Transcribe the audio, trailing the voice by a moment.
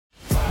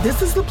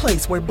This is the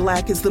place where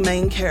Black is the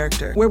main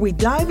character, where we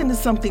dive into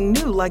something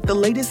new like the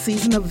latest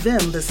season of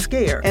Them, The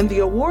Scare, and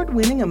the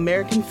award-winning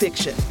American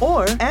Fiction.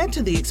 Or add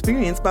to the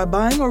experience by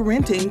buying or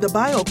renting the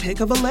biopic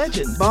of a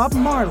legend, Bob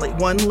Marley,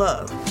 One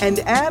Love. And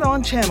add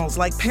on channels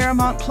like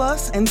Paramount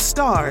Plus and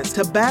Stars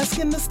to bask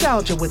in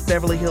nostalgia with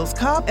Beverly Hills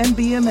Cop and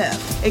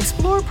BMF.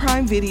 Explore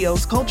Prime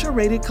Video's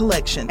culture-rated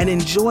collection and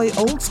enjoy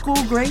old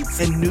school greats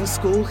and new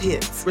school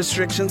hits.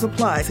 Restrictions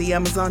apply. See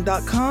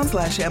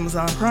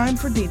Amazon.com/Amazon Prime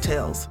for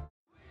details.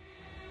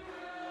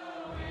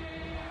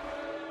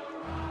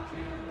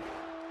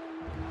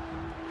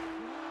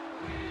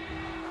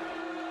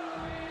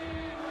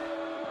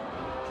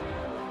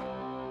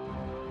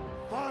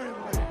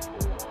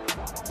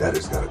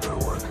 Daddy's gotta go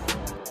to work.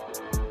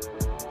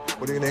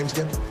 What are your names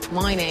again?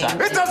 My name.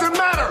 It doesn't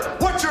matter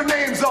what your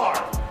names are.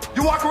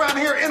 You walk around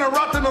here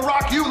interrupting the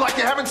rock, you like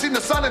you haven't seen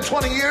the sun in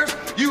 20 years,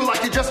 you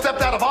like you just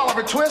stepped out of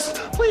Oliver Twist.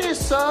 Please,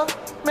 sir,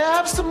 may I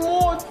have some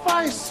more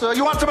advice, sir?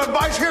 You want some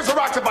advice? Here's the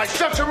rock's advice.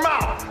 Shut your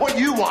mouth. What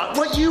you want?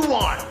 What you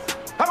want?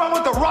 How about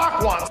what the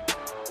rock wants?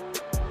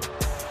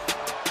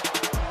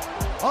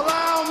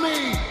 Allow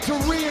me to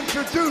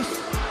reintroduce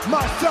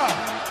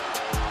myself.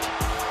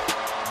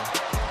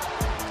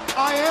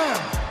 I am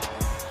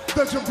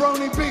the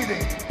jabroni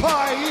beating,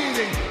 pie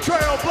eating,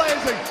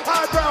 trailblazing,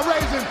 eyebrow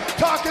raising,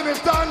 talking is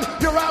done,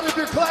 you're out of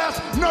your class,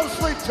 no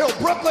sleep till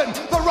Brooklyn,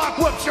 the rock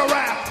whips your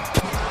ass.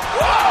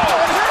 Whoa!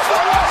 And here's the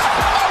rush!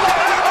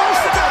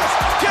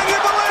 Can you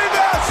believe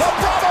this? A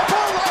Bravo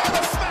Bulldog and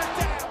a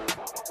SmackDown!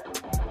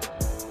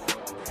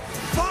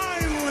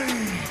 Finally,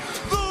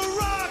 the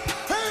rock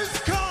has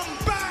come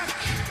back!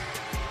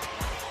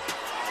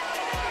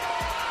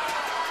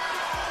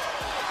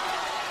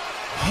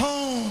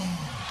 Home.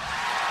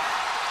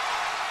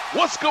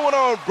 What's going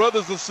on,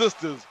 brothers and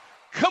sisters?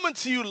 Coming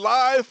to you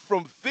live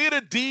from Theater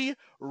D,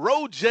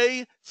 Row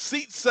J,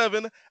 Seat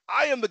 7.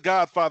 I am the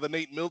Godfather,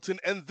 Nate Milton,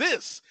 and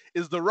this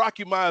is the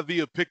Rocky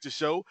Maivia Picture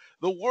Show,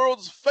 the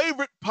world's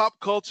favorite pop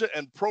culture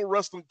and pro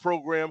wrestling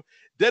program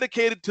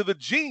dedicated to the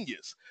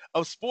genius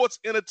of sports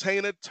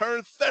entertainer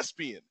turned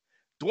thespian,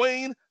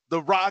 Dwayne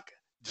 "The Rock"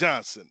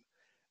 Johnson.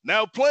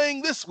 Now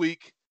playing this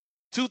week,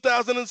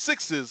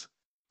 2006's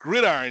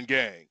Gridiron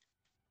Gang.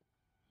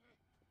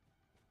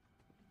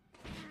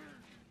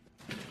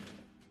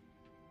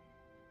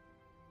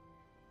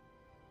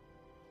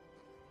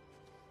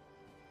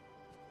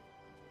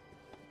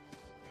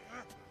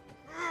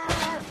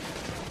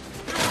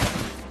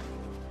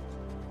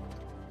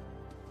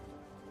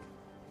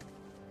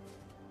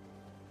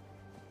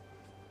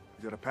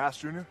 You got a pass,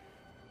 Junior?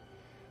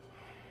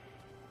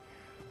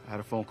 I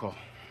had a phone call.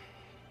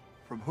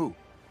 From who?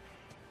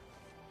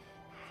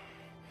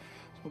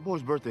 It's my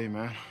boy's birthday,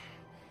 man.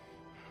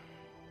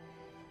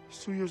 He's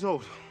 2 years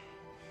old.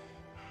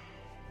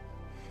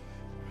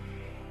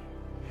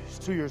 He's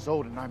 2 years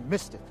old and I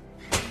missed it.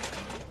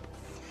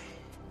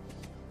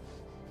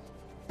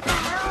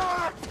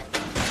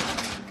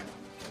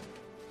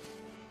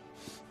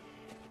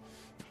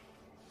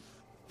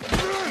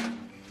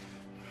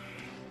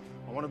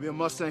 I want to be a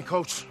Mustang,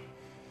 coach.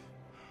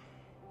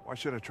 Why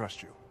should I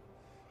trust you?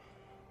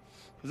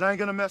 Because I ain't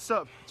gonna mess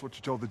up. That's what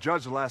you told the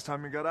judge the last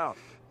time you got out.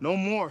 No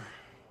more.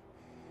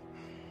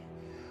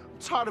 I'm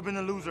tired of being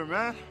a loser,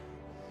 man.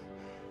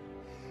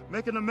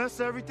 Making a mess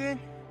of everything.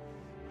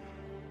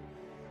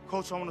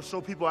 Coach, I want to show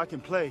people I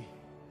can play.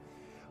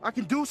 I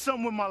can do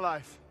something with my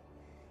life.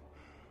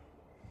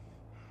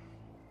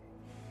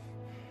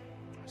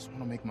 I just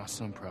want to make my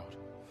son proud.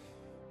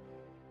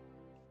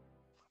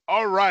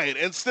 All right,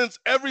 and since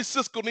every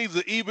Siskel needs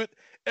an Ebert,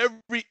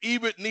 every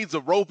Ebert needs a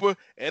Roper,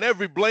 and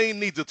every Blaine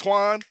needs a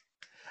Twine,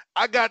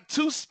 I got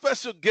two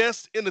special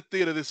guests in the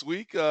theater this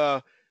week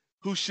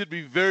who should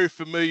be very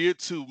familiar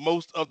to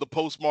most of the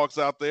postmarks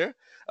out there.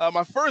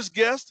 My first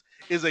guest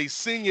is a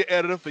senior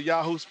editor for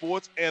Yahoo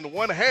Sports and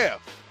one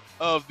half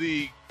of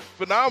the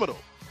phenomenal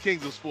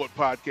Kings of Sport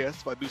podcast,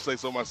 if I do say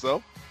so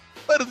myself.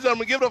 Ladies and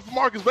gentlemen, give it up for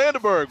Marcus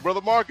Vanderberg.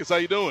 Brother Marcus, how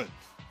you doing?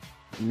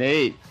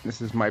 Nate, this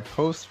is my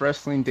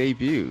post-wrestling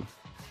debut.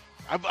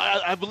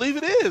 I believe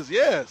it is,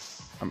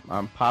 yes.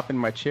 I'm popping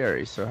my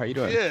cherry, so how you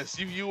doing? Yes,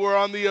 you were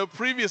on the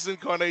previous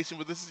incarnation,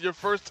 but this is your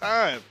first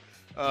time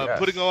Yes.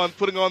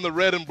 putting on the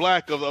red and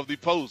black of the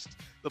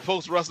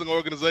Post wrestling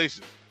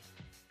organization,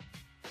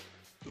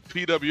 the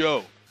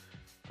PWO.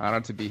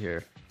 Honored to be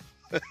here.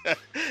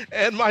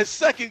 And my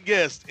second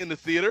guest in the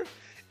theater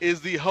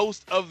is the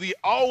host of the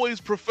always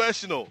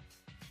professional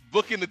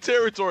Booking the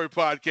Territory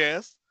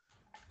podcast.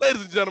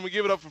 Ladies and gentlemen,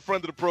 give it up for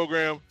friend of the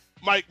program,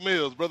 Mike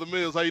Mills. Brother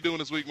Mills, how you doing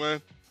this week, man?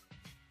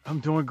 I'm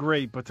doing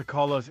great, but to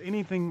call us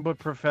anything but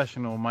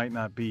professional might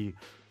not be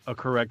a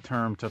correct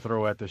term to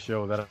throw at the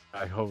show that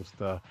I host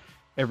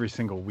every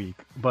single week.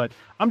 But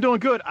I'm doing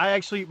good.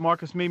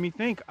 Marcus made me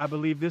think, I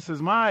believe this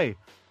is my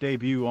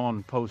debut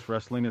on Post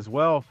Wrestling as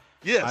well.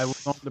 Yes. I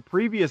was on the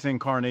previous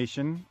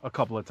incarnation a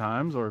couple of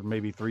times, or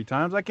maybe 3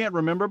 times. I can't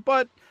remember,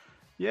 but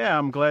yeah,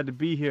 I'm glad to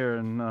be here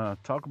and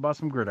talk about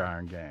some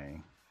Gridiron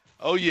Gang.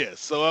 Oh, yes.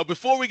 So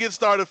before we get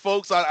started,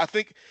 folks, I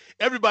think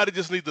everybody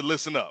just needs to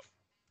listen up.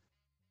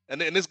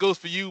 and this goes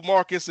for you,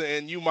 Marcus,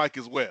 and you, Mike,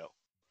 as well.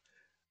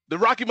 The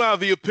Rocky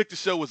Maivia Picture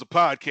Show is a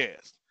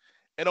podcast.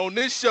 And on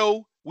this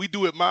show, we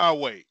do it my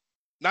way,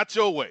 not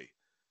your way.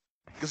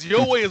 Because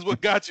your way is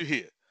what got you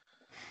here.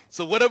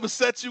 So whatever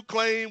set you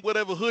claim,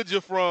 whatever hood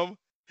you're from,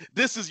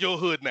 this is your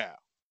hood now.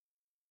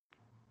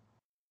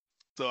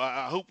 So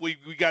I hope we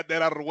got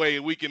that out of the way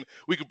and we can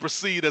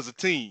proceed as a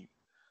team.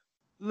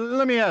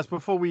 Let me ask,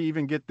 before we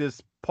even get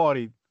this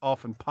party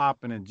off and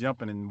popping and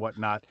jumping and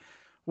whatnot,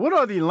 what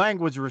are the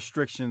language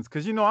restrictions?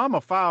 Because, I'm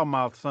a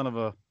foul-mouthed son of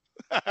a...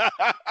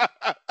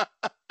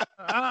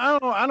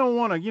 I don't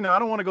want to, I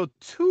don't want to go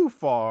too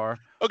far.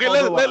 Okay,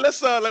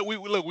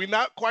 we're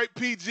not quite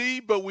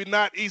PG, but we're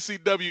not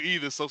ECW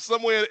either. So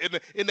somewhere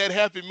in that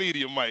happy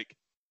medium, Mike.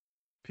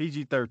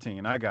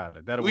 PG-13, I got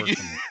it. That'll work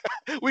for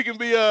me. We can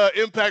be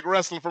Impact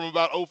Wrestling from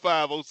about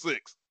 05,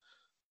 06.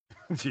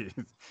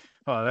 Jeez.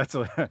 Oh,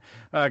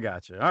 I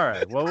got you. All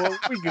right. Well,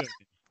 we good.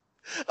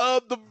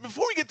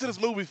 Before we get to this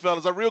movie,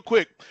 fellas, real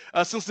quick,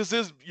 since this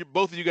is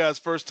both of you guys'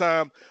 first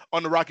time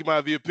on the Rocky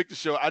Maivia Picture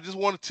Show, I just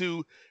wanted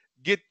to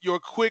get your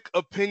quick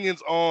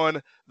opinions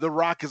on The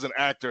Rock as an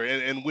actor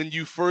and when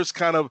you first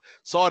kind of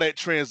saw that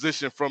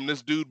transition from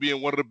this dude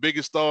being one of the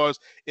biggest stars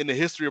in the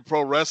history of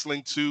pro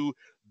wrestling to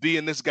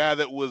being this guy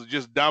that was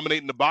just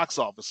dominating the box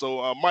office.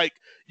 So, Mike,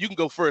 you can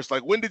go first.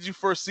 Like, when did you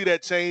first see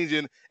that change,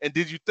 and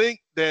did you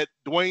think that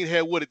Dwayne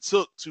had what it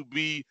took to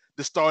be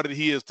the star that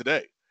he is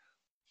today?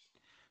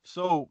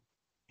 So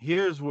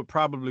here's what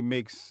probably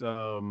makes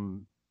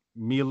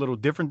me a little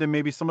different than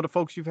maybe some of the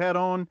folks you've had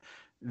on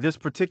this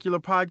particular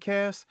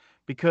podcast,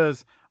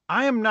 because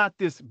I am not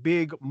this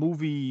big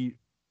movie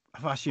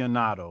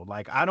aficionado.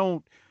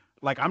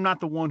 I'm not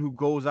the one who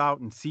goes out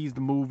and sees the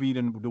movie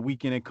the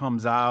weekend it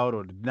comes out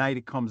or the night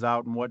it comes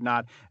out and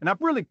whatnot. And I've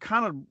really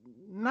kind of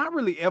not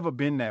really ever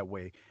been that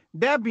way.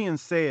 That being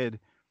said,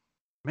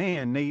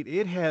 man, Nate,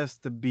 it has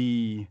to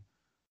be,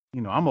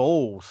 I'm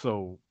old.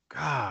 So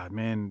God,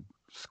 man,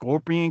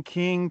 Scorpion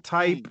King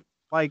type,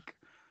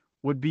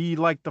 would be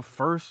like the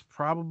first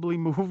probably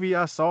movie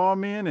I saw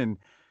him in. And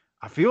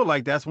I feel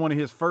like that's one of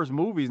his first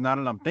movies now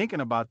that I'm thinking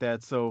about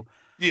that. So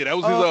yeah, that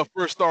was his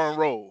first starring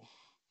role.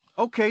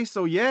 Okay,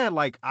 so yeah,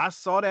 I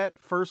saw that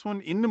first one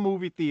in the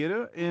movie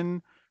theater,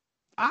 and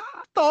I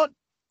thought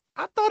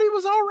he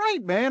was all right,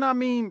 man. I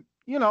mean,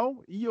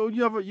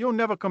 you'll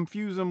never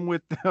confuse him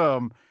with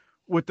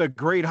a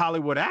great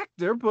Hollywood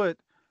actor, but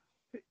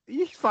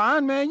he's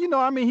fine, man.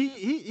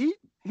 He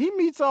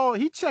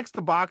he checks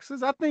the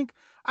boxes. I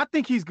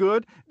think he's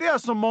good. There are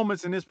some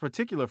moments in this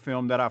particular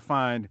film that I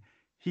find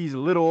he's a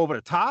little over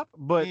the top,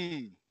 but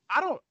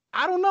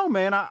I don't know,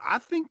 man. I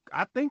think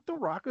The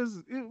Rock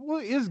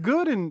is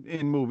good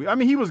in movie. I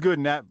mean, he was good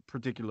in that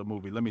particular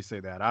movie. Let me say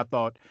that. I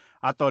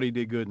thought he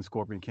did good in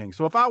Scorpion King.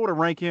 So if I were to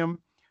rank him,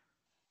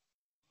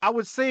 I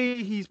would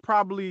say he's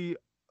probably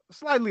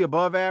slightly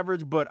above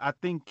average, but I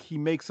think he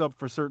makes up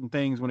for certain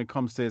things when it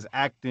comes to his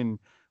acting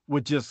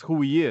with just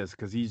who he is,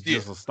 because he's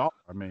just a star.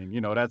 I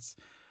mean,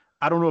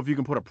 I don't know if you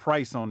can put a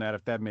price on that,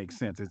 if that makes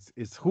sense.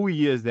 It's who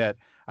he is that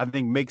I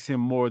think makes him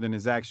more than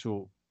his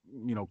actual,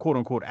 quote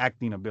unquote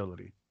acting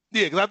ability.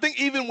 Yeah, because I think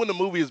even when the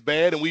movie is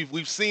bad, and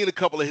we've seen a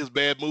couple of his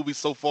bad movies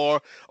so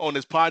far on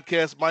this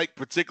podcast, Mike,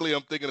 particularly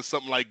I'm thinking of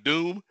something like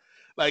Doom.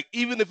 Like,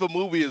 even if a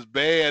movie is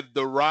bad,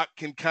 The Rock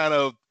can kind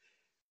of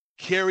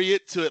carry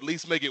it to at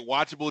least make it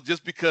watchable,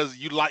 just because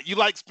you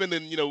like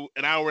spending,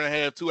 an hour and a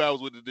half, 2 hours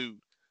with the dude.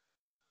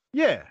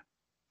 Yeah.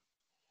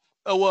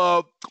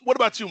 Oh, what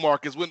about you,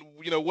 Marcus?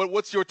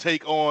 What's your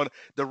take on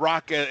The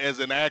Rock as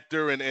an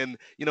actor and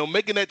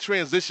making that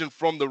transition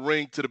from the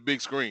ring to the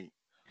big screen?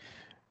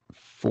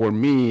 For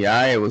me,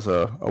 I was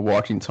a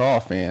Walking Tall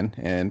fan,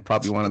 and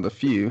probably one of the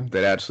few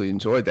that actually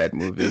enjoyed that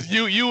movie.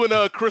 You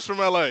and Chris from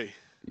LA.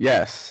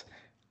 Yes.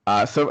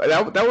 So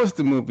that was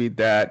the movie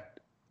that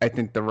I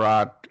think The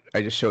Rock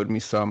just showed me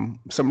some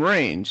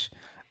range.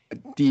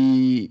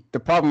 The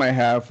problem I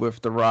have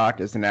with The Rock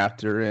as an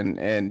actor,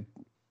 and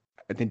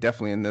I think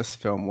definitely in this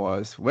film,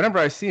 was whenever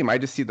I see him, I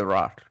just see The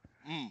Rock,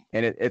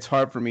 and it's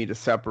hard for me to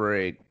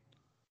separate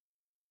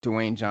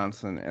Dwayne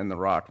Johnson and The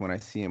Rock when I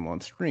see him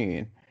on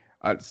screen.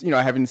 I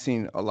haven't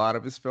seen a lot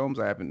of his films.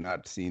 I haven't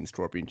not seen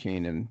Scorpion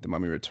King and The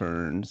Mummy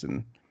Returns,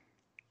 and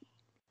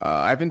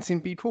I haven't seen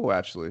Be Cool,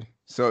 actually.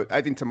 So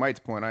I think, to Mike's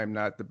point, I'm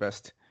not the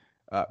best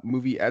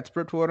movie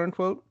expert, quote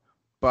unquote,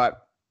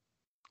 but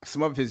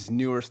some of his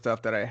newer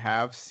stuff that I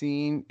have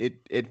seen,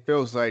 it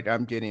feels like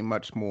I'm getting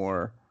much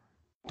more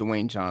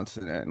Dwayne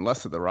Johnson and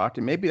less of The Rock,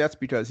 and maybe that's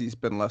because he's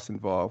been less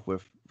involved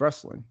with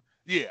wrestling.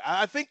 Yeah,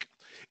 I think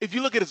if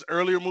you look at his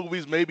earlier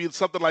movies, maybe it's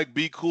something like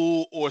Be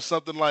Cool or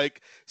something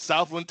like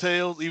Southland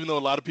Tales, even though a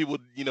lot of people,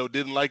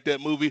 didn't like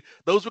that movie.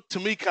 Those were, to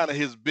me, kind of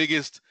his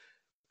biggest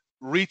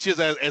reaches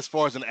as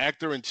far as an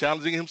actor and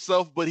challenging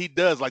himself. But he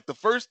does. Like, the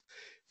first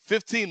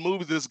 15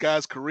 movies of this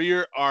guy's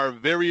career are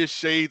various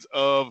shades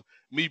of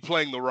me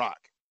playing The Rock.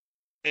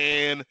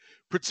 And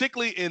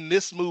particularly in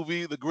this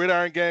movie, The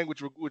Gridiron Gang,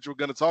 which we're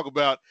going to talk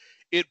about,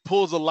 it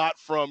pulls a lot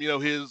from,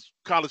 his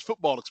college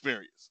football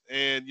experience.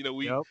 And,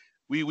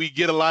 we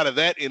get a lot of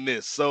that in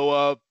this.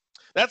 So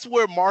That's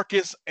where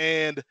Marcus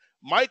and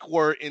Mike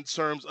were in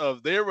terms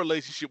of their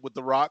relationship with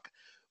The Rock.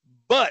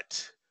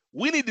 But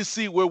we need to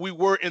see where we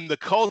were in the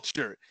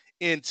culture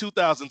in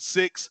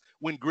 2006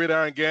 when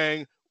Gridiron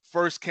Gang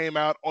first came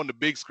out on the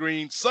big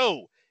screen.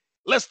 So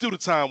let's do the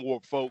time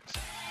warp, folks.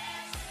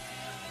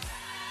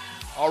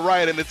 All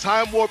right, and the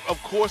time warp,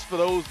 of course, for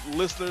those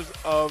listeners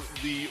of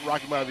the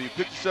Rocky Mountain Video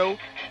Picture Show,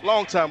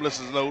 longtime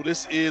listeners know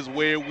this is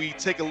where we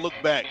take a look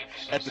back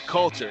at the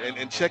culture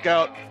and check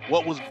out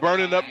what was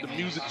burning up the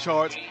music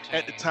charts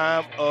at the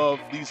time of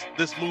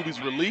this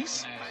movie's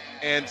release.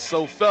 And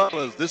so,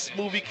 fellas, this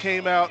movie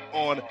came out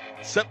on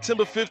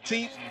September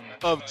 15th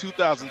of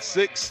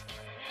 2006.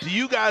 Do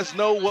you guys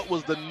know what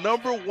was the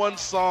number one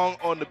song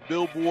on the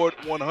Billboard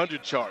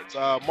 100 charts?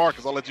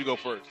 Marcus, I'll let you go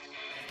first.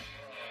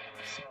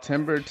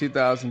 September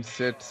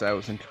 2006, I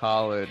was in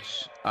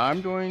college.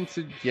 I'm going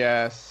to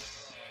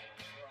guess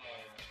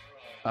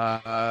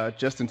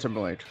Justin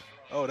Timberlake.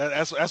 Oh,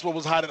 that's what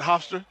was hot at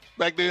Hofstra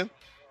back then?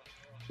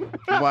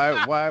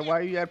 Why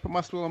you had to put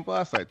my school on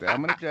blast like that?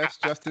 I'm gonna guess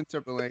Justin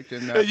Timberlake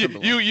and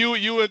Timberlake.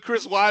 You and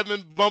Chris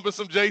Weidman bumping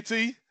some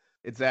JT?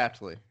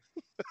 Exactly.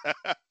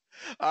 All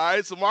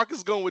right, so Marcus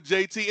is going with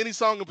JT. Any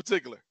song in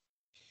particular?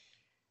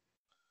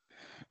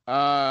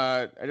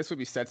 I guess would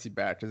be Sexy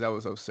Back because that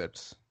was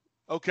 06.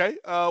 Okay.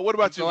 What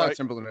about you, Mike?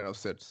 Timberland in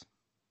 06.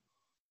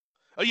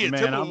 Oh yeah,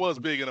 Man, Timberland was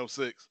big in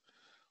 06.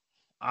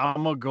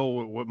 I'm gonna go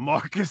with what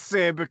Marcus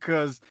said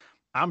because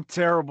I'm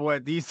terrible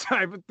at these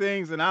type of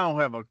things and I don't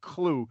have a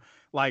clue.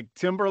 Like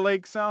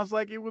Timberlake sounds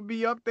like it would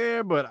be up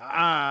there, but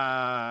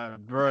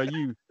bro,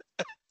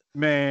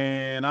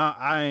 man,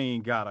 I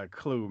ain't got a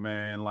clue,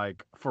 man.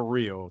 Like for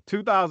real.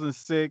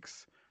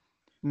 2006,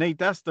 Nate,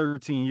 that's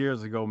 13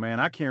 years ago, man.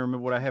 I can't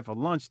remember what I had for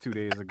lunch 2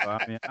 days ago.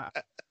 I mean,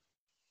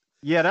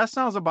 yeah, that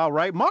sounds about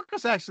right.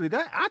 Marcus, actually,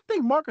 I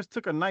think Marcus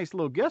took a nice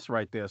little guess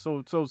right there.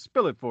 So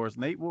spill it for us,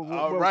 Nate.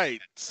 All right.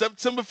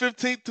 September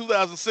 15th,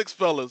 2006,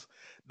 fellas.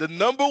 The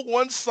number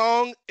one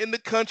song in the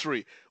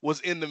country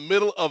was in the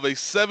middle of a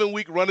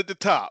 7-week run at the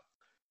top.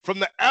 From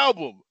the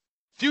album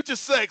Future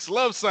Sex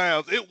Love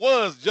Sounds, it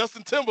was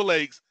Justin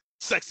Timberlake's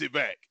Sexy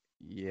Back.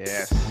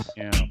 Yes.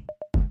 Yeah.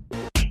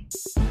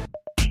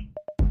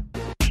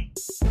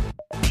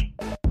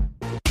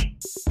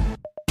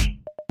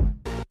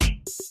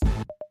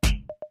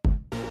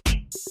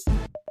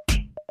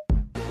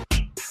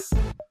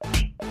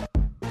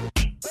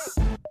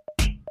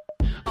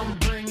 I'm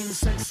bringing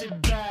sexy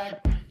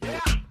back. Yeah.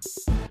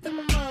 The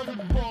mother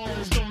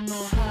boys don't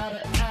know how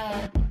to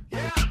act.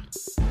 Yeah.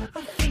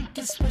 I think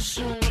it's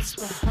special what's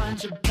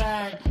behind your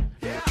back.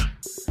 Yeah.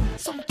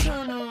 So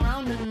turn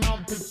around and I'll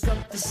pick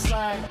up the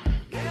slack.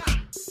 Yeah.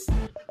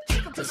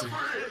 Take up to the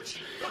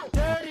bridge.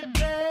 Dirty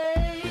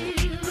babe.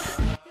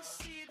 You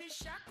see these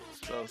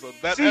shackles. So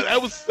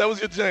that was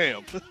your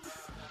jam.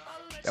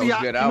 That was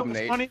a good album,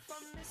 Nate. Funny?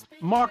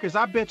 Marcus,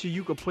 I bet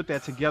you could put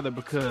that together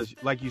because,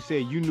 like you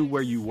said, you knew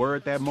where you were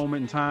at that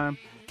moment in time.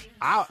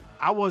 I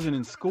wasn't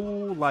in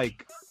school,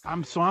 like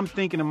I'm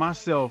thinking to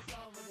myself,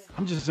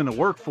 I'm just in the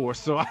workforce,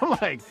 so I'm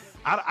like,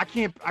 I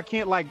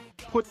can't like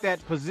put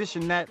that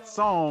position, that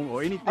song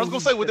or anything. I was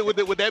gonna say, would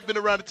that been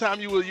around the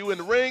time you were in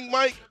the ring,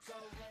 Mike?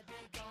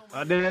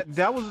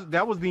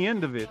 That was the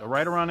end of it,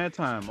 right around that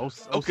time,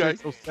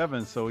 06,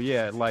 07. So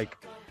yeah, like,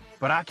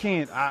 but I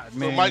can't. Man.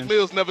 So Mike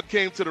Mills never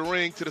came to the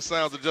ring to the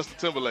sounds of Justin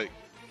Timberlake.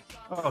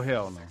 Oh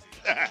hell no!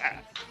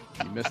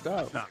 You missed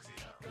out. No.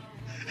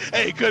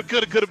 Hey, could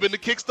have been the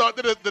kickstart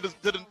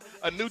to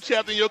a new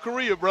chapter in your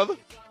career, brother.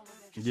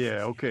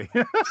 Yeah. Okay.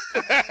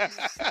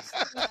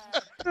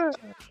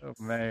 Oh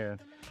man,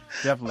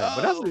 definitely.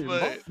 But that's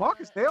it.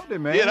 Marcus nailed it,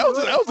 man. Yeah, that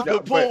was a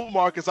good pull,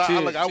 Marcus. I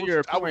was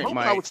hoping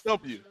I would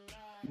stump you.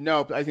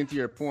 No, I think to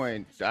your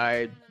point,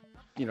 I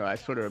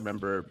sort of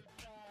remember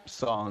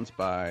songs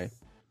by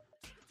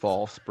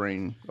fall,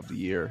 spring of the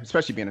year,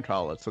 especially being in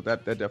college. So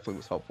that definitely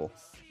was helpful.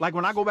 Like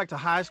when I go back to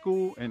high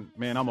school, and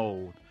man, I'm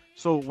old.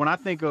 So when I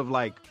think of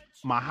like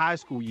my high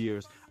school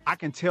years, I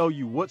can tell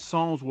you what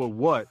songs were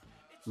what,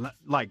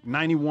 like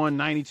 91,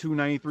 92,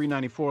 93,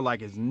 94,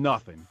 like it's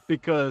nothing.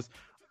 Because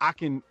I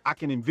can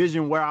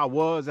envision where I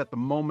was at the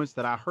moments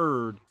that I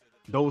heard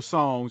those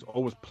songs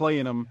or was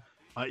playing them,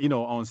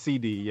 on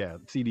CD. Yeah,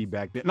 CD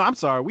back then. No, I'm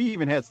sorry. We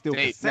even had still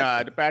cassette.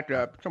 Nah, the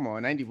backup. Come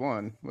on,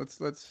 91. Let's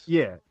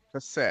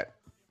set.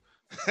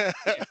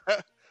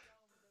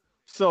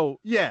 So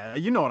yeah,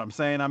 you know what I'm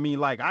saying. I mean,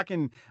 like I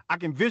can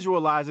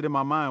visualize it in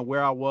my mind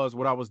where I was,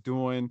 what I was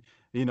doing,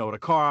 the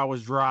car I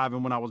was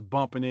driving when I was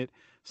bumping it.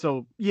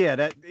 So yeah,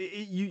 that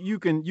you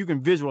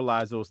can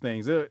visualize those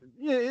things. Yeah,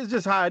 it's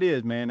just how it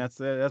is, man.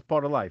 That's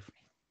part of life.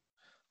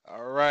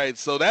 All right,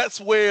 so that's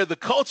where the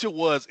culture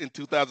was in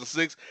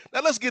 2006.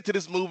 Now let's get to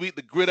this movie,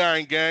 The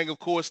Gridiron Gang, of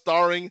course,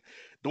 starring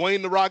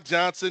Dwayne "The Rock"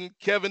 Johnson,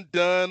 Kevin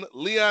Dunn,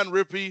 Leon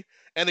Rippey,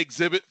 and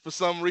Exhibit for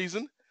some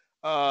reason.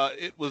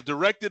 It was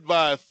directed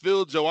by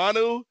Phil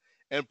Joannou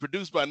and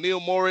produced by Neil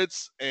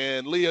Moritz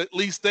and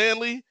Lee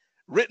Stanley,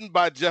 written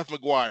by Jeff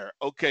McGuire.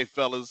 Okay,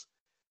 fellas,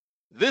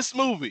 this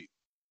movie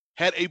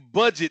had a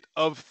budget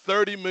of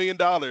 $30 million.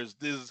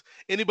 Does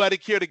anybody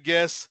care to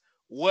guess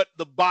what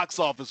the box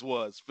office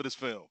was for this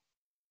film?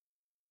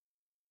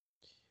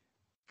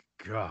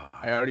 God.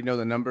 I already know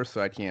the number,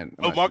 so I can't.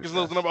 I'm Oh, not Marcus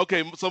gonna knows the guess. number.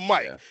 Okay, so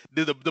Mike,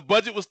 Yeah. the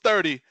budget was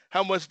 30.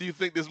 How much do you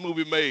think this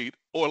movie made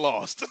or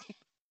lost?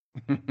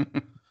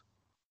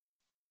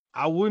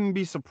 I wouldn't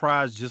be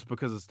surprised just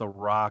because it's The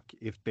Rock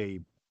if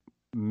they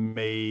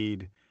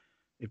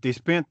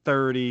spent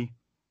 30,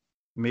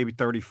 maybe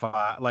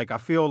 35. Like I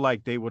feel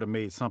like they would have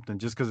made something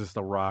just because it's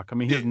The Rock. I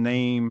mean, his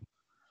name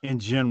in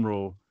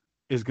general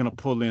is gonna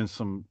pull in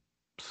some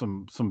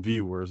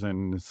viewers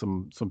and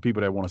some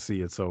people that want to see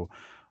it. So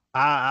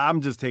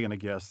I'm just taking a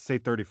guess. Say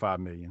 35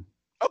 million.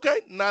 Okay,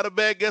 not a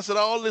bad guess at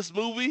all. This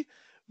movie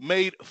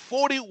made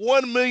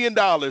 $41 million.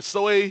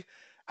 So I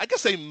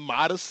guess a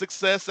modest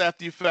success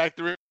after you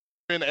factor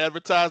in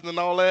advertising and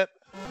all that.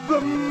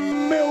 The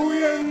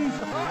millions. Millions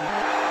of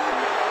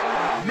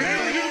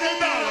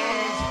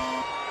dollars.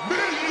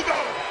 Millions of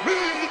dollars.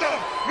 Millions of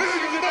dollars.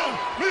 Millions of dollars.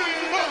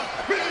 Millions of dollars.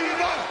 Millions of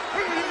dollars.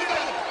 Millions of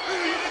dollars.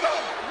 Millions of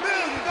dollars.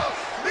 Millions of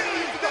dollars.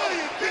 Millions of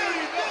dollars.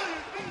 Millions of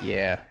dollars.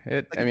 Yeah,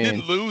 It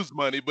didn't lose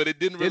money, but it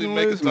didn't really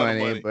make a ton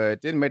of money. but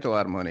it didn't make a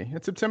lot of money.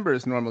 And September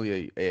is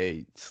normally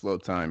a slow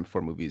time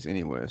for movies,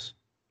 anyways.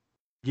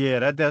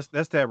 Yeah, that's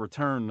that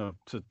return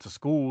to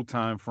school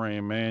time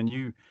frame,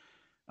 man.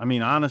 I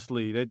mean,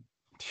 honestly, that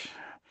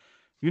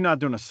you're not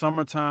during the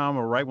summertime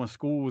or right when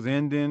school was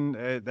ending.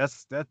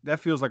 That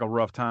feels like a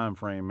rough time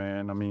frame,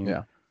 man. I mean,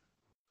 Yeah.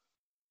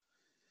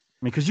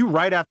 because you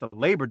right after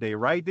Labor Day,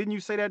 right? Didn't you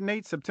say that,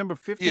 Nate? September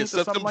 15th Yeah, or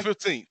something September like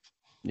 15th.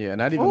 Yeah,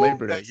 not even Ooh,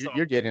 Labor Day. that's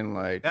You're getting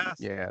like,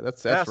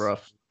 that's that's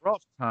rough.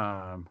 rough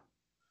time.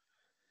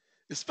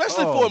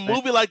 Especially Oh, for a man.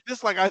 movie like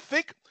this. Like, I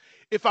think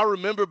if I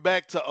remember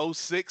back to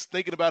 06,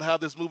 thinking about how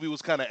this movie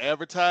was kind of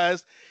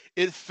advertised,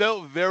 it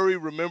felt very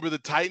Remember the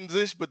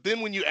Titans-ish. But then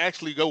when you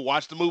actually go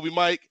watch the movie,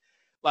 Mike,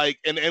 like,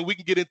 and we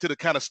can get into the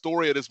kind of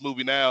story of this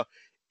movie now,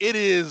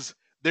 there's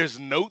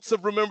notes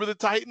of Remember the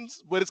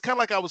Titans, but it's kind of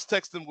like I was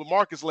texting with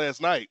Marcus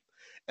last night.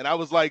 And I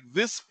was like,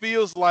 this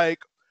feels like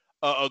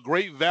a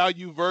great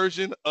value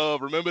version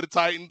of Remember the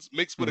Titans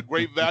mixed with a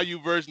great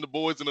value version of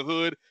Boys in the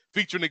Hood,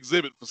 featuring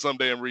Exhibit for some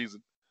damn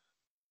reason.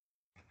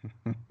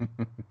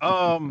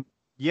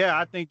 Yeah,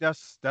 I think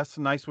that's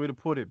a nice way to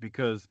put it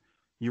because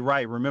you're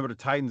right. Remember the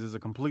Titans is a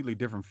completely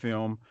different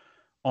film.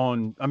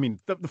 I mean,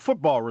 the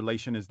football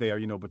relation is there,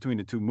 between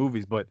the two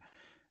movies, but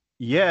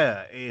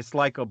yeah, it's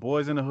like a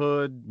Boys in the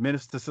Hood,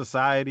 Menace to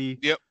Society.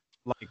 Yep.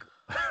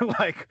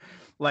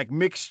 Like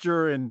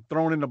mixture and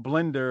thrown in a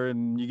blender,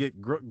 and you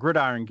get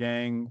Gridiron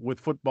Gang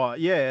with football.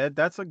 Yeah,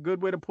 that's a good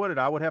way to put it.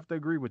 I would have to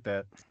agree with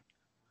that.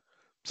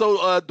 So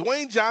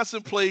Dwayne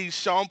Johnson plays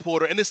Sean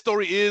Porter, and this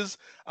story is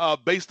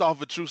based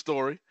off a true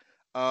story.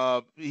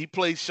 He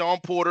plays Sean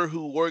Porter,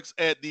 who works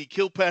at the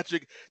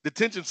Kilpatrick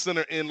Detention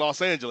Center in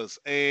Los Angeles,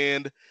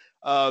 and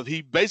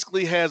he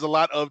basically has a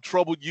lot of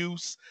troubled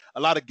youth, a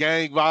lot of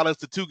gang violence.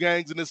 The two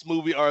gangs in this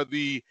movie are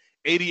the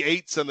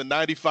 88s and the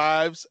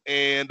 95s,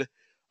 and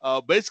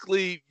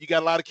basically you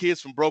got a lot of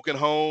kids from broken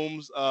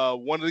homes.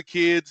 One of the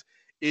kids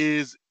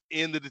is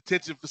in the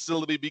detention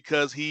facility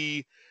because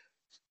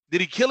did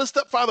he kill his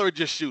stepfather or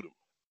just shoot him?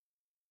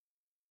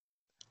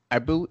 I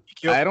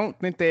don't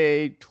think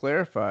they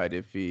clarified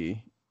if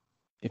he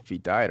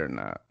died or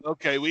not.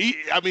 Okay, well, he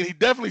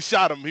definitely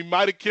shot him. He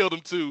might have killed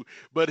him too,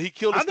 but he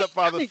killed his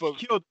stepfather I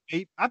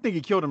think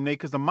he killed him, Nate,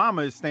 because the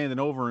mama is standing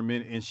over him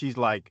and she's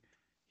like,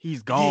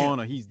 he's gone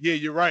or he's. Yeah,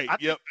 you're right. I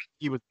think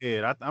he was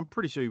dead. I'm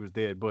pretty sure he was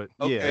dead, but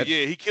okay,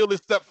 yeah, he killed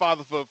his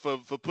stepfather for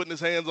putting his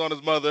hands on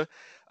his mother.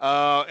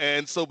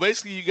 And so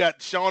basically you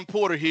got Sean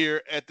Porter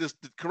here at the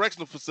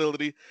correctional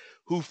facility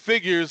who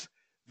figures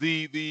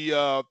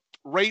the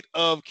rate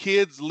of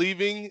kids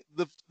leaving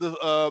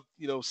the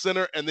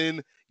center and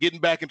then getting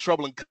back in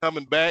trouble and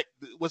coming back.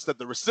 What's that?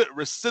 The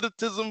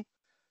recidivism?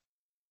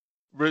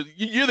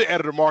 You're the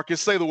editor, Marcus.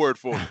 Say the word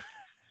for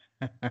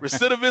me.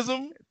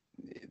 Recidivism?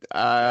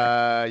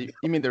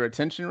 You mean the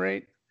retention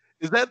rate?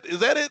 Is that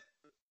it?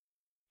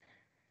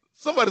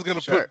 Somebody's gonna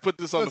put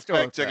this on the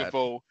fact checking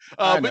poll.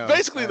 But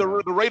basically, the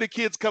rate of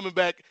kids coming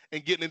back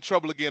and getting in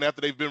trouble again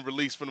after they've been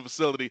released from the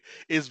facility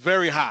is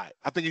very high.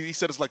 I think he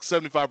said it's like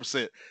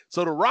 75%.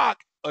 So The Rock,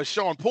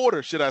 Sean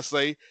Porter, should I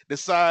say,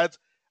 decides,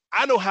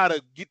 I know how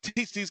to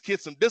teach these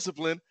kids some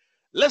discipline.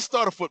 Let's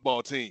start a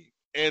football team.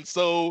 And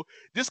so,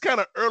 just kind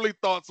of early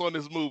thoughts on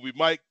this movie,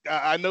 Mike.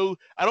 I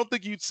don't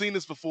think you'd seen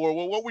this before.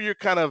 Well, what were your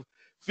kind of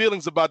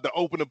feelings about the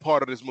opening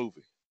part of this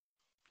movie?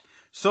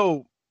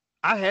 So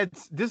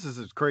this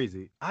is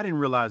crazy. I didn't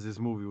realize this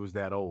movie was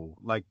that old.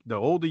 Like the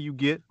older you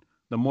get,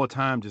 the more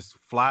time just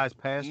flies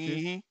past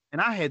you.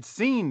 And I had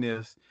seen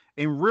this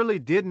and really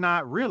did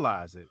not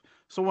realize it.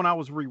 So when I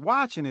was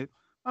rewatching it,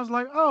 I was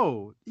like,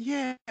 oh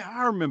yeah,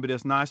 I remember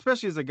this now.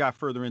 Especially as I got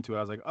further into it,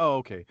 I was like, oh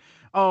okay.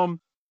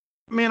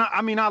 Man,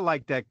 I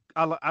like that.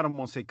 I don't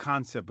want to say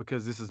concept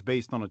because this is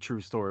based on a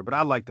true story, but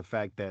I like the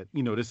fact that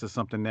this is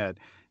something that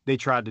they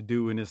tried to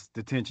do in this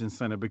detention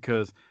center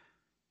because,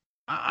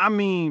 I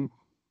mean,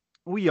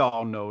 we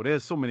all know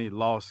there's so many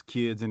lost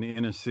kids in the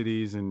inner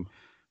cities, and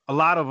a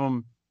lot of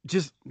them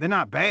just they're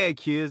not bad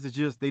kids. It's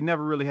just they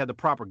never really had the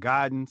proper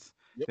guidance.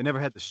 Yep. They never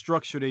had the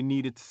structure they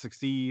needed to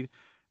succeed.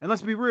 And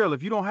let's be real,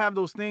 if you don't have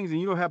those things and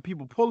you don't have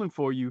people pulling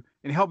for you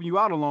and helping you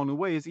out along the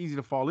way, it's easy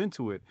to fall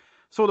into it.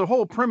 So the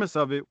whole premise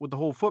of it with the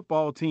whole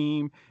football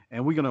team,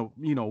 and we're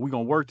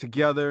gonna work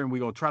together and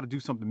we're gonna try to do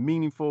something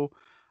meaningful.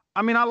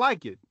 I mean, I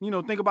like it.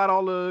 Think about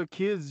all the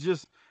kids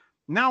just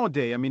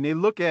nowadays. I mean, they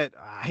look at,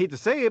 I hate to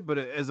say it, but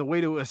as a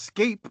way to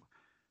escape,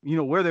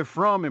 where they're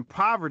from in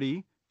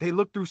poverty, they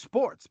look through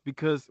sports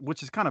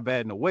which is kind of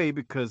bad in a way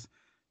because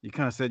you're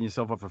kind of setting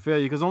yourself up for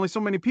failure because only so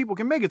many people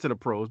can make it to the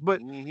pros.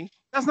 But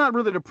that's not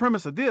really the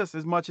premise of this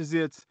as much as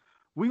it's,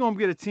 we're going to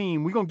get a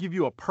team, we're going to give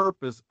you a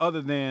purpose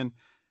other than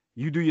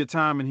you do your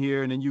time in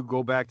here and then you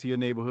go back to your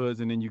neighborhoods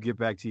and then you get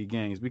back to your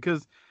gangs.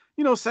 Because,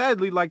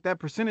 sadly, like that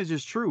percentage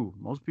is true.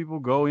 Most people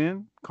go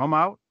in, come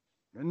out,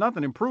 and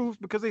nothing improves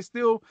because they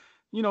still,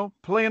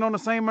 playing on the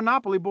same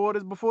Monopoly board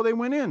as before they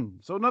went in.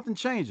 So nothing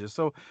changes.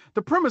 So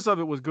the premise of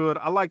it was good.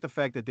 I like the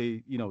fact that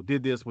they,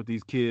 did this with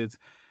these kids,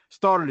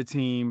 started a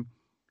team.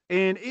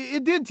 And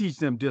it did teach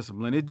them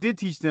discipline. It did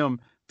teach them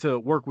to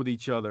work with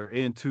each other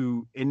and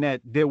in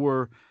that there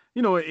were,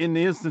 in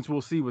the instance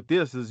we'll see with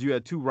this is you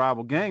had two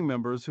rival gang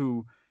members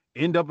who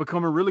end up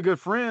becoming really good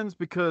friends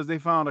because they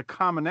found a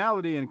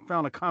commonality and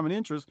found a common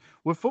interest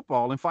with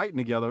football and fighting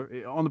together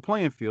on the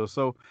playing field.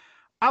 So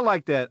I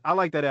like that. I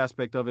like that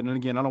aspect of it. And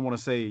again, I don't want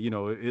to say,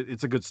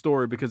 it's a good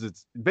story because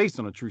it's based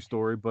on a true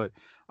story, but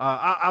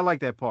I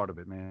like that part of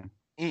it, man.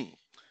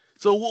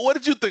 So what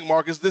did you think,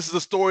 Marcus? This is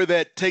a story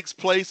that takes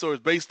place or is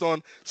based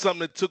on something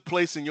that took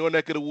place in your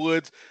neck of the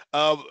woods.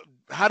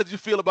 How did you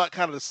feel about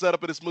kind of the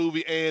setup of this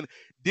movie? And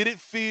did it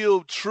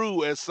feel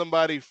true as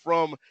somebody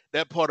from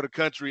that part of the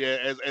country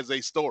as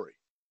a story?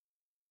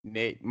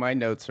 Nate, my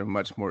notes are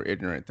much more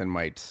ignorant than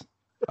Mike's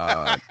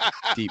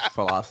deep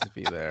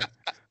philosophy there.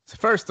 So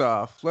first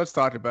off, let's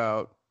talk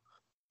about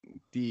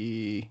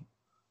the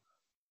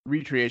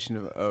recreation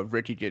of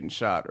Ricky getting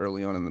shot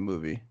early on in the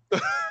movie.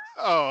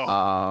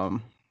 I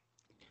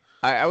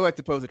would like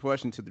to pose a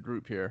question to the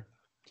group here.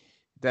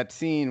 That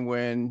scene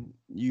when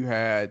you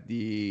had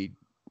the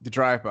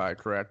drive-by,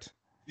 correct?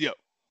 Yep.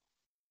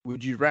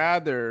 Would you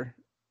rather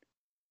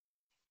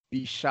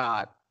be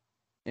shot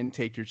and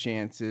take your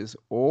chances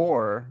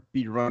or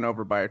be run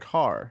over by a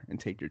car and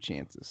take your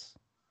chances?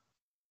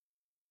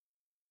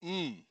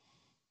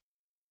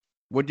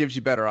 What gives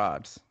you better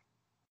odds?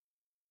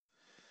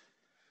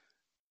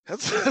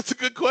 That's a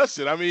good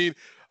question. I mean,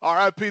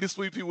 R.I.P. to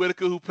Sweet Pea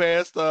Whitaker, who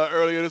passed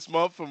earlier this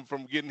month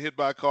from getting hit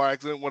by a car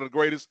accident, one of the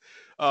greatest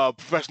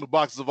professional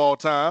boxers of all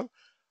time.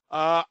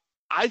 I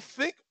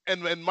think,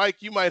 and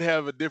Mike, you might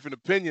have a different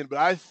opinion, but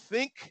I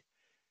think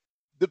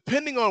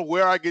depending on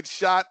where I get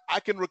shot, I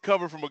can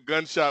recover from a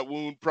gunshot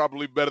wound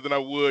probably better than I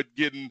would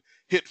getting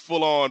hit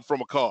full on from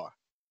a car.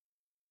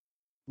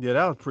 Yeah,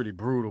 that was pretty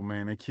brutal,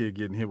 man. That kid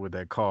getting hit with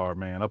that car,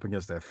 man, up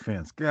against that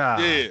fence. God,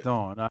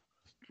 darn.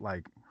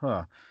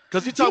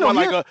 Because you're talking about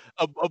like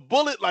a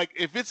bullet, like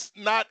if it's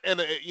not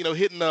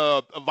hitting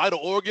a vital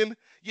organ,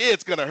 yeah,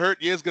 it's gonna hurt.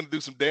 Yeah, it's gonna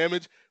do some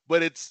damage,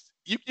 but it's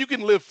you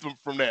can live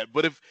from that.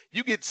 But if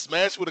you get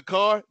smashed with a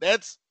car,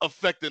 that's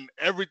affecting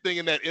everything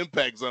in that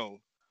impact zone.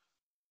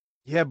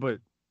 Yeah, but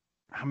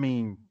I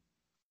mean,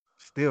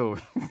 still,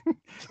 it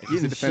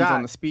depends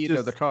on the speed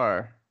of the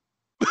car.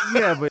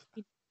 Yeah, but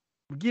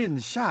getting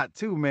shot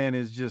too, man,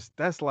 is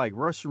that's like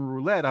Russian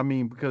roulette. I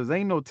mean, because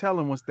ain't no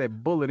telling once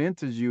that bullet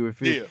enters you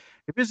if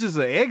it's just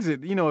an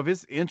exit, if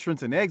it's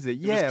entrance and exit,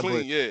 it's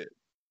clean,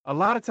 a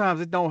lot of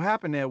times it don't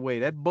happen that way.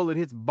 That bullet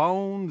hits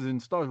bones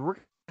and starts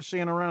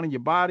ricocheting around in your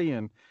body,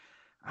 and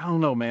I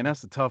don't know, man,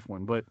 that's a tough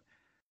one. But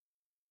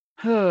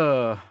I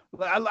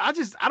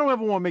don't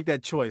ever want to make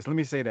that choice. Let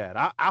me say that.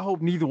 I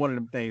hope neither one of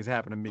them things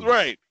happen to me.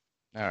 Right.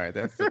 All right,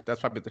 that's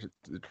probably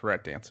the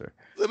correct answer.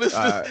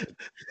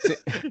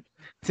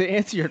 To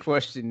answer your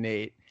question,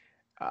 Nate,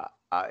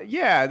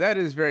 yeah, that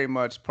is very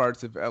much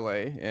parts of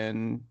LA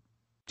in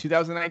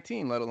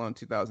 2019, let alone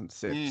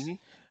 2006.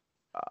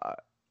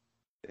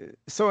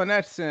 So in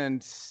that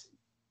sense,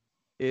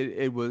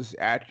 it was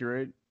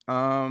accurate.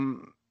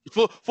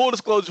 Full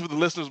disclosure for the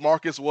listeners,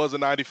 Marcus was a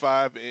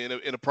 95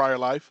 in a prior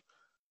life.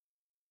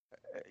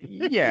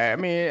 Yeah,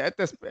 I mean, at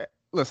this.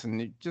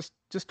 Listen, just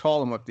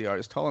call them what they are.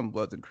 Just call them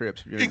Bloods and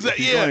Crips.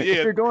 Exactly.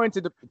 If you're going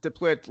to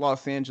deplete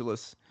Los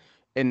Angeles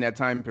in that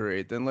time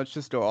period, then let's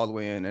just go all the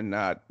way in and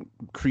not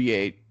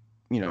create,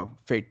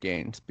 fake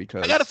gains.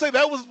 Because I gotta say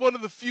that was one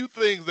of the few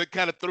things that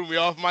kind of threw me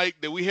off, Mike.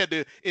 That we had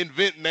to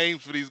invent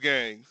names for these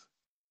gangs.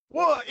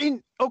 Well,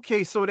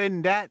 so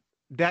then that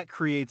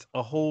creates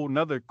a whole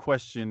nother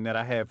question that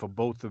I have for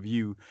both of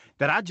you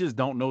that I just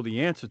don't know the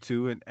answer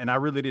to, and I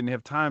really didn't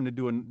have time to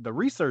do the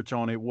research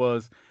on it.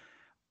 Was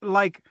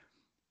like.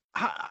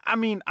 I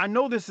mean, I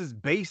know this is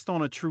based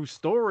on a true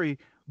story,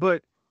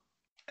 but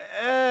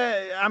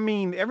I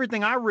mean,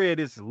 everything I read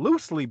is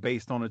loosely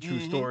based on a true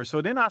story.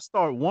 So then I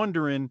start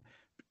wondering,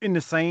 in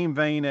the same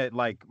vein that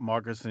like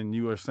Marcus and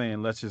you are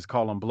saying, let's just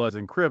call them Bloods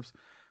and Crips.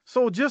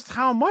 So just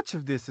how much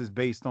of this is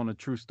based on a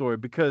true story?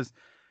 Because,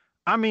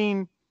 I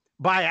mean,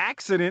 by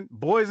accident,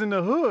 Boys in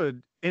the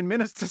Hood in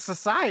Menace to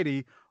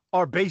Society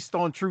are based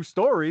on true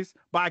stories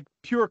by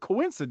pure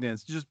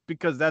coincidence, just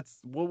because that's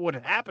what was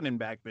happening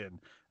back then,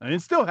 and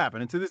it's still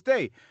happening to this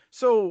day.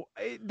 So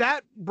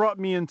that brought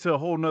me into a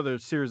whole nother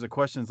series of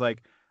questions.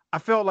 Like, I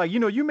felt like,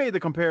 you made the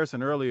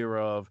comparison earlier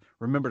of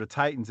Remember the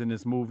Titans in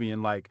this movie,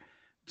 and like,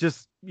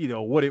 just,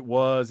 what it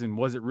was, and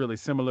was it really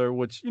similar,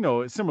 which,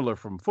 it's similar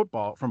from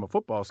a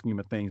football scheme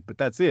of things, but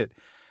that's it.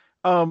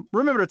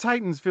 Remember the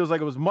Titans feels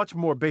like it was much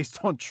more based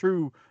on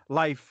true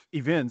life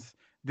events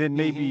than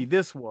maybe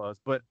this was,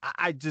 but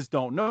I just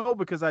don't know,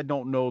 because I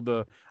don't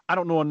know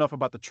enough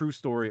about the true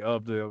story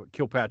of the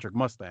Kilpatrick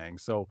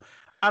Mustangs. So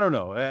I don't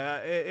know.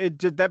 It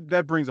just,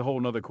 that brings a whole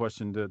nother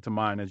question to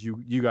mind, as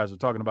you guys are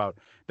talking about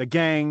the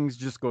gangs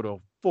just go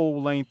to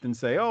full length and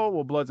say, oh,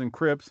 well, Bloods and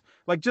Crips,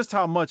 like, just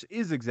how much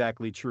is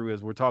exactly true,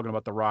 as we're talking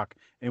about The Rock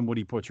and what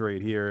he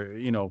portrayed here,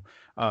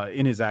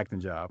 in his acting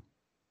job.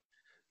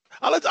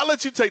 I'll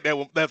let you take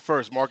that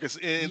first, Marcus,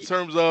 in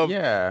terms of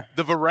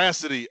the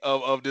veracity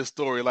of this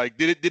story. Like,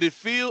 did it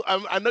feel?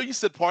 I know you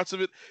said parts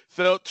of it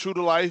felt true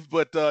to life,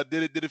 but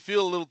did it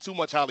feel a little too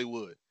much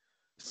Hollywood?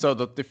 So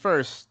the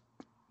first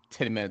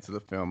 10 minutes of the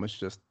film was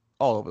just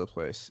all over the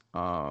place.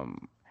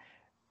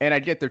 And I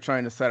get they're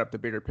trying to set up the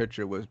bigger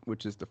picture,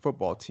 which is the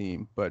football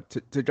team, but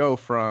to go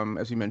from,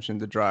 as you mentioned,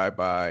 the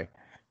drive-by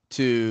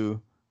to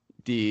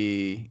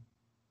the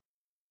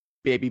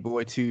Baby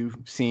Boy 2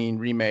 scene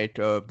remake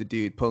of the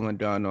dude pulling a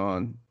gun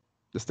on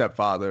the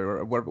stepfather,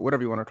 or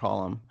whatever you want to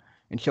call him,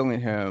 and killing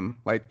him.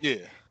 Like,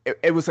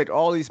 it was like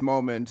all these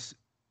moments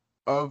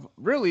of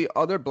really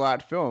other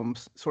Black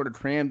films sort of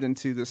crammed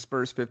into this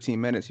first 15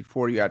 minutes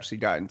before you actually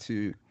got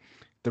into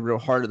the real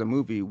heart of the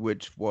movie,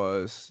 which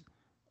was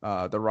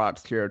The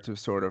Rock's character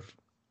sort of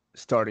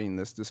starting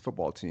this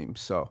football team.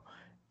 So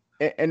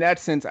in that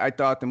sense, I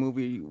thought the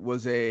movie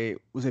was a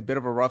bit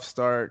of a rough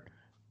start.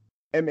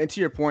 And to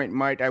your point,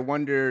 Mike, I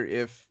wonder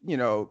if,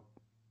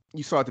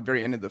 you saw at the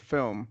very end of the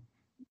film,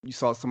 you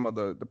saw some of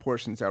the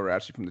portions that were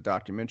actually from the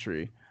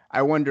documentary.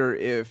 I wonder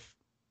if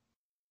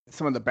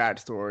some of the bad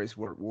stories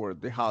were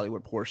the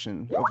Hollywood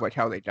portion of like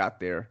how they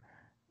got there,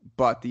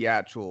 but the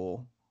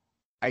actual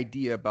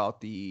idea about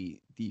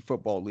the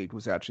football league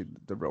was actually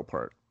the real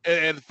part.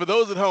 And for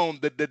those at home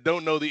that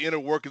don't know the inner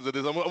workings of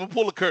this, I'm gonna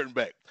pull the curtain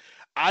back.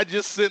 I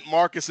just sent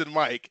Marcus and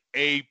Mike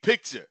a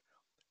picture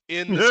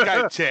in the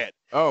Skype chat.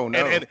 Oh,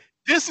 no. And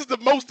this is the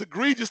most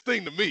egregious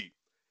thing to me.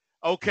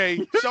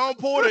 Okay, Sean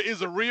Porter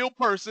is a real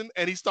person,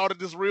 and he started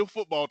this real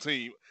football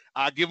team.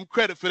 I give him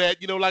credit for that,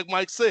 like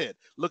Mike said,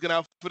 looking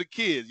out for the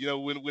kids,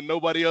 when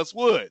nobody else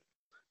would.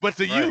 But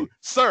to you,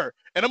 sir,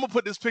 and I'm going to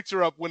put this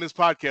picture up when this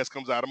podcast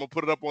comes out. I'm going to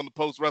put it up on the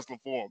Post Wrestling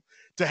Forum.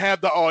 To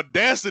have the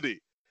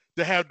audacity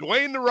to have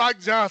Dwayne "The Rock"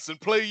 Johnson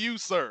play you,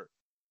 sir,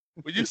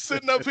 when you're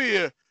sitting up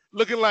here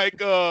looking like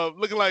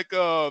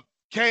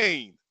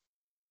Kane.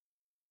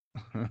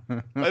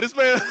 Like, this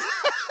man...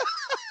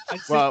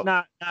 Well,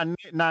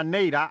 now,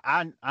 Nate,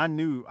 I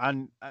knew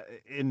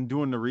in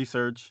doing the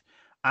research,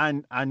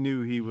 I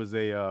knew he was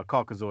a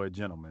Caucasoid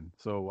gentleman.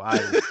 So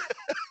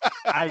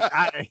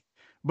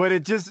but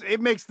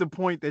it makes the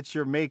point that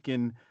you're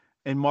making,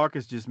 and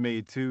Marcus just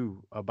made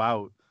too,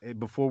 about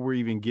before we're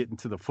even getting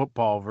to the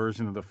football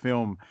version of the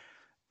film.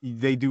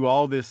 They do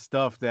all this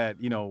stuff that,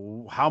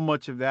 how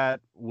much of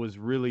that was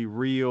really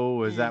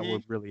real? Is that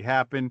what really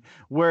happened?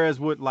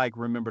 Whereas with like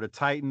Remember the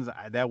Titans,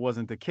 that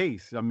wasn't the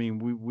case. I mean,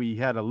 we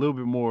had a little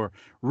bit more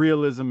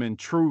realism and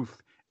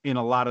truth in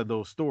a lot of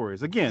those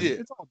stories. Again,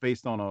 it's all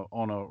based on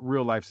a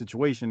real life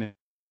situation. And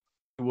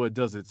what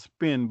does it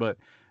spin? But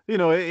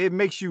it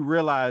makes you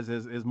realize,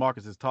 as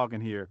Marcus is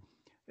talking here,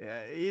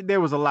 there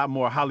was a lot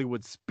more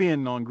Hollywood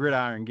spin on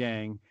Gridiron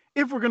Gang.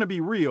 If we're going to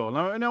be real,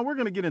 now we're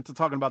going to get into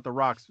talking about The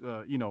Rock's,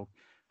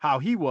 how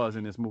he was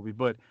in this movie,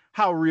 but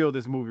how real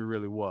this movie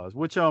really was,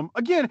 which,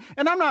 again,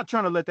 and I'm not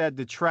trying to let that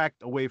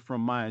detract away from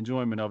my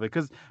enjoyment of it,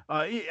 because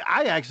I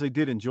actually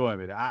did enjoy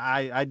it.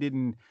 I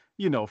didn't,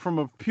 from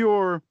a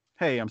pure,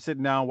 hey, I'm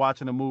sitting down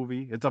watching a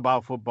movie. It's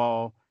about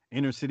football,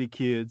 inner city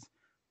kids.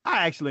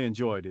 I actually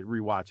enjoyed it,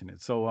 rewatching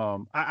it.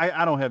 So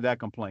I don't have that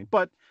complaint.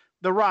 But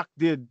The Rock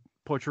did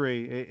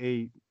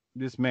portray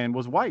this man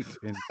was white.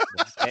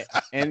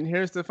 And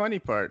here's the funny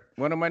part.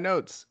 One of my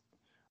notes: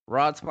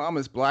 Rod's mom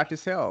is Black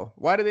as hell.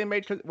 Why did they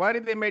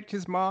make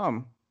his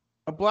mom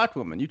a Black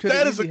woman? You could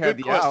easily have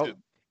the out.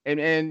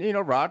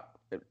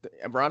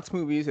 And Rod's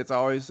movies, it's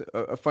always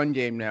a fun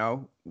game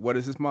now. What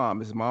is his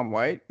mom? Is his mom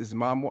white? Is his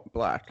mom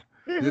Black?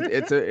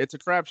 It's a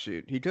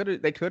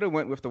crapshoot. They could have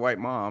went with the white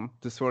mom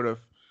to sort of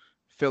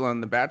fill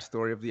in the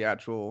backstory of the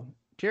actual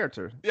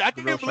character. Yeah, I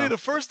can't believe the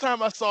first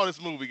time I saw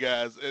this movie,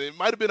 guys, and it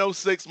might have been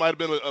 2006, might have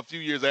been a few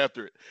years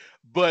after it,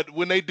 but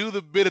when they do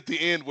the bit at the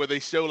end where they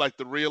show like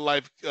the real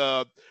life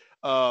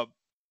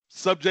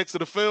subjects of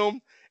the film,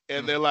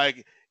 and they're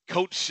like,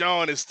 Coach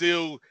Sean is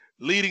still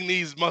leading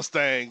these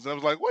Mustangs, and I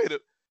was like, wait,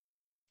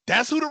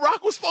 that's who The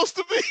Rock was supposed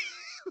to be?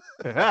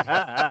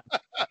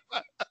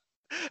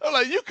 I'm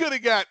like, you could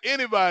have got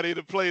anybody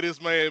to play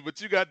this man,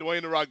 but you got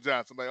Dwayne "The Rock"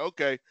 Johnson. I'm like,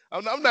 okay,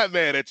 I'm not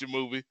mad at your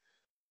movie.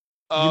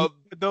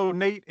 Though,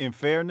 Nate, in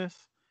fairness,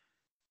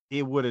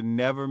 it would have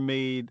never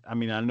made. I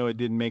mean, I know it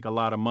didn't make a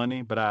lot of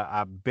money, but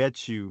I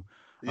bet you,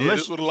 Yeah,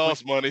 this would have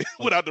lost money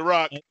without The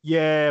Rock.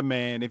 yeah,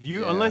 man. If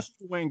you Yeah. unless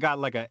you went and got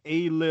like a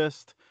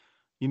A-list,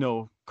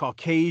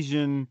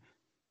 Caucasian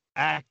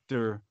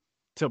actor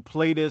to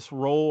play this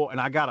role, and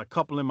I got a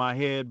couple in my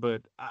head,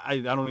 but I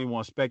don't even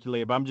want to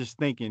speculate. But I'm just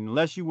thinking,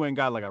 unless you went and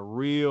got like a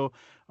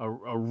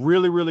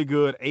really, really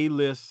good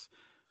A-list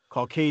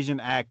Caucasian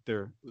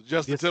actor,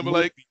 Justin this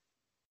Timberlake.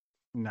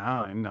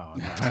 no.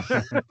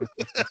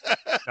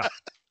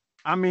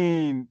 I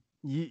mean,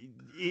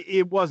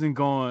 it wasn't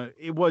going.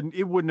 It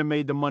wouldn't have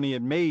made the money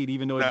it made,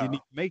 even though it didn't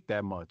even make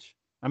that much.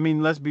 I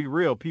mean, let's be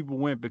real. People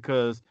went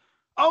because,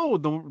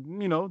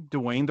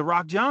 Dwayne The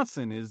Rock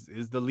Johnson is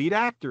the lead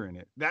actor in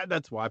it.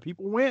 That's why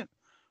people went.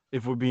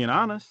 If we're being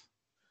honest.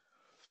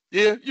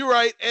 Yeah, you're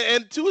right.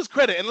 And to his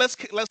credit, and let's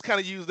kind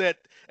of use that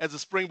as a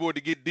springboard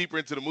to get deeper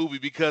into the movie,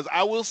 because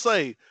I will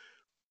say,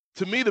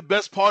 to me, the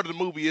best part of the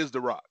movie is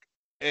The Rock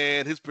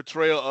and his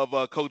portrayal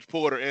of Coach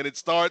Porter. And it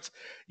starts,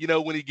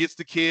 when he gets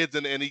the kids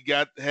and he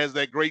has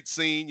that great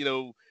scene,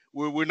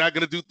 we're not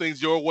going to do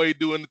things your way.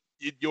 Doing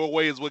it your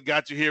way is what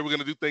got you here. We're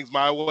going to do things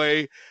my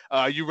way.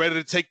 You ready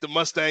to take the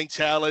Mustang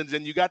challenge?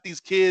 And you got these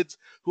kids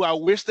who I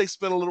wish they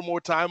spent a little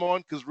more time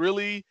on, because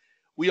really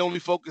we only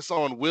focus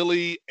on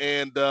Willie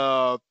and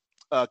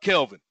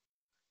Kelvin.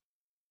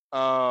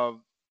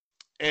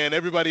 And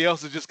everybody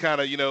else is just kind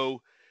of,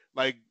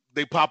 like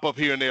they pop up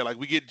here and there. Like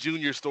we get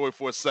Junior's story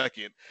for a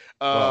second.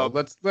 Well,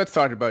 let's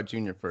talk about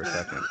Junior for a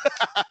second.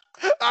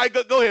 All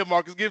right, go ahead,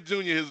 Marcus. Give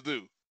Junior his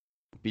due.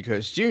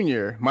 Because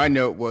Junior, my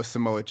note was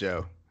Samoa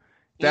Joe.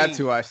 That's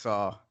who I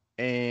saw.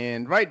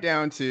 And right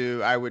down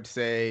to, I would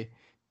say,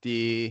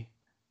 Nate,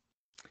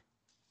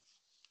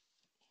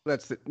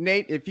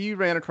 if you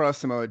ran across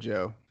Samoa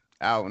Joe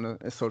out in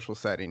a social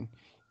setting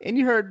and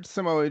you heard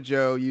Samoa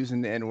Joe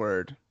using the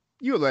N-word,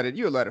 you would let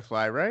it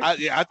fly, right? I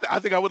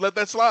think I would let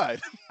that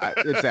slide.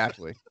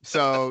 Exactly.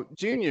 So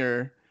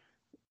Junior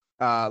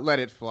let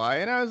it fly,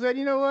 and I was like,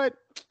 you know what?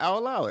 I'll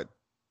allow it.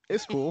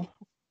 It's cool.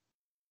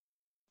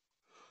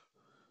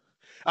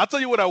 I'll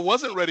tell you what I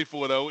wasn't ready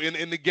for, though,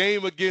 in the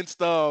game against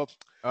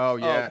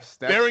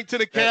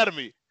Barrington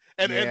Academy.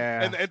 And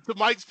to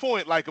Mike's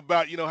point, like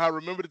about, how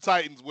Remember the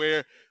Titans,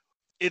 where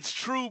it's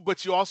true,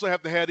 but you also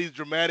have to have these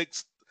dramatic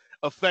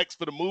effects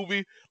for the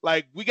movie.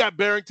 Like we got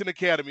Barrington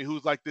Academy,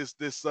 who's like this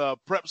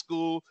prep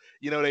school.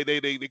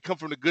 They come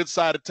from the good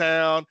side of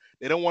town.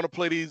 They don't want to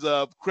play these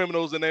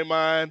criminals in their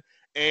mind.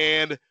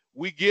 And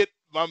we get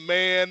my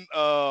man,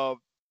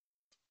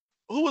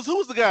 who was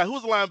the guy? Who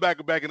was the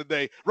linebacker back in the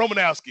day?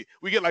 Romanowski.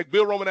 We get like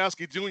Bill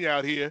Romanowski Jr.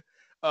 out here,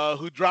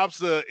 who drops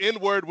the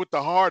N-word with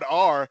the hard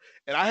R.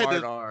 And I had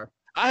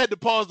to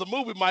pause the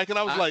movie, Mike, and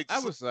I was like, I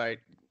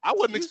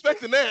wasn't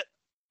expecting that.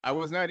 I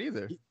was not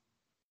either.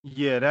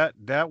 Yeah,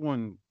 that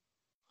one,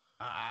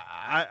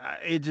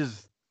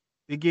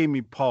 it gave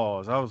me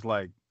pause. I was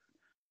like,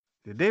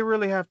 did they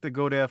really have to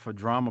go there for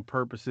drama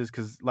purposes?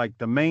 Because like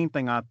the main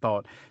thing I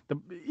thought,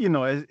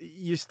 as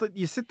you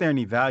sit there and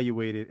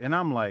evaluate it, and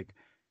I'm like,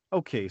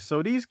 okay,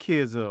 so these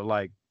kids are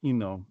like,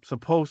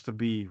 supposed to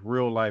be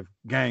real life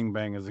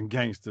gangbangers and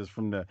gangsters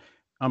from the,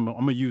 I'm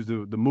gonna use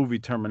the movie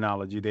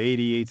terminology, the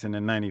 88s and the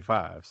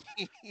 95s.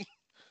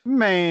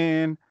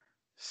 Man,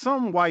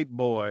 some white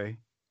boy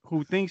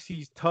who thinks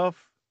he's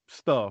tough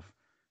stuff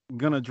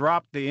gonna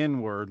drop the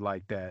N-word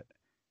like that.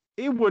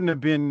 It wouldn't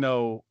have been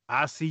no,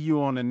 I see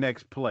you on the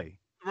next play.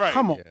 Right.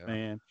 Come on,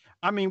 man.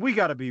 I mean, we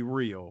got to be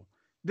real.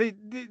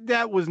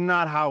 That was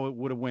not how it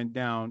would have went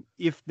down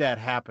if that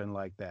happened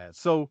like that.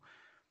 So,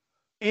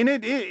 and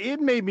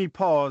it made me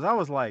pause. I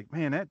was like,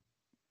 man,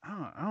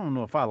 I don't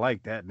know if I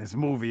like that in this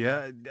movie.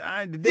 Because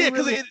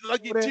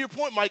to your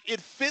point, Mike,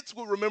 it fits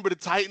with Remember the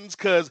Titans,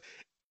 because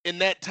in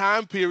that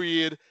time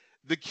period,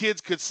 the kids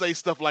could say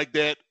stuff like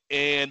that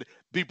and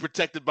be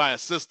protected by a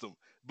system.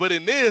 But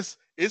in this,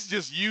 it's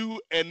just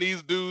you and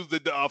these dudes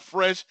that are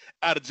fresh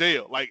out of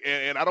jail. Like,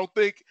 and I don't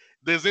think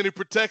there's any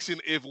protection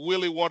if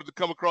Willie wanted to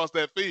come across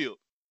that field.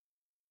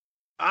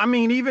 I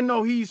mean, even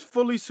though he's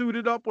fully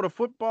suited up with a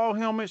football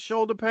helmet,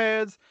 shoulder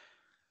pads,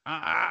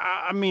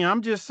 I mean,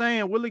 I'm just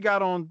saying, Willie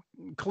got on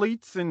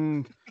cleats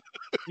and,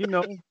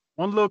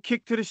 one little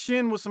kick to the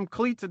shin with some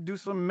cleats to do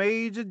some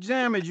major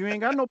damage. You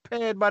ain't got no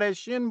pad by that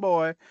shin,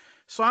 boy.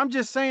 So I'm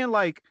just saying,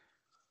 like,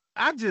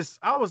 I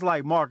was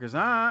like, Marcus,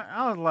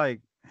 I was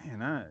like,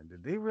 man,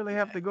 did they really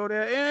have to go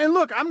there? And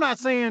look, I'm not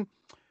saying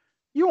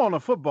you on a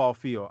football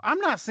field. I'm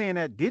not saying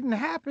that didn't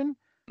happen,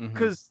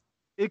 because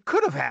it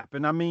could have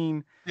happened. I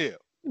mean,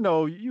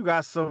 you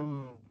got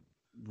some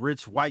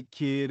rich white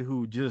kid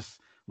who just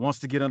wants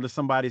to get under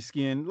somebody's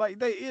skin. Like,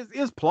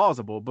 it's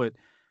plausible, but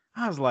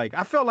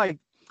I felt like,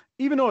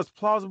 even though it's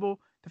plausible,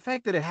 the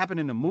fact that it happened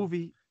in the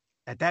movie,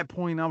 at that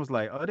point, I was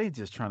like, oh, they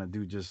just trying to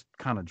do just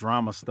kind of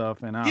drama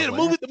stuff. And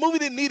the movie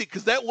didn't need it,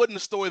 because that wasn't the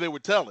story they were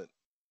telling.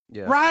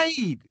 Yeah.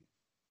 Right.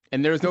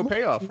 And there's no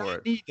payoff for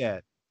it. Need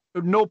that.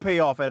 No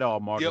payoff at all,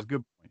 Marcus. Yep.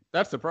 Good point.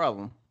 That's the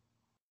problem.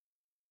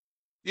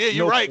 Yeah,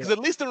 you're No right. care. Because at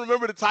least in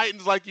Remember the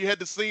Titans, like you had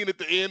the scene at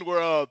the end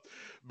where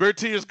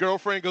Bertier's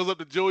girlfriend goes up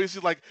to Joey.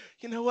 She's like,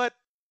 you know what?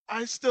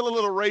 I'm still a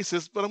little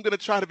racist, but I'm gonna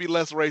try to be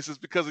less racist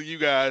because of you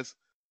guys.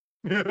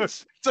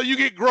 So you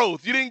get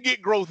growth. You didn't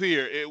get growth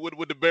here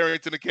with the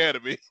Barrington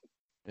Academy.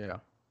 Yeah.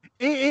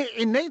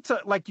 And they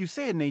like you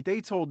said, Nate,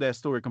 they told that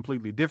story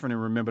completely different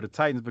and Remember the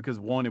Titans because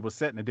one, it was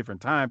set in a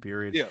different time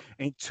period, Yeah.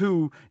 and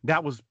two,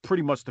 that was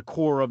pretty much the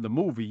core of the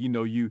movie. You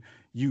know, you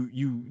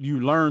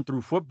learn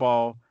through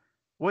football.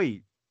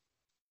 Wait,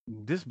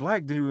 this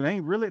black dude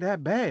ain't really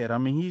that bad. I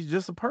mean, he's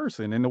just a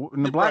person, and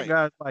the black Right.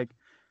 guy's like,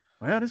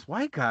 well, this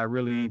white guy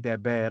really ain't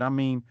that bad. I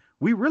mean,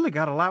 we really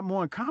got a lot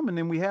more in common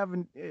than we have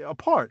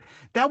apart.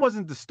 That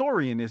wasn't the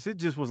story in this. It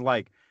just was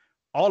like,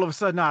 all of a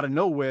sudden, out of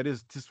nowhere,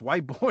 this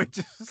white boy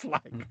just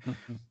like,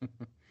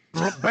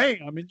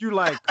 bam, and you're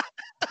like,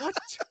 what?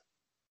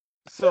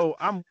 So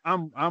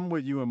I'm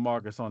with you and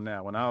Marcus on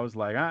that one. I was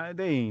like,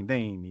 they ain't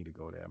need to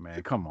go there,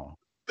 man. Come on.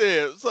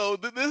 Yeah, so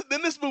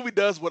this movie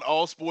does what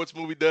all sports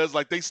movie does.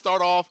 Like they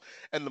start off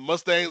and the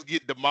Mustangs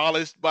get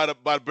demolished by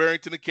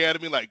Barrington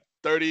Academy, like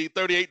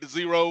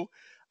 38-0.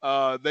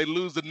 They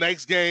lose the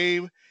next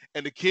game,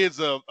 and the kids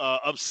are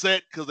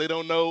upset because they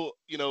don't know.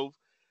 You know,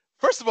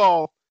 first of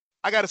all,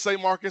 I gotta say,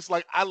 Marcus,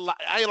 like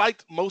I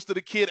liked most of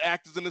the kid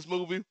actors in this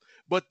movie,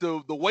 but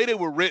the way they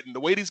were written, the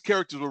way these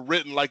characters were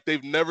written, like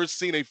they've never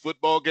seen a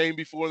football game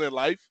before in their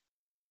life.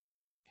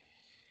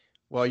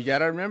 Well, you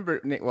gotta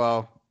remember,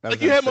 well,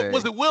 Like you had,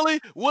 was it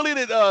Willie? Willie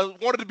that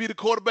wanted to be the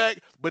quarterback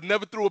but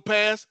never threw a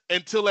pass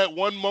until that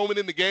one moment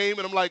in the game,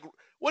 and I'm like,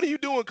 what are you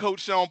doing, Coach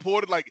Sean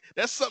Porter? Like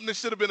that's something that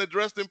should have been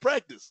addressed in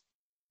practice.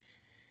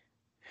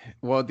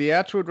 Well, the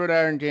actual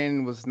Gridiron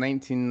game was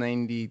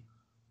 1990.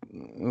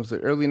 It was the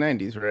early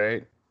 90s,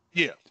 right?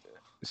 Yeah.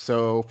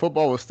 So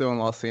football was still in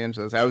Los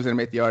Angeles. I was going to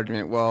make the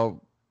argument,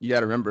 well, you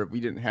got to remember,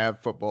 we didn't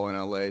have football in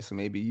LA, so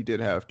maybe you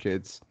did have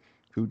kids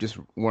who just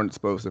weren't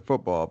exposed to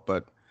football,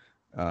 but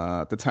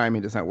the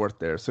timing does not work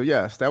there. So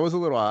yes, that was a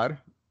little odd.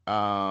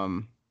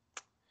 I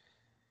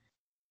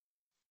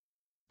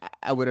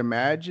would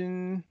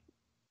imagine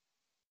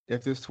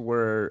if this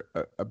were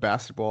a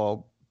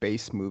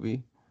basketball-based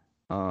movie,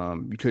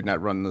 you could not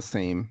run the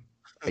same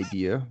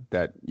idea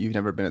that you've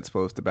never been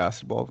exposed to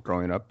basketball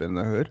growing up in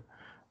the hood.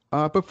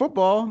 But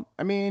football,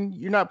 I mean,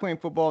 you're not playing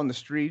football in the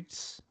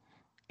streets.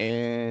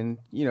 And,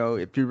 you know,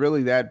 if you're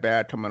really that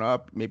bad coming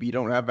up, maybe you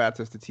don't have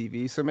access to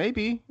TV. So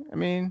maybe, I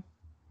mean,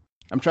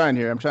 I'm trying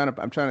to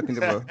think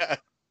of a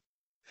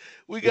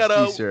we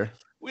got here.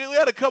 We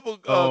had a couple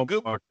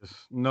good Marcus.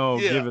 No,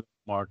 Yeah. give it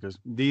Marcus.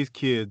 These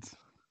kids,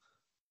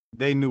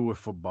 they knew what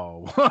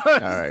football was. All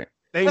right.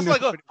 They That's knew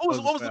like what it what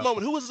was the about.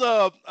 moment? Who was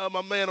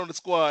my man on the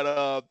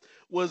squad?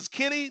 Was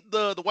Kenny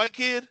the white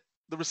kid,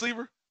 the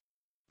receiver?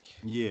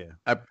 Yeah.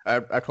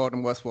 I called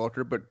him Wes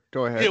Welker, but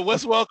go ahead. Yeah,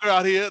 Wes Welker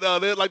out here.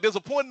 There's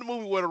a point in the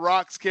movie where the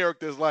Rock's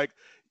character is like,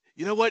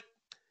 you know what?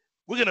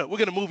 We're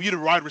gonna move you to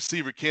wide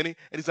receiver, Kenny.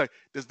 And he's like,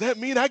 does that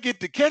mean I get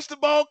to catch the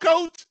ball,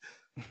 coach?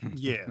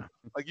 Yeah.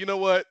 Like, you know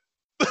what?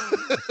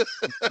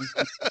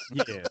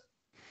 Yeah.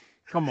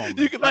 Come on.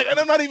 You can and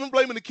I'm not even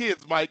blaming the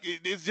kids, Mike.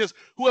 It's just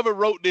whoever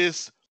wrote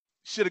this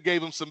should have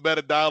gave them some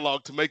better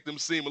dialogue to make them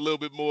seem a little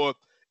bit more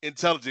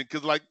intelligent.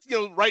 Because, like, you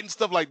know, writing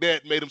stuff like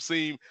that made them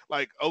seem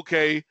like,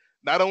 okay,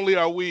 not only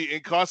are we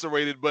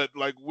incarcerated, but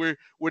like we're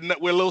a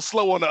little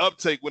slow on the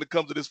uptake when it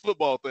comes to this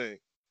football thing.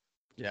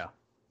 Yeah.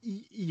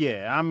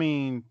 Yeah, I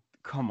mean,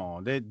 come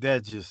on.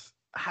 That just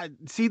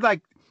see,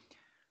 like,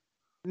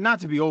 not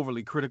to be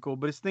overly critical,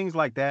 but it's things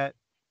like that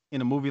in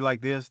a movie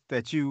like this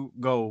that you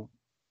go,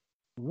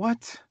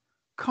 what?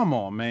 Come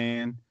on,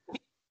 man.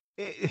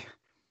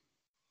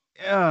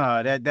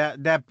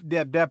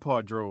 That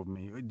part drove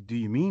me.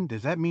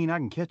 Does that mean I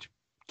can catch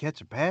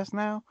a pass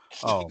now?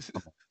 Oh,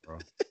 come on, bro.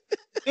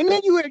 And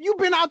then you've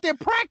been out there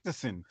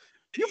practicing.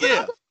 You've been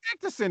out there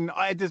practicing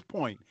at this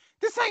point.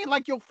 This ain't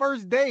like your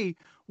first day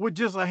with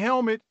just a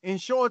helmet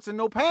and shorts and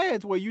no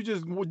pads where you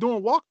just were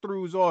doing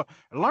walkthroughs or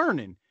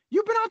learning.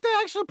 You've been out there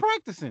actually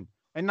practicing.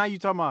 And now you're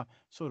talking about,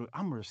 so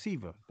I'm a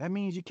receiver. That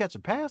means you catch a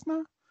pass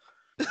now?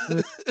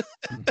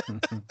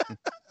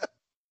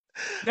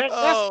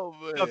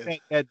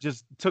 That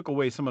just took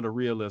away some of the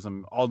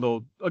realism.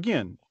 Although,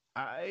 again,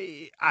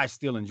 I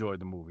still enjoyed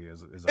the movie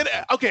as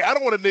okay, I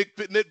don't want to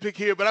nitpick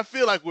here, but I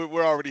feel like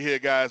we're already here,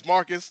 guys.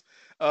 Marcus,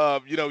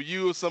 you know,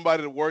 you are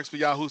somebody that works for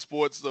Yahoo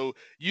Sports, so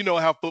you know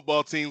how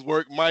football teams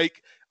work.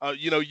 Mike,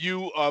 you know,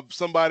 you are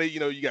somebody, you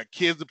know, you got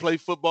kids that play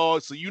football,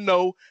 so you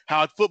know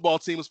how a football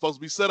team is supposed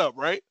to be set up,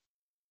 right?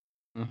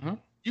 Mm-hmm.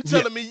 You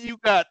telling me you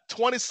got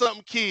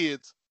 20-something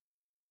kids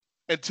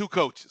and 2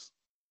 coaches,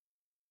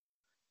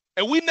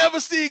 and we never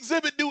see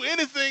Exhibit do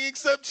anything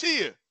except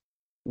cheer.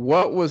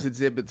 What was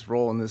Exhibit's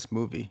role in this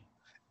movie?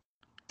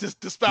 Just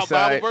to spout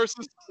Bible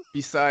verses?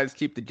 Besides,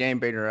 keep the game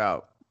baiter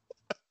out.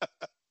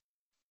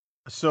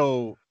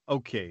 So,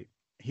 okay,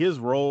 his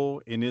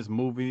role in this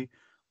movie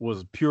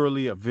was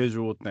purely a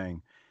visual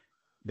thing.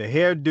 The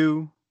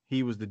hairdo,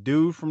 he was the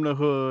dude from the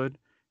hood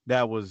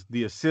that was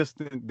the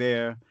assistant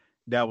there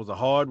that was a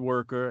hard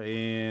worker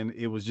and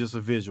it was just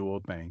a visual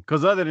thing.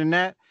 Because other than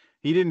that,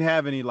 he didn't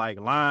have any like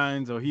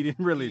lines, or he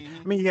didn't really.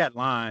 I mean, he had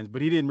lines,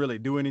 but he didn't really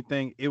do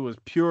anything. It was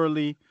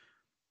purely,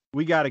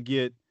 we got to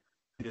get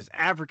this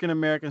African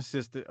American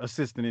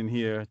assistant in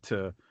here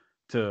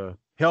to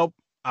help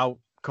out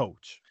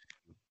Coach.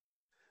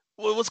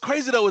 Well, what's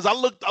crazy though is I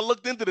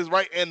looked into this,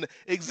 right, and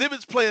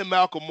Exhibit's playing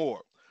Malcolm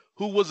Moore,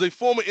 who was a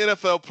former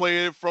NFL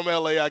player from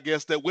LA, I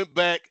guess, that went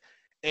back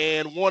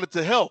and wanted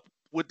to help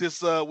with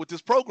this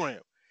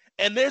program.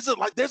 And there's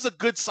a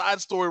good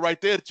side story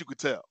right there that you could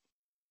tell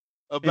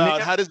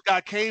about how this guy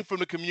came from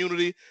the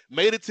community,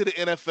 made it to the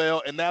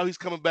NFL, and now he's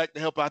coming back to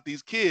help out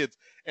these kids.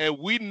 And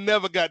we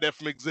never got that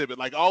from Exhibit.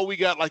 Like, all we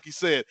got, like you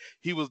said,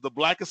 he was the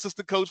black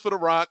assistant coach for The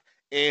Rock,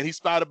 and he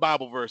spouted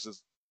Bible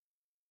verses.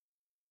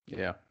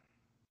 Yeah.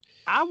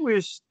 I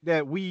wish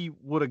that we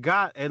would have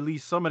got at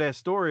least some of that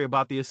story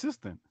about the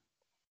assistant.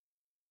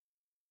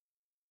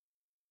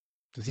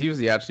 Because he was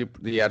the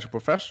actual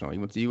professional. He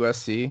went to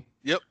USC.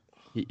 Yep.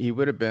 He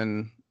would have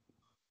been.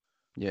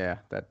 Yeah,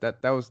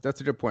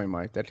 that's a good point,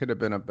 Mike. That could have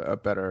been a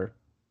better.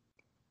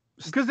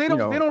 Because they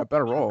don't a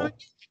better role.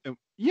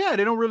 Yeah,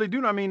 they don't really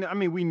do. I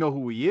mean, we know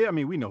who he is. I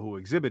mean, we know who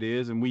Exhibit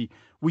is, and we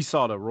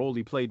saw the role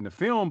he played in the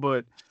film.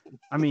 But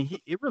I mean,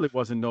 it really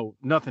wasn't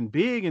nothing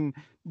big, and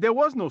there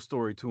was no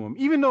story to him.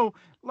 Even though,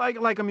 like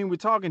I mean, we're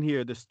talking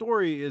here. The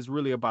story is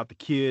really about the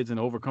kids and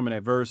overcoming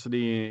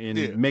adversity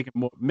and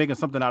making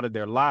something out of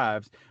their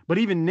lives. But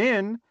even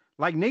then,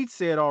 like Nate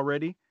said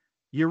already,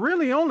 you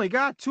really only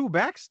got 2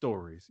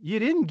 backstories. You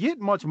didn't get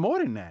much more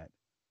than that.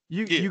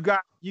 You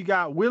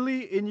got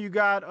Willie and you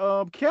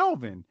got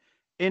Kelvin,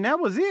 and that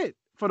was it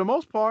for the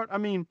most part. I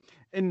mean,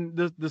 and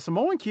the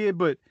Samoan kid,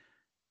 but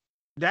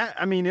that,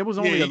 I mean, it was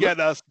only you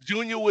got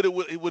Junior with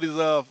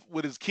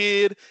his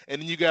kid,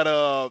 and then you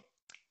got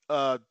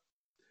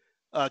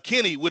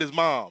Kenny with his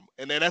mom,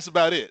 and then that's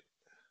about it.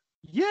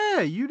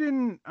 Yeah, you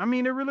didn't. I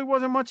mean, there really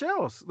wasn't much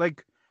else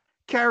like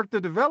character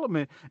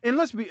development. And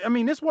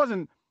this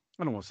wasn't.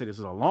 I don't want to say this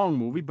is a long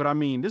movie, but I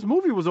mean, this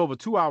movie was over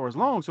 2 hours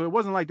long, so it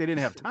wasn't like they didn't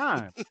have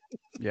time.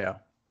 Yeah.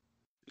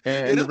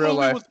 And in real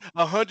life, was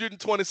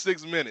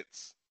 126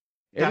 minutes.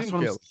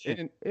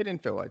 It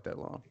didn't feel like that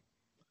long.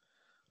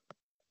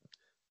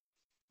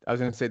 I was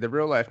gonna say the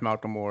real life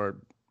Malcolm Moore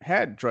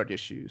had drug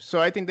issues,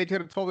 so I think they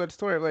could have told that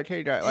story of like,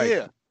 hey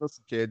guys,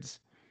 listen, kids,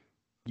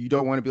 you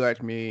don't want to be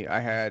like me. I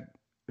had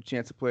a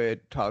chance to play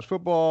college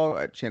football,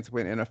 a chance to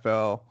play in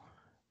NFL.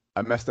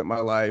 I messed up my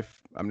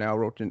life. I'm now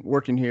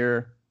working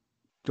here.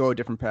 Go a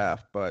different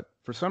path. But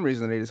for some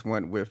reason, they just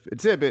went with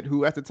Exhibit,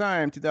 who at the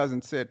time,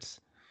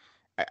 2006,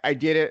 I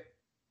get it.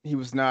 He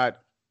was not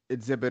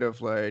Exhibit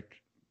of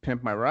like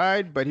Pimp My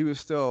Ride, but he was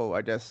still,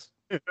 I guess,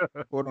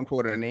 quote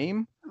unquote, a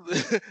name.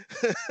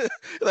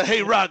 Like,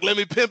 hey, Rock, let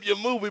me pimp your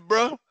movie,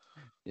 bro.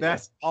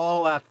 That's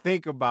all I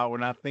think about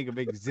when I think of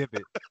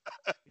Exhibit.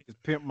 Is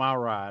Pimp My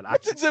Ride.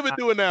 What's Exhibit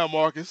doing now,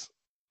 Marcus?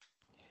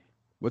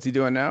 What's he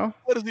doing now?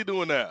 What is he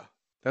doing now?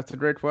 That's a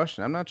great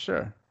question. I'm not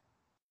sure.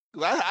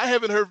 I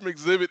haven't heard from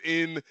Exhibit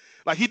in,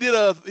 like, he did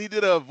a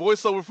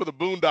voiceover for the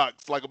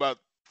Boondocks like about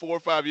 4 or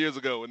 5 years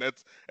ago, and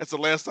that's the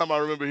last time I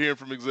remember hearing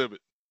from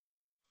Exhibit.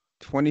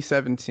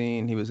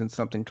 2017, he was in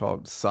something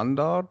called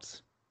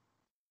Sundogs.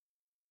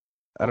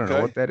 I don't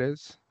know what that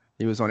is.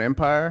 He was on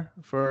Empire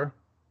for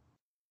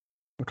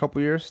a couple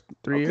years,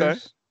 3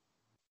 years.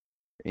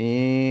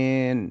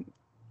 And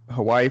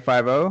Hawaii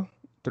Five-0,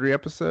 3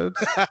 episodes.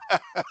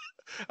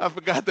 I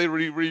forgot they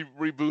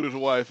rebooted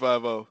Hawaii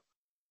Five-0.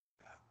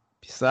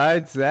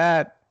 Besides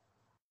that,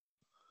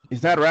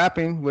 he's not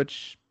rapping,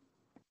 which,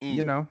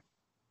 you know,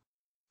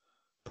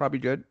 probably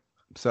good.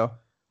 So.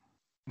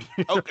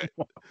 Okay.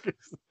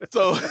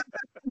 so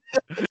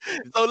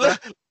let's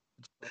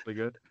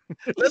good.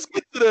 Let's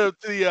get to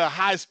the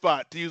high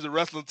spot, to use the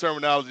wrestling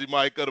terminology,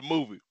 Mike, of the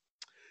movie.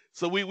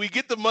 So we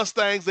get the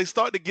Mustangs. They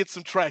start to get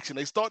some traction.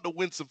 They start to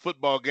win some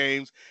football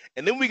games.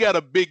 And then we got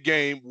a big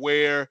game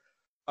where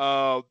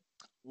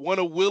one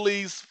of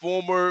Willie's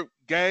former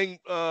gang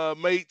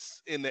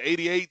mates in the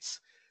 88s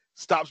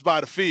stops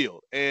by the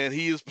field. And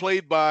he is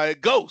played by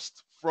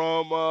Ghost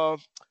from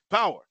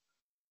Power.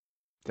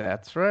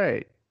 That's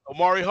right.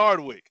 Omari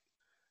Hardwick.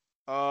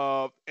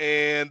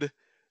 And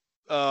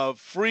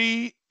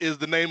Free is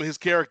the name of his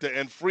character.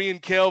 And Free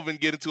and Kelvin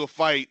get into a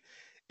fight.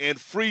 And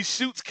Free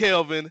shoots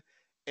Kelvin.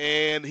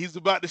 And he's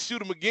about to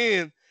shoot him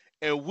again.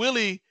 And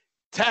Willie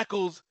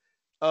tackles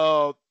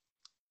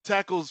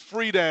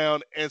Free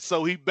down. And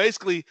so he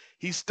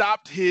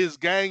stopped his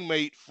gang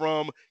mate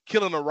from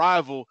killing a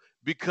rival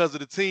because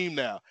of the team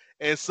now.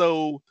 And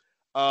so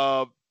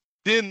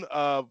then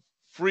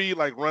Free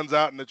like runs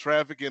out in the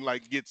traffic and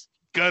like gets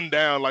gunned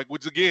down, like,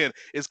 which again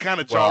is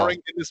kind of jarring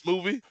in this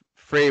movie.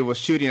 Free was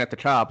shooting at the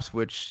cops,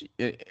 which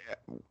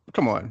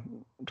come on.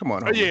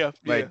 Yeah.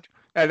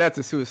 That's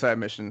a suicide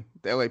mission.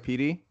 The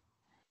LAPD.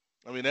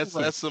 I mean,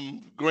 that's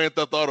some Grand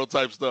Theft Auto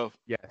type stuff.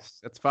 Yes,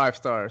 that's 5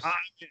 stars.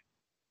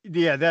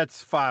 Yeah,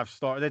 that's 5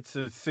 star. That's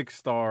a 6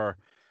 star.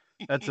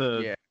 That's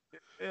a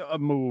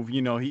move.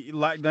 You know, he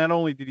like not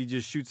only did he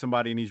just shoot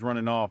somebody and he's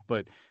running off,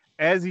 but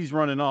as he's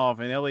running off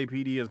and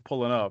LAPD is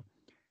pulling up,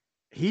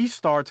 he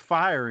starts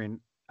firing.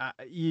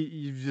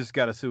 You've just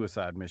got a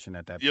suicide mission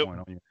at that point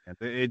on your hand.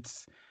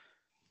 It's,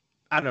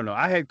 I don't know.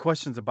 I had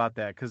questions about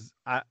that because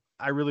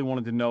I really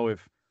wanted to know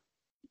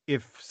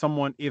if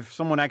someone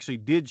actually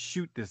did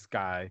shoot this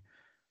guy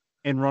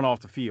and run off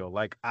the field.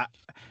 Like,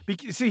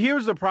 see,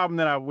 here's the problem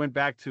that I went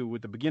back to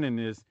with the beginning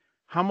is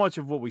how much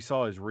of what we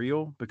saw is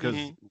real, because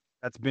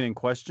that's been in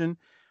question.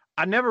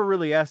 I never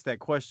really asked that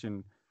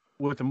question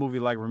with a movie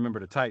like Remember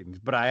the Titans,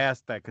 but I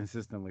asked that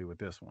consistently with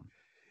this one.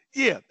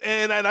 Yeah,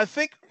 and I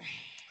think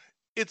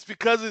it's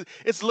because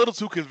it's a little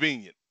too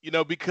convenient,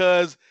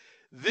 because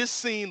this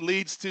scene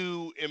leads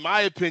to, in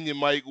my opinion,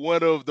 Mike,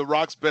 one of The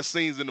Rock's best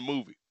scenes in the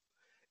movie.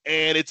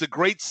 And it's a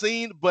great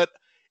scene, but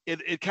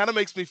it kind of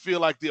makes me feel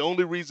like the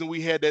only reason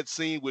we had that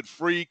scene with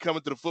Free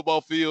coming to the football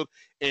field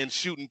and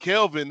shooting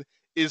Kelvin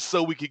is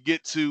so we could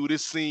get to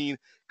this scene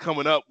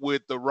coming up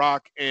with The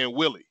Rock and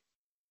Willie.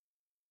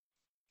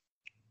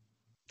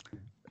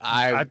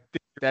 I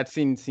think that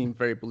scene seemed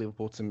very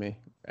believable to me.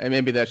 And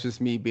maybe that's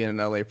just me being in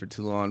LA for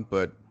too long,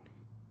 but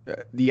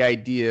the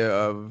idea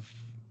of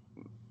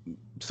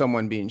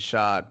someone being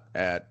shot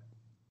at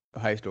a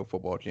high school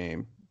football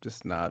game,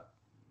 just not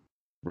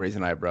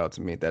raising an eyebrow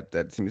to me.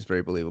 That seems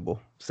very believable,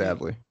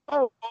 sadly.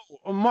 Oh,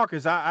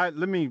 Marcus,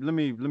 let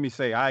me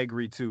say I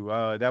agree too.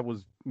 That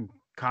was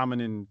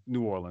common in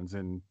New Orleans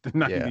in the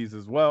 90s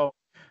as well.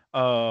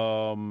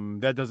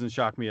 That doesn't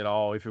shock me at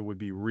all if it would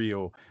be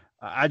real.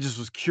 I just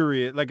was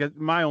curious. Like,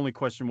 my only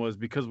question was,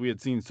 because we had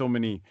seen so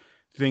many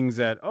things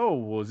that,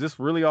 was this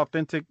really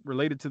authentic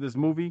related to this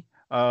movie?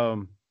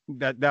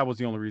 That was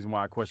the only reason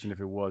why I questioned if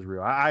it was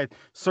real. I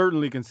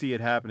certainly can see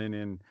it happening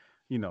in,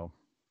 Well,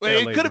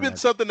 it could have been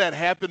something that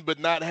happened, but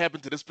not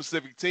happened to this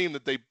specific team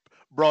that they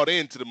brought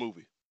into the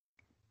movie.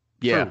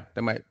 Yeah, True.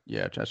 that might.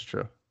 Yeah, that's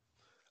true.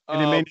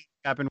 And it may not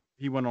happen.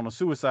 He went on a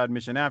suicide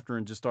mission after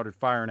and just started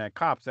firing at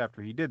cops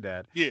after he did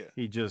that. Yeah.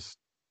 He just,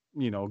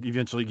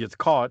 eventually gets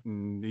caught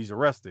and he's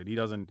arrested. He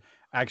doesn't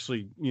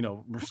actually,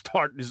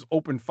 start his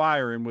open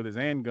firing with his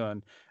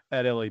handgun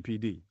at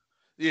LAPD.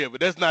 Yeah,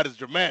 but that's not as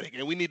dramatic.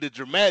 And we need the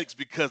dramatics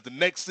because the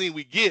next scene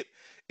we get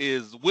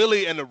is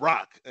Willie and The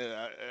Rock.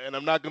 And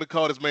I'm not going to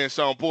call this man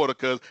Sean Porter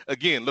because,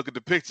 again, look at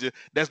the picture.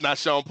 That's not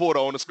Sean Porter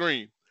on the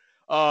screen.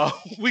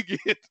 We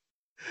get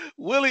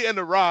Willie and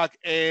The Rock,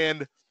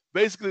 and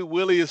basically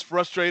Willie is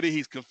frustrated.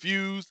 He's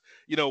confused.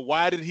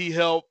 Why did he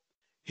help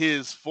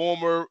his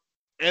former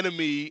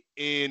enemy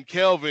in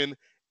Kelvin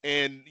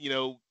and,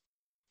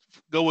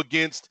 go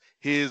against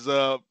his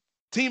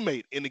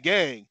teammate in the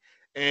gang?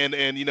 And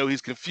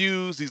he's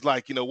confused. He's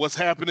like, what's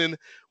happening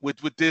with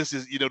this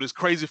is, this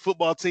crazy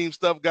football team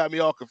stuff got me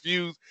all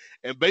confused.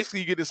 And basically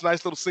you get this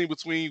nice little scene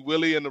between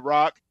Willie and The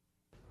Rock.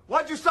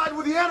 Why'd you side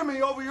with the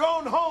enemy over your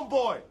own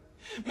homeboy?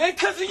 Man,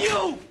 because of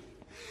you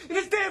and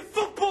this damn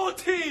football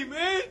team,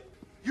 man.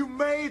 You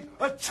made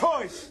a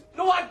choice.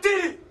 No, I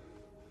didn't.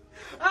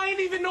 I ain't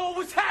even know what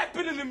was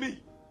happening to me.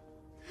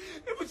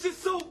 It was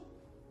just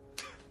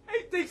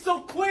everything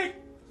so quick.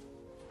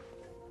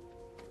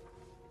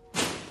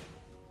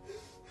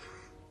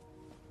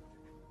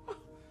 I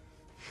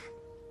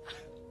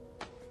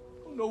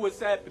don't know what's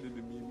happening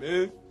to me,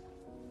 man.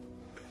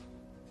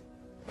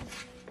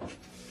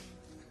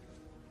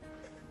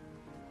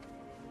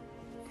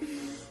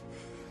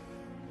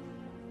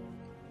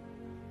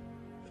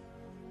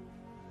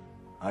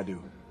 I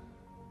do.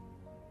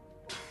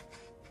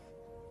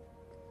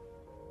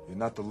 You're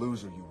not the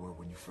loser you were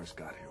when you first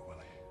got here,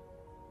 Willie.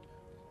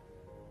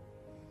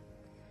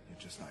 You're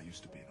just not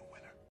used to being a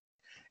winner.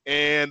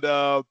 And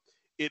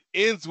it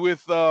ends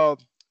with The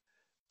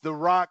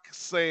Rock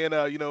saying,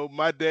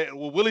 my dad.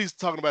 Well, Willie's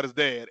talking about his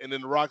dad, and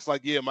then The Rock's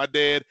like, "Yeah, my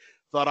dad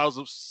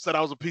said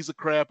I was a piece of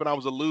crap and I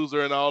was a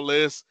loser and all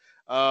this."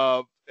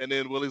 And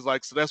then Willie's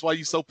like, "So that's why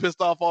you so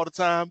pissed off all the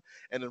time?"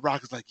 And then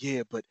Rock is like,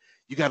 "Yeah, but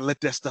you got to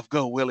let that stuff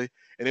go, Willie."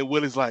 And then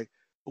Willie's like,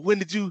 "When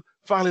did you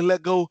finally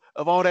let go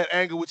of all that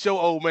anger with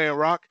your old man,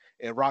 Rock?"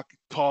 And Rock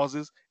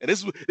pauses. And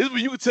this is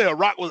when you can tell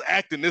Rock was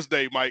acting this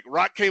day, Mike.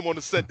 Rock came on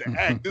the set to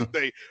act this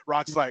day.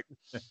 Rock's like,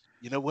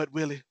 "You know what,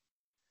 Willie?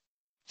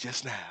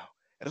 Just now."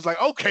 And it's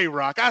like, "Okay,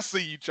 Rock, I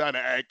see you trying to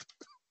act."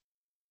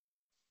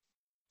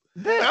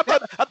 I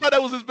thought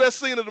that was his best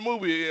scene of the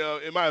movie,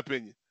 in my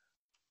opinion.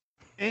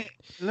 And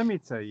let me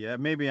tell you,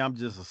 maybe I'm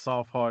just a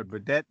soft heart,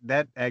 but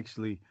that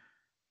actually,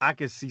 I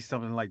could see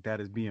something like that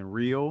as being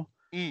real.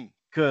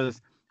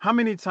 Because how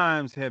many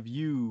times have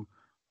you,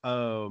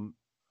 I'm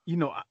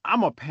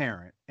a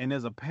parent, and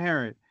as a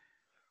parent,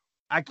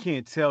 I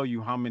can't tell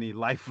you how many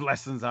life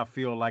lessons I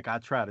feel like I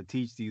try to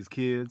teach these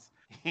kids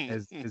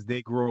as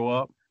they grow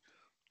up.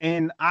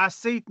 And I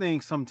say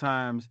things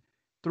sometimes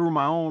through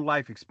my own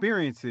life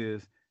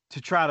experiences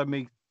to try to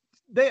make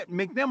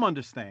them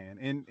understand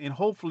and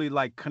hopefully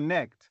like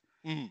connect.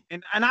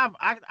 And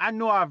I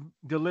know I've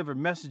delivered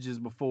messages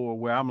before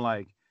where I'm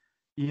like,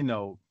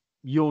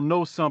 you'll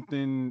know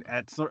something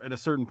at a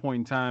certain point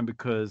in time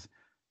because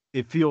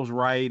it feels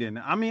right. And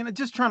I mean,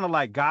 just trying to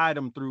like guide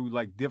them through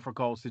like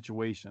difficult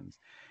situations.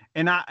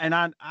 And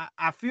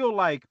I feel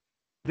like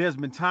there's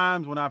been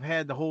times when I've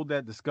had to hold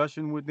that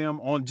discussion with them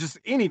on just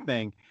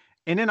anything,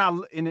 and then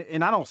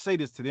and I don't say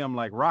this to them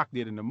like Rock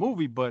did in the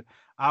movie, but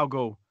I'll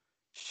go,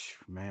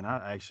 man,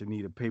 I actually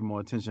need to pay more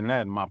attention to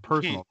that in my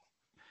personal.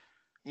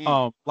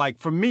 Like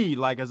for me,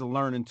 like as a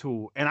learning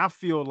tool, and I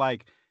feel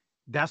like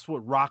that's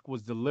what Rock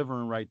was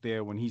delivering right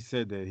there when he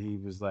said that. He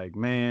was like,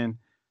 man,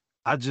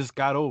 I just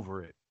got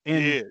over it.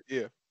 And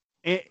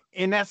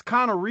and that's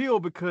kind of real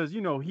because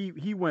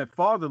he went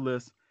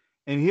fatherless,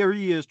 and here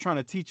he is trying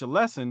to teach a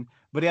lesson,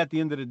 but at the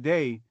end of the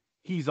day,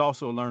 he's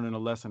also learning a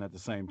lesson at the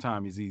same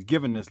time. He's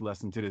giving this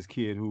lesson to this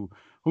kid who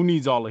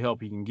needs all the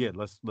help he can get.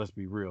 Let's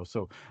be real.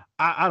 So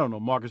I don't know,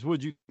 Marcus,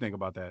 what did you think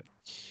about that?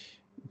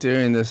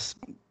 During this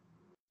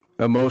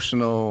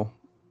emotional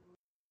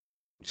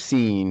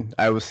scene,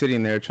 I was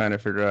sitting there trying to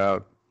figure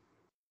out,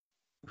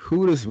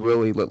 who does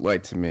Willie look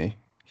like to me?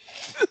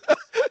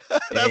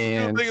 That's what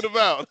I'm thinking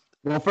about.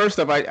 Well, first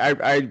off,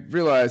 I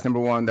realized, number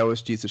one, that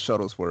was Jesus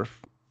Shuttlesworth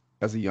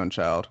as a young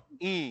child.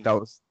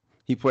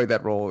 He played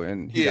that role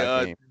in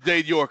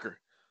Jade Yorker.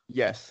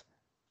 Yes,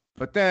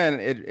 but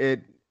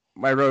then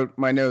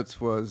my notes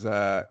was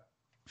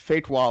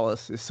Fate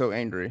Wallace is so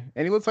angry,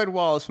 and he looks like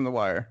Wallace from The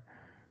Wire.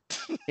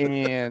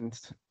 And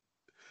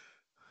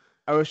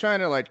I was trying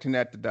to like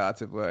connect the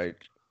dots of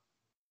like,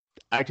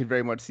 I could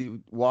very much see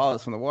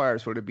Wallace from The Wire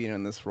sort of being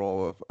in this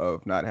role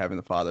of not having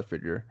the father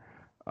figure.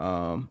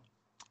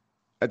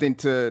 I think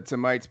to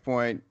Mike's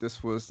point,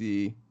 this was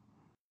the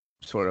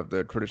sort of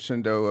the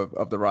crescendo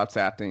of the Rock's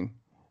acting.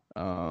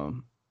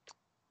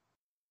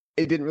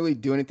 It didn't really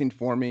do anything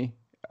for me.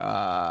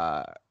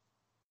 I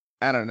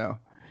don't know.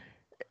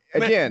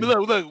 Again,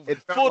 look.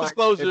 Full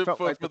disclosure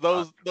for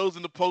those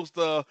in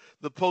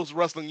the post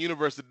wrestling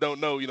universe that don't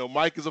know,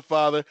 Mike is a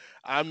father.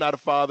 I'm not a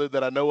father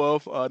that I know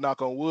of.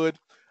 Knock on wood.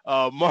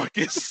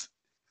 Marcus,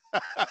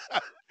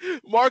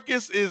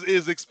 Marcus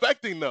is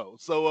expecting though.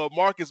 So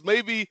Marcus,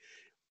 maybe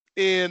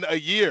in a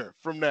year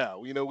from now,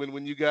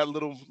 when you got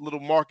little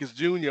Marcus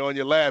Jr. on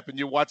your lap and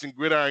you're watching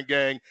Gridiron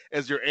Gang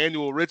as your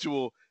annual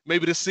ritual,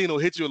 maybe this scene will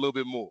hit you a little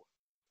bit more.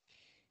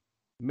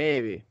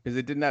 Maybe, because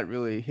it did not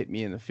really hit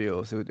me in the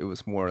feels. It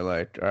was more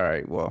like, all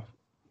right, well,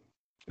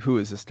 who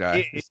is this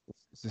guy? Is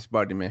this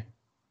bugging me?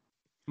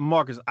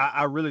 Marcus,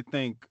 I really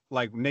think,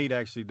 like Nate,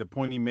 actually, the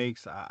point he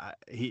makes, I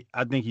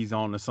think he's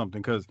on to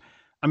something. Because,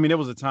 I mean, there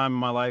was a time in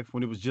my life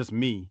when it was just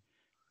me.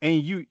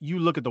 And you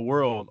look at the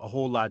world a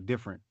whole lot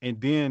different. And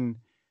then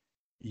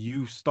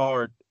you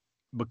start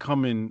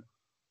becoming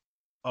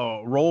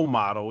a role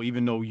model,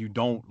 even though you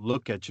don't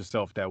look at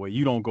yourself that way.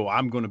 You don't go,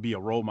 I'm going to be a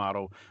role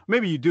model.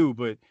 Maybe you do,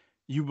 but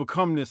you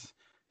become this.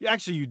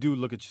 Actually, you do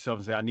look at yourself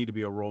and say, I need to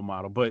be a role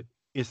model. But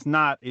it's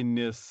not in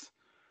this,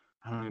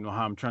 I don't even know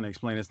how I'm trying to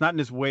explain it. It's not in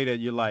this way that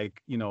you're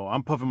like,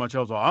 I'm puffing my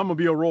chest off, I'm going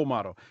to be a role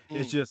model.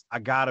 It's just, I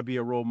got to be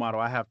a role model.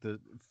 I have to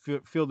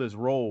fill this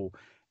role.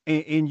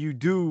 And you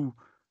do,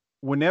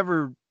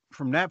 whenever,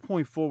 from that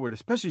point forward,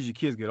 especially as your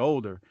kids get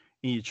older,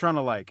 and you're trying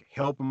to like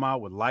help them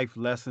out with life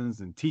lessons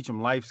and teach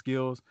them life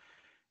skills,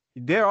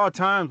 there are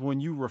times when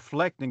you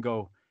reflect and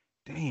go,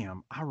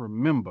 damn, I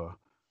remember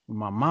when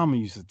my mama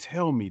used to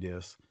tell me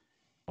this,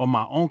 or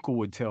my uncle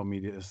would tell me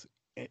this,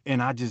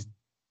 and I just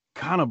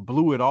kind of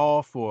blew it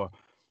off, or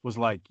was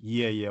like,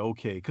 yeah,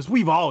 okay. Because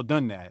we've all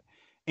done that.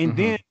 And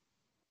then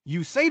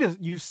you say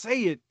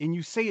it, and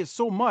you say it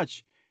so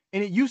much.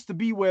 And it used to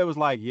be where it was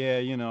like,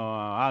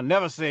 I'll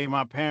never say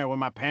what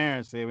my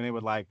parents said, when they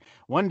were like,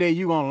 one day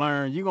you're going to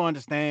learn, you're going to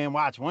understand,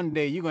 watch, one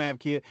day you're going to have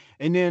kids.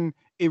 And then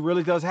it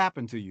really does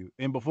happen to you.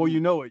 And before you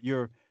know it,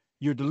 you're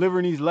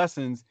delivering these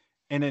lessons.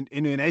 And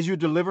then as you're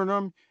delivering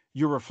them,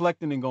 you're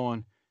reflecting and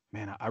going,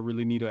 man, I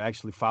really need to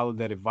actually follow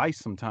that advice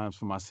sometimes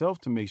for myself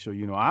to make sure,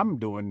 I'm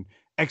doing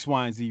X,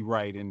 Y, and Z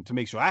right, and to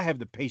make sure I have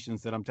the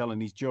patience that I'm telling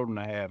these children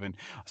I have. And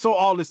so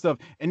all this stuff.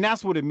 And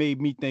that's what it made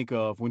me think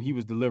of when he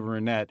was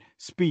delivering that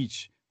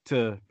speech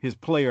to his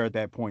player at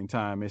that point in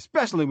time,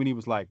 especially when he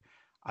was like,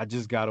 I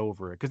just got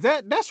over it.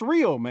 Because that's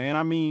real, man.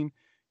 I mean,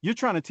 you're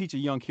trying to teach a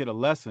young kid a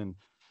lesson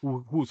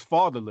who's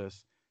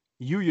fatherless.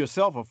 You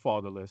yourself are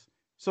fatherless.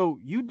 So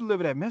you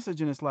deliver that message,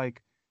 and it's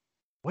like,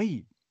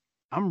 wait,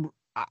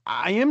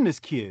 I am this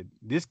kid.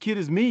 This kid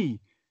is me.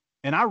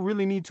 And I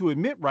really need to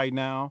admit right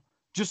now,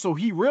 just so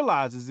he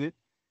realizes it,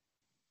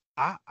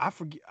 I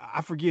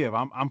forgive.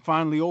 I'm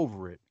finally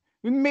over it.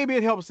 Maybe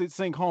it helps it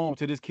sink home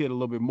to this kid a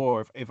little bit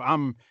more. If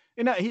I'm,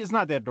 and it's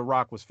not that The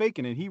Rock was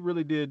faking it. He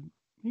really did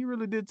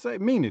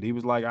mean it. He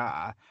was like,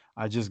 I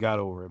just got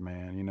over it,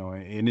 man.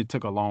 And it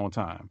took a long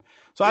time.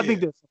 So I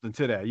think there's something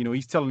to that.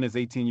 He's telling this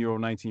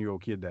 18-year-old,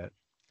 19-year-old kid that.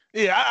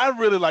 Yeah, I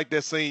really like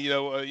that scene.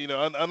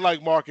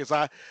 Unlike Marcus,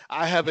 I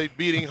have a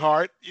beating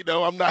heart.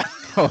 I'm not.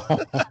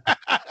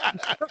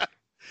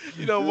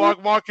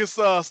 Marcus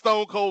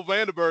Stone Cold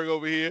Vanderberg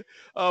over here.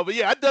 But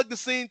yeah, I dug the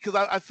scene because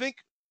I think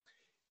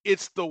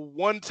it's the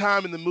one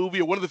time in the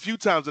movie, or one of the few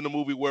times in the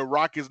movie, where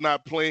Rock is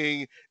not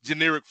playing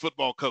generic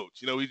football coach.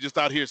 He's just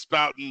out here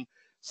spouting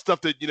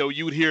stuff that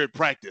you would hear at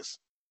practice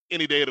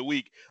any day of the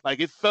week.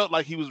 Like, it felt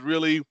like he was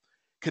really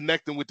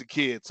connecting with the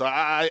kids. So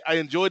I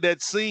enjoyed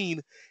that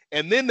scene.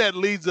 And then that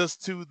leads us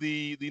to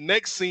the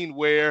next scene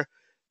where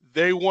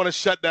they want to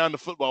shut down the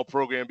football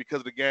program because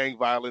of the gang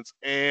violence.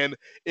 And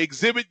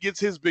Exhibit gets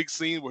his big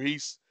scene where he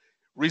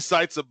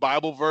recites a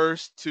Bible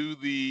verse to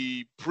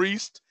the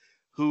priest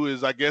who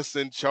is, I guess,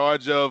 in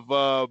charge of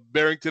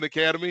Barrington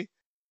Academy.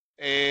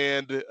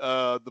 And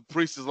the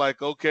priest is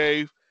like,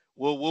 okay,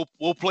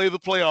 we'll play the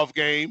playoff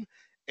game.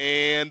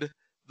 And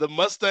the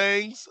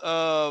Mustangs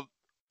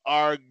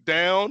are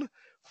down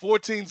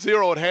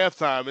 14-0 at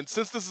halftime. And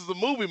since this is a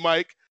movie,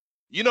 Mike,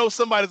 you know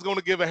somebody's going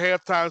to give a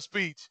halftime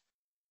speech.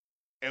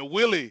 And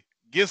Willie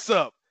gets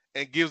up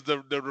and gives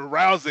the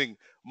rousing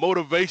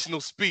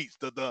motivational speech,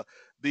 the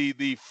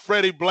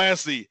Freddie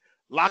Blassie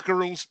locker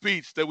room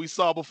speech that we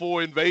saw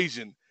before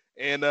Invasion,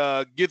 and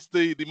gets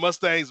the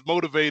Mustangs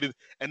motivated,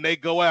 and they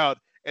go out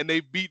and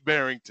they beat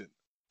Barrington.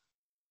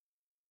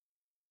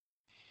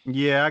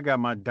 Yeah, I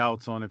got my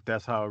doubts on if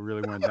that's how it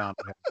really went down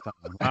at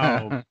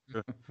halftime.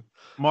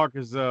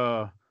 Marcus,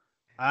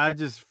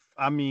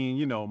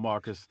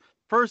 Marcus.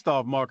 First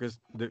off, Marcus,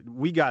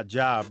 we got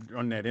jobbed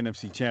on that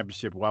NFC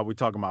Championship while we're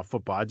talking about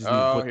football.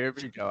 Here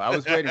we go. I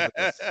was waiting for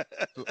this.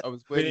 I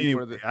was waiting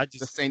for the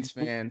Saints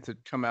fan to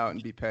come out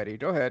and be petty.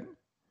 Go ahead.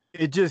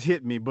 It just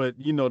hit me, but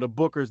the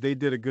Bookers, they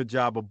did a good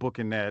job of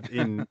booking that,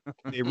 and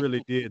they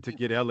really did to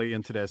get LA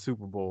into that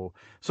Super Bowl.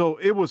 So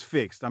it was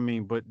fixed.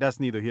 But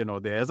that's neither here nor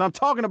there. As I'm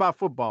talking about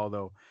football,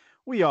 though,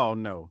 we all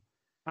know.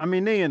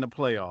 They in the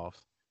playoffs.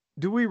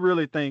 Do we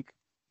really think?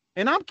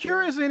 And I'm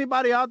curious,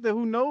 anybody out there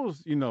who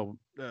knows,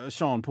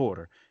 Sean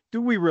Porter,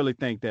 do we really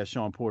think that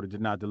Sean Porter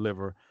did not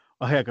deliver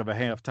a heck of a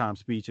halftime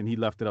speech and he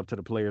left it up to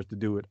the players to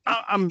do it?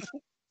 I'm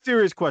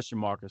serious question,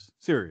 Marcus.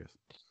 Serious.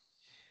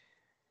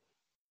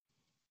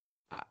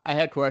 I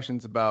had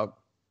questions about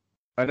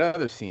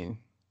another scene.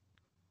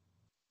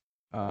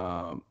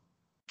 That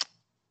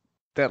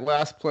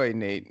last play,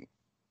 Nate,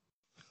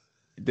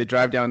 they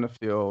drive down the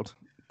field.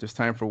 There's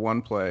time for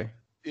one play.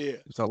 Yeah.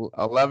 There's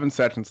 11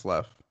 seconds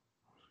left.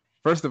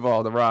 First of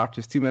all, The Rock,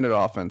 just 2-minute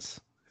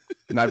offense.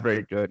 Not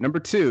very good. Number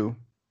two,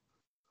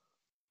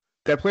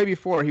 that play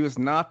before, he was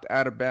knocked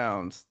out of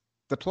bounds.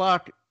 The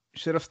clock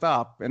should have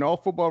stopped. In all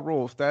football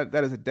rules, that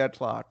is a dead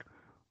clock.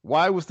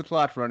 Why was the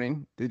clock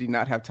running? Did he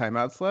not have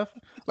timeouts left?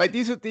 Like,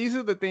 these are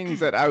the things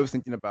that I was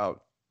thinking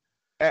about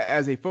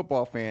as a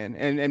football fan.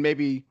 And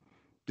maybe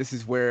this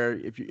is where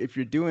if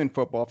you're doing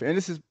football, and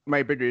this is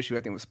my bigger issue,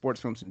 I think, with sports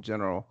films in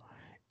general,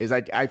 is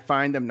I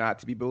find them not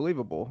to be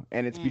believable.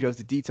 And it's because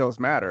the details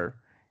matter.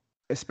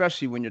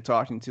 Especially when you're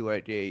talking to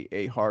like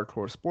a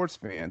hardcore sports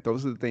fan.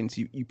 Those are the things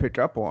you pick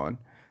up on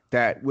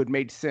that would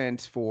make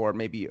sense for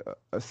maybe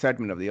a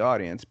segment of the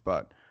audience,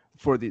 but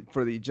for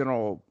the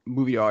general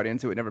movie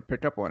audience, it would never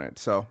pick up on it.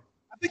 So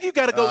I think you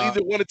got to go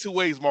either one of two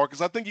ways, Marcus.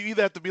 I think you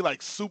either have to be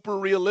like super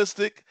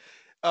realistic,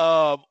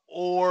 or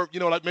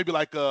maybe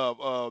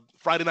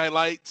Friday Night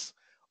Lights,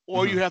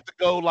 or you have to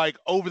go like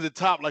over the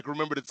top, like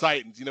Remember the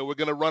Titans. We're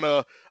gonna run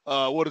a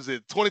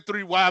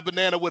 23 wide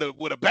banana with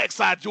a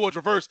backside George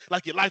reverse,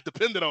 like your life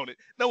depended on it.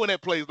 Knowing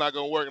that play is not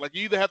gonna work. Like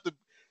you either have to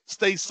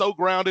stay so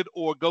grounded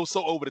or go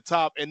so over the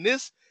top. And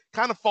this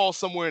kind of falls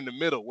somewhere in the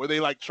middle, where they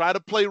like try to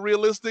play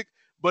realistic,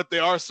 but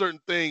there are certain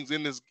things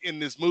in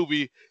this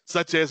movie,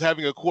 such as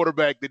having a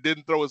quarterback that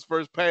didn't throw his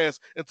first pass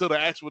until the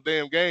actual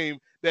damn game,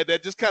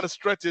 that just kind of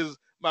stretches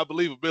my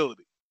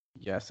believability.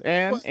 Yes,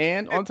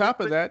 and on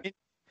top of that.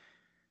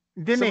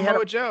 Then they had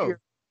Joe.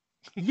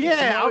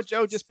 Yeah, Samoa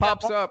Joe just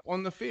pops up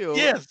on the field.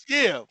 Yes,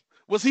 yeah.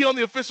 Was he on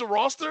the official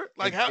roster?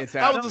 Like how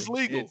was this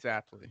legal?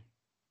 Exactly.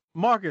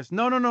 Marcus,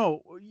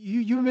 no.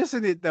 You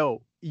missing it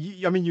though.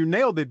 You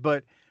nailed it.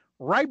 But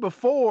right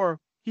before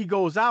he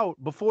goes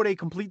out, before they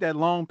complete that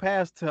long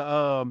pass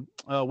to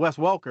Wes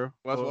Welker.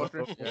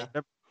 Yeah.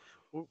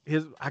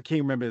 I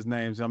can't remember his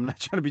name, so I'm not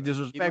trying to be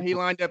disrespectful. He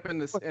lined up in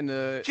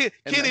the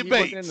Kenny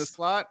Bates in the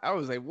slot. I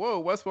was like, whoa,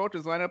 Wes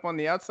Welker's lined up on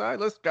the outside.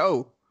 Let's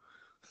go.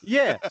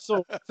 Yeah,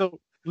 so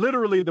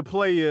literally the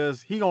play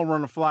is he gonna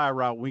run a fly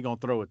route, we gonna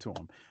throw it to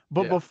him.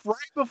 But right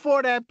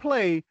before that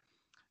play,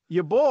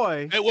 your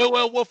boy. Hey,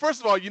 well. First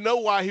of all, you know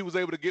why he was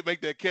able to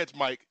make that catch,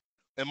 Mike,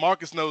 and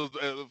Marcus knows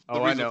the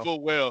reason full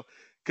well,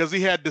 because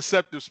he had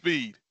deceptive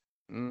speed.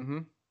 Mm-hmm.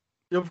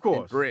 Of course,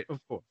 and grit. Of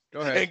course,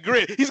 go ahead. And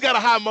grit. He's got a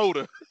high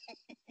motor.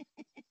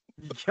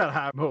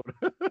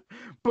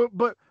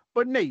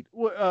 But Nate,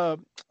 God,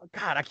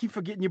 I keep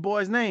forgetting your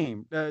boy's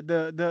name.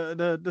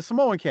 The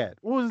Samoan cat.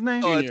 What was his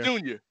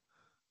name?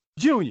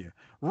 Junior.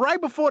 Right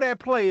before that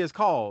play is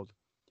called,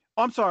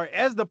 I'm sorry,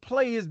 as the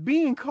play is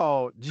being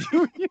called,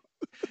 Junior,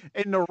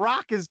 and The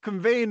Rock is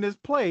conveying this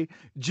play,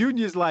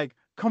 Junior's like,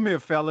 "Come here,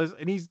 fellas,"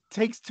 and he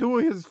takes two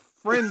of his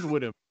friends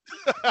with him.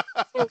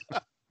 So,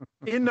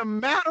 in the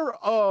matter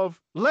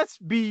of let's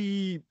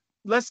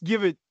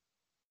give it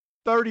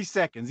 30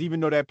 seconds, even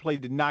though that play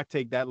did not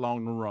take that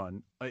long to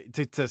run,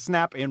 to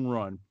snap and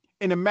run.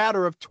 In a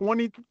matter of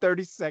 20 to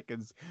 30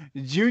 seconds,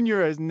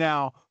 Junior is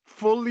now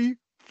fully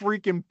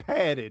freaking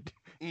padded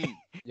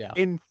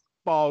in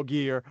ball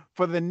gear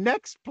for the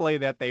next play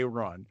that they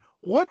run.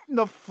 What in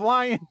the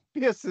flying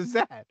piss is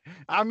that?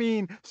 I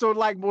mean, so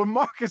like what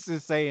Marcus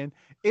is saying,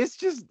 it's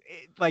just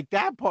like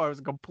that part is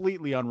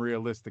completely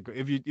unrealistic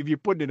if you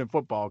put it in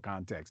football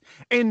context.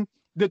 And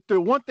the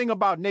one thing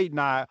about Nate and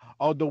I,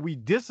 although we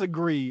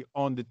disagree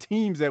on the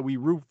teams that we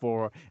root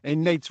for,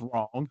 and Nate's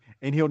wrong,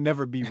 and he'll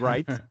never be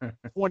right.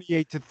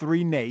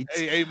 28-3, Nate.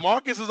 Hey,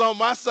 Marcus is on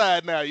my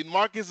side now.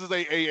 Marcus is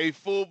a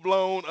full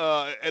blown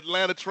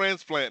Atlanta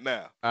transplant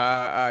now.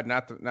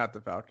 Not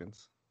the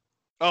Falcons.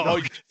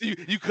 Oh,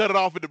 you cut it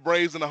off with the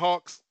Braves and the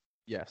Hawks?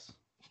 Yes.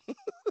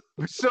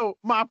 So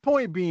my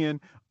point being,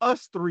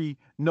 us three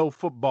know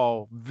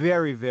football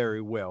very,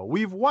 very well.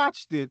 We've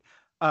watched it.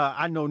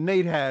 I know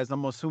Nate has.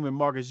 I'm assuming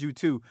Marcus, you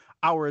too.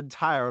 Our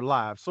entire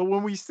lives. So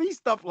when we see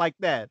stuff like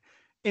that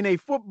in a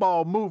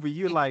football movie,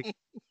 you're like,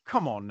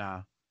 "Come on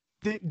now,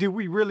 did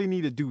we really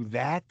need to do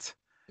that?"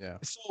 Yeah.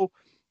 So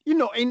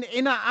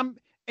I'm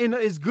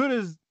as good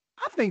as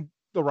I think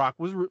The Rock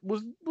was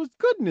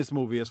good in this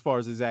movie as far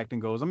as his acting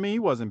goes. I mean, he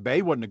wasn't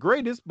the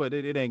greatest, but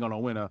it ain't gonna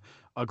win a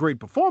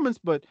great performance.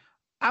 But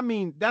I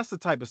mean, that's the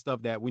type of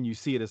stuff that when you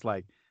see it, it's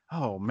like,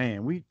 oh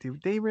man,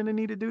 did they really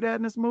need to do that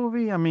in this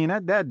movie? I mean,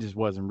 that just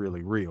wasn't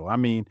really real. I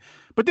mean,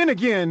 but then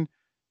again,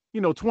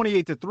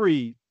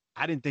 28-3,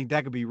 I didn't think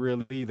that could be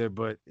real either,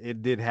 but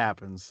it did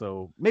happen.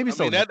 So maybe I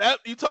mean, that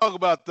you talk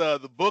about the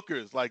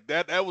bookers, like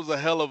that was a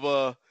hell of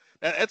a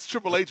that's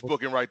Triple H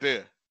booking right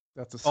there.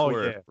 That's a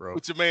swerve, yeah, bro.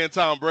 With your man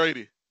Tom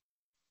Brady.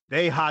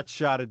 They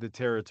hot-shotted the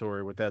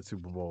territory with that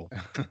Super Bowl.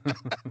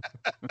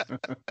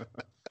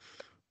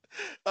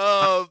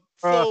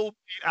 So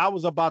I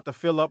was about to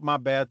fill up my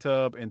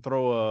bathtub and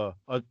throw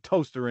a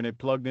toaster in it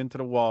plugged into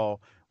the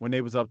wall when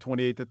they was up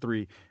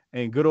 28-3.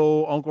 And good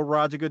old Uncle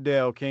Roger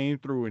Goodell came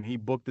through and he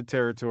booked the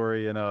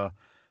territory and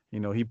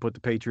he put the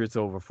Patriots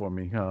over for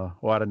me. Well,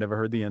 I'd have never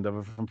heard the end of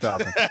it from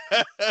Falcon.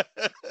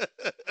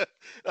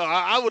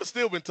 I would have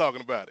still been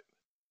talking about it.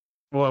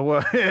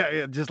 Well,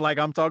 yeah, just like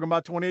I'm talking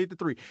about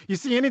 28-3. You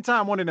see,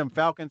 anytime one of them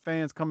Falcon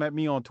fans come at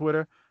me on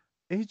Twitter,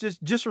 he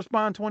just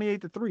respond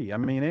 28-3. I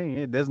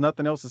mean, there's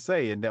nothing else to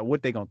say, and that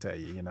what they gonna tell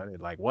you? They're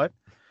like, what?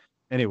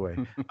 Anyway,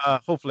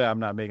 hopefully I'm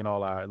not making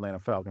all our Atlanta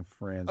Falcon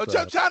friends.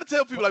 Try to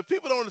tell people, like,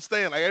 people don't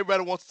understand. Like,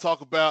 everybody wants to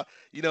talk about,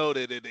 the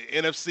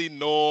NFC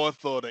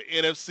North or the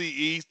NFC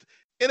East.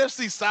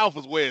 NFC South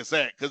is where it's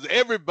at, because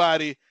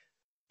everybody,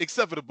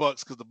 except for the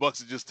Bucks, because the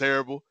Bucks are just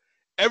terrible.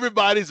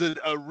 Everybody's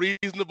a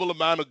reasonable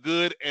amount of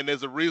good, and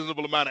there's a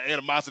reasonable amount of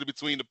animosity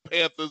between the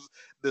Panthers,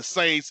 the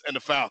Saints, and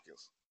the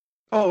Falcons.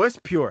 Oh, it's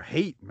pure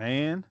hate,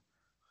 man.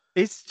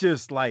 It's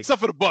just like,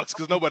 except for the Bucks,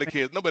 because nobody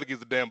cares. Nobody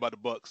gives a damn about the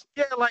Bucks.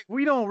 Yeah, like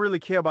we don't really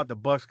care about the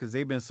Bucks because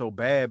they've been so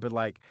bad. But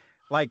like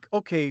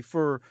okay,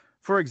 for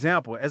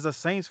example, as a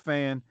Saints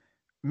fan,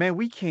 man,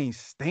 we can't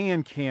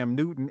stand Cam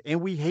Newton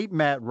and we hate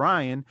Matt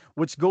Ryan,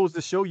 which goes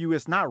to show you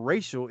it's not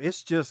racial.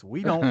 It's just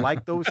we don't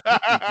like those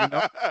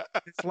people,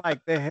 It's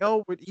like the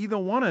hell with either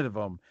one of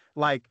them.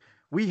 Like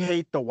we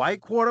hate the white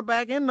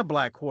quarterback and the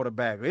black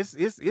quarterback.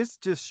 It's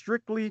just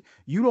strictly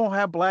you don't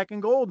have black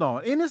and gold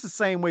on. And it's the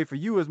same way for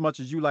you as much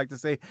as you like to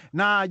say,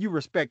 nah, you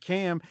respect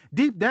Cam.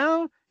 Deep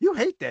down, you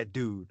hate that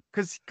dude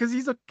because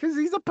he's a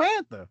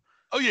Panther.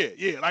 Oh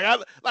yeah.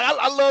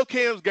 I love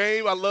Cam's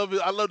game. I love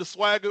it. I love the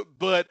swagger,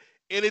 but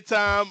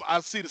anytime I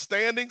see the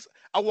standings,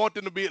 I want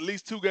them to be at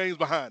least 2 games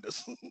behind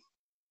us.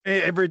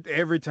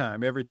 Every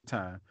time.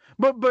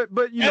 But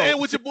and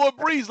with your boy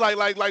Breeze,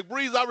 like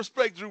Breeze, I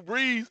respect Drew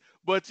Brees,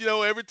 but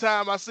every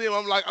time I see him,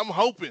 I'm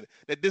hoping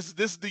that this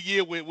is the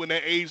year when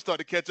that age start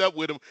to catch up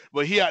with him.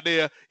 But he out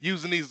there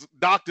using these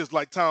doctors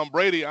like Tom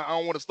Brady. I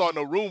don't want to start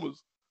no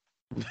rumors.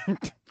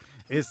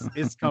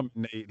 It's coming,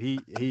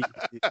 Nate.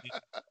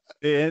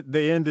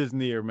 The end is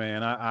near,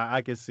 man.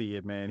 I can see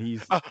it,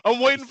 man.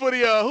 I'm waiting for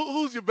the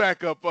who's your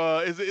backup?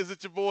 Is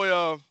it your boy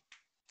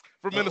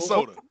from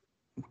Minnesota?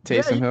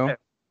 Taysom Hill.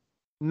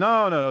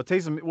 No.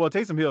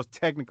 Taysom Hill's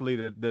technically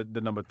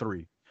the number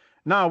 3.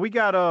 No, we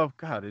got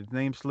God, his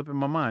name's slipping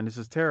my mind. This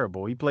is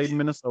terrible. He played in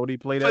Minnesota. He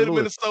played at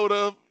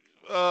Minnesota.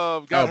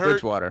 Got hurt.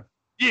 Bridgewater.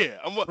 Yeah,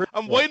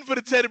 I'm waiting for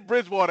the Teddy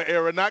Bridgewater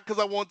era, not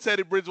because I want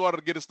Teddy Bridgewater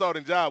to get a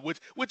starting job,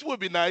 which would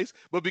be nice,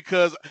 but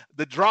because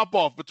the drop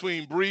off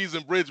between Breeze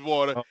and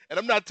Bridgewater, and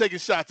I'm not taking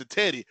shots at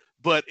Teddy,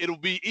 but it'll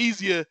be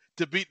easier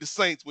to beat the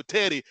Saints with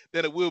Teddy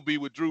than it will be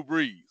with Drew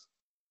Brees.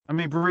 I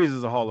mean, Breeze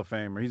is a Hall of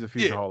Famer. He's a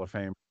future Hall of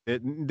Famer.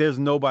 There's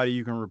nobody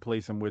you can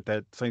replace him with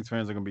that Saints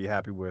fans are gonna be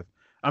happy with.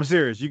 I'm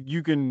serious.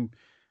 You can.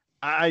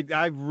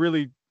 I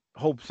really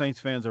hope Saints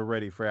fans are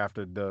ready for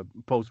after the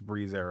post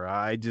Breeze era.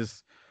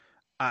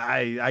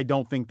 I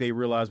don't think they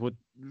realize what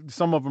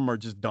some of them are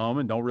just dumb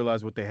and don't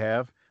realize what they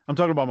have. I'm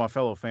talking about my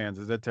fellow fans.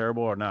 Is that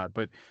terrible or not?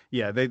 But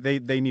yeah,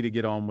 they need to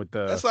get on with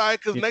the. That's all right,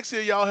 because next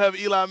year y'all have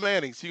Eli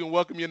Manning, so you can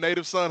welcome your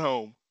native son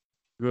home.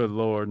 Good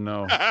Lord,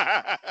 no.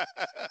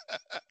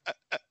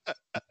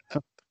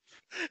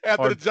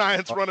 After the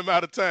Giants run him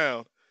out of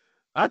town.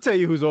 I tell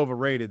you who's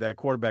overrated, that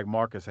quarterback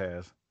Marcus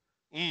has.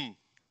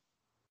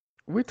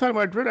 We're talking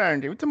about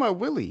Gridiron Day. We're talking about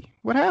Willie.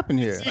 What happened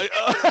here?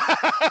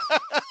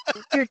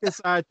 did get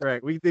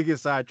sidetracked. We did get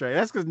sidetracked.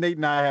 That's because Nate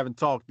and I haven't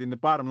talked. And the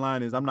bottom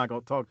line is, I'm not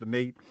gonna talk to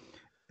Nate.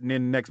 And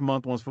then next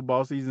month, once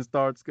football season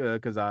starts,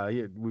 because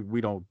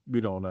we don't.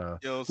 You know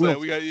what I'm saying?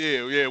 We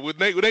got With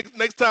Nate,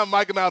 next time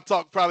Mike and I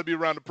talk, probably be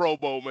around the Pro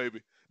Bowl,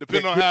 maybe,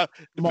 depending on how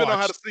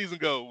the season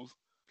goes.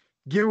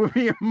 Get with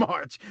me in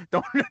March.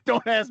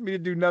 Don't ask me to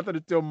do nothing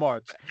until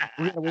March.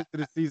 We gotta wait till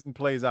the season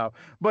plays out.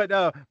 But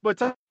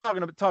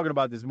talking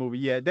about this movie,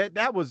 yeah,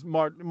 that was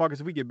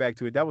Marcus. If we get back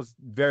to it, that was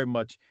very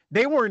much.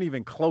 They weren't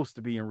even close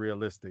to being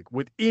realistic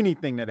with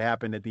anything that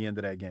happened at the end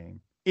of that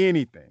game.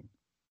 Anything.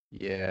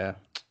 Yeah.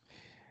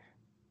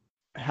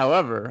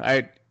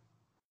 However,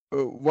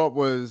 what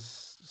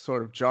was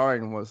sort of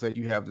jarring was that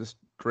you have this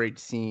great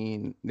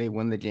scene. They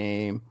win the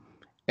game.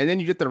 And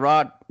then you get The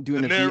Rock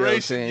doing the video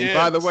saying, yes.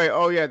 By the way,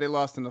 oh yeah, they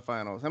lost in the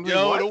finals. I'm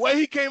like, the way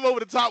he came over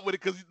the top with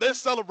it, because they're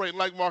celebrating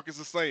like Marcus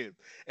is saying.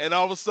 And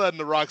all of a sudden,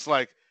 The Rock's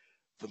like,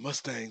 the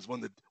Mustangs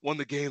won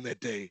the game that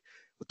day,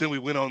 but then we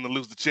went on to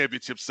lose the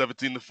championship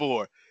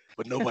 17-4,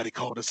 but nobody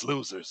called us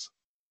losers.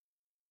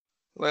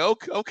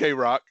 Like, okay,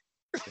 Rock.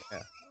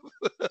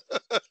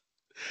 Yeah.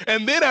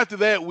 And then after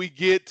that, we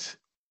get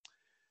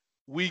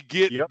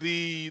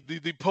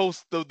the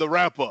post the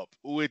wrap up,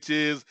 which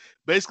is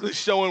basically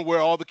showing where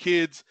all the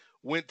kids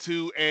went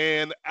to,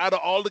 and out of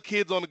all the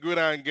kids on the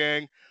Gridiron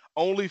Gang,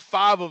 only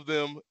 5 of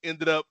them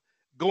ended up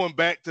going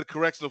back to the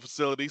correctional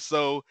facility.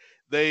 So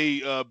they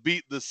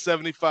beat the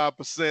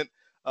 75%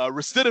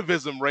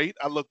 recidivism rate.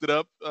 I looked it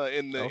up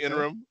in the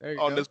interim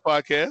on this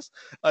podcast.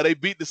 They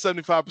beat the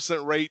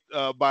 75% rate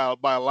by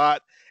a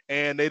lot,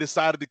 and they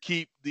decided to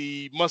keep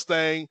the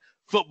Mustang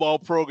football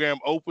program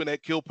open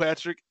at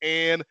Kilpatrick.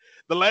 And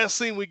the last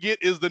scene we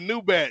get is the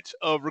new batch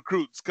of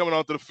recruits coming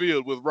onto the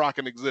field with Rock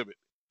and Exhibit.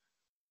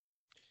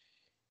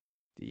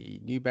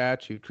 The new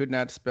batch who could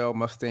not spell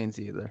Mustangs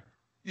either.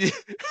 Yeah.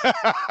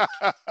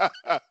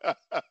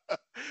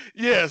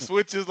 Yes,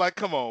 which is like,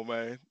 come on,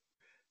 man.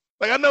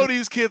 Like, I know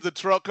these kids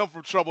come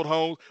from troubled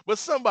homes, but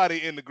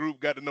somebody in the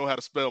group got to know how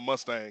to spell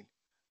Mustang.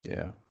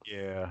 Yeah.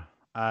 Yeah.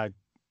 I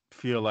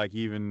feel like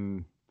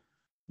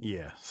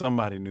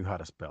somebody knew how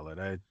to spell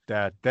it.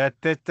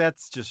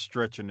 That's just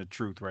stretching the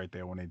truth right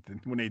there when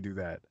they do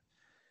that.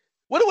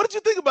 What did you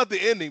think about the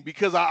ending?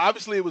 Because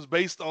obviously it was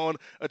based on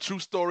a true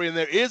story, and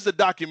there is a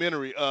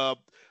documentary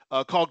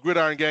called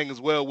Gridiron Gang as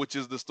well, which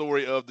is the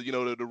story of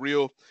the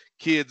real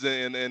kids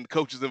and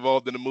coaches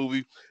involved in the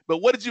movie. But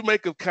what did you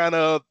make of kind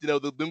of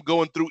them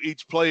going through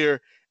each player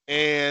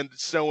and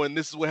showing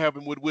this is what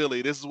happened with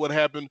Willie, this is what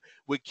happened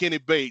with Kenny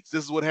Bates,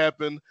 this is what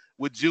happened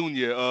with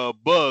Junior,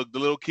 Bug, the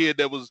little kid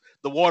that was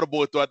the water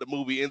boy throughout the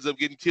movie, ends up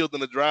getting killed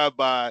in a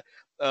drive-by.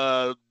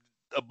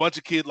 A bunch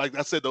of kids, like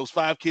I said, those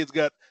 5 kids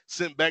got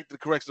sent back to the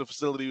correctional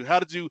facility. How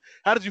did you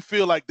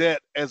feel like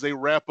that as a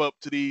wrap up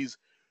to these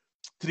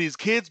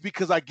kids?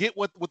 Because I get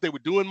what they were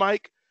doing,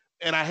 Mike,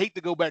 and I hate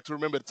to go back to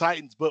Remember the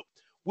Titans, but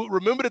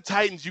Remember the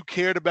Titans, you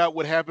cared about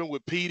what happened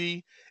with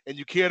Petey, and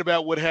you cared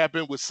about what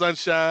happened with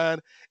Sunshine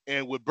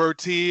and with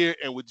Bertier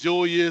and with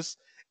Julius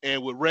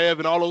and with Rev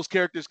and all those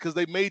characters, because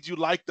they made you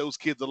like those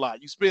kids a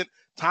lot. You spent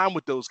time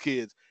with those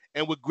kids.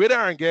 And with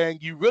Gridiron Gang,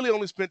 you really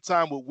only spent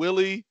time with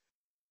Willie,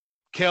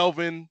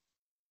 Kelvin,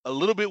 a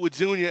little bit with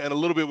Junior, and a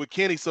little bit with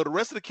Kenny. So the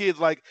rest of the kids,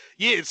 like,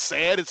 yeah, it's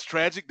sad, it's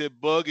tragic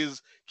that Bug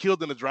is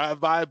killed in a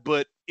drive-by,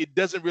 but it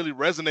doesn't really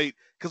resonate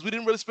because we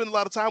didn't really spend a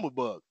lot of time with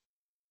Bug.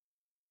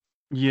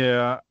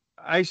 Yeah,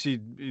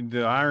 actually,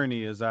 the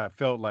irony is I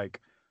felt like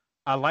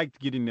I liked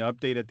getting the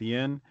update at the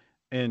end,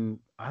 and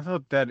I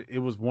thought that it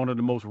was one of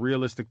the most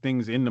realistic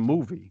things in the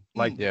movie.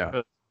 Like,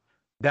 that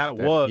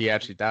he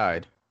actually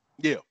died.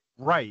 Yeah,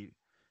 right.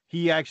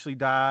 He actually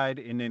died,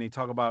 and then they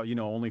talk about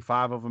only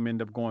 5 of them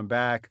end up going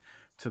back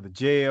to the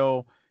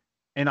jail.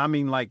 And I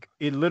mean, like,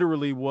 it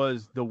literally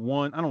was the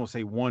one, I don't want to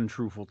say one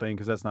truthful thing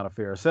because that's not a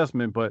fair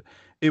assessment, but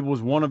it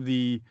was one of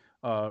the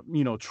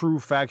true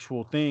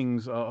factual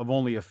things of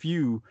only a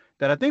few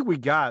that I think we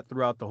got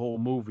throughout the whole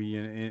movie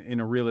in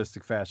a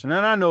realistic fashion.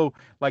 And I know,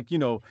 like,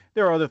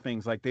 there are other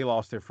things, like they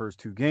lost their first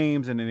 2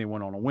 games and then they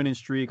went on a winning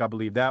streak. I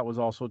believe that was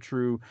also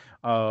true.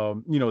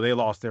 They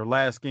lost their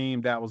last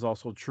game. That was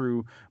also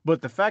true.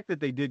 But the fact that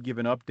they did give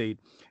an update,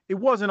 and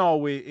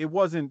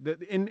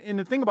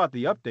the thing about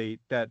the update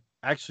that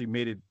actually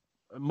made it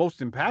most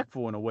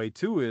impactful in a way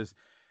too, is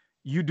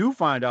you do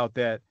find out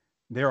that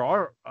there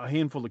are a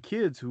handful of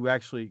kids who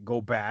actually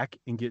go back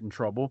and get in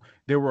trouble.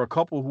 There were a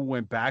couple who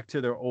went back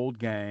to their old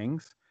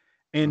gangs.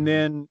 And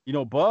then,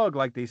 Bug,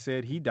 like they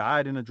said, he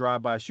died in a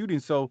drive-by shooting.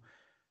 So,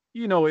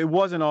 it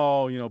wasn't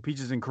all,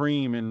 peaches and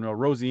cream and a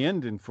rosy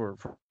ending for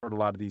a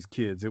lot of these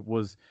kids. It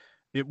was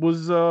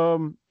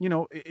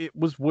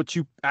what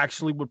you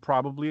actually would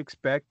probably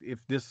expect if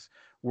this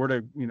were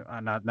to,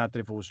 not that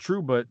if it was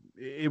true, but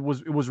it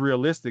was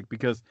realistic,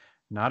 because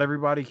not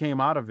everybody came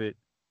out of it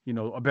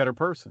a better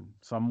person.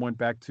 Some went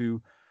back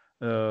to,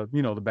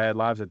 the bad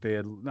lives that they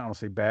had, I don't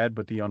say bad,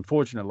 but the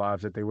unfortunate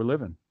lives that they were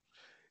living.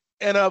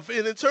 And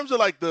in terms of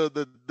like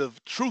the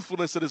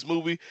truthfulness of this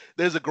movie,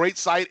 there's a great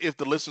site if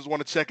the listeners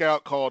want to check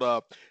out called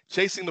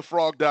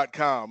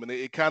chasingthefrog.com. And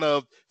it kind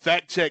of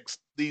fact checks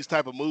these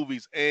type of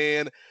movies.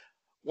 And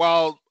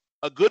while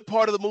a good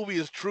part of the movie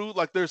is true,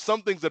 like there's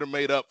some things that are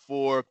made up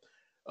for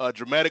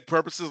dramatic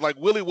purposes. Like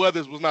Willie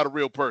Weathers was not a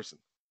real person.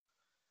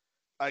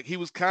 Like he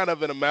was kind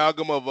of an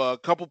amalgam of a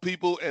couple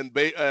people and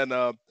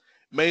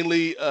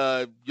mainly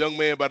a young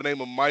man by the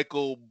name of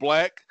Michael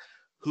Black,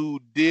 who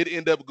did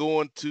end up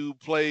going to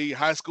play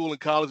high school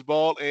and college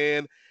ball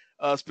and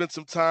spent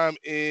some time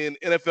in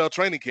NFL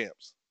training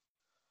camps.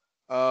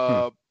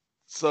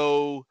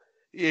 So,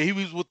 yeah, he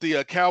was with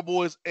the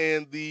Cowboys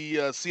and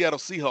the Seattle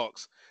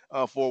Seahawks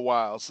for a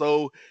while.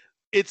 So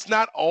it's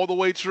not all the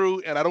way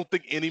true, and I don't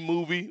think any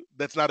movie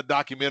that's not a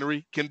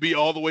documentary can be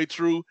all the way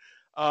true.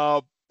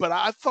 But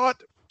I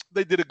thought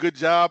they did a good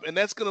job, and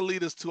that's going to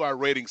lead us to our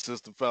rating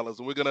system, fellas.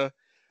 And we're going to,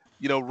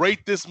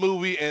 rate this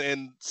movie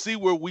and see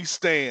where we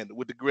stand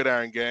with the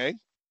Gridiron Gang.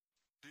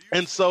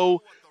 And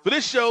so for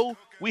this show,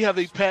 we have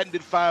a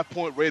patented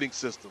 5-point rating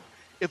system.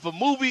 If a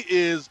movie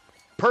is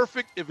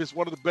perfect, if it's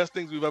one of the best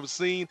things we've ever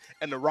seen,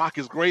 and The Rock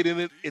is great in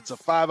it, it's a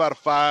 5 out of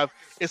 5.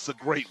 It's a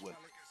great one.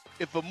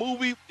 If a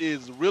movie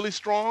is really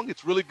strong,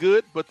 it's really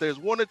good, but there's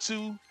one or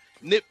two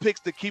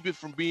nitpicks that keep it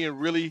from being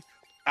really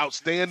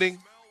outstanding,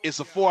 it's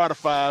a 4 out of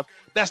 5.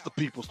 That's the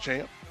people's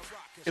champ.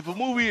 If a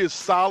movie is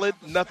solid,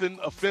 nothing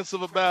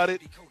offensive about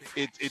it,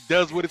 it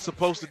does what it's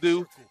supposed to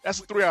do, that's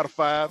a 3 out of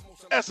 5.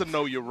 That's a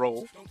know your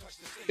role.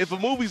 If a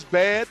movie's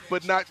bad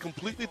but not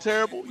completely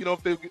terrible,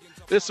 if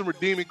there's some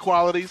redeeming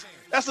qualities,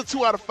 that's a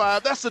 2 out of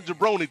 5. That's a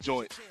jabroni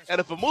joint. And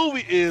if a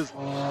movie is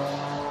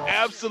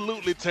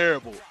absolutely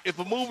terrible, if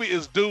a movie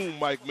is doomed,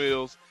 Mike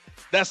Mills,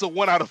 that's a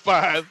 1 out of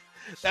 5.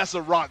 That's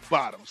a rock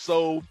bottom.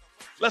 So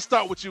let's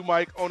start with you,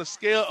 Mike. On a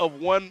scale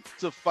of 1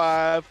 to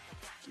 5,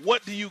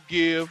 what do you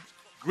give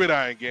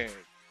Gridiron Gang?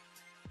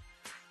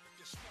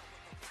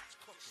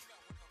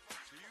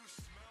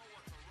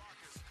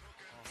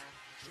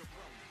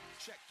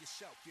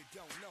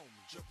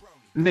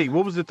 Nate,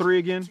 what was the 3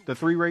 again? The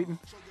 3 rating?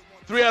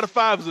 3 out of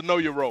 5 is a know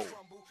your role.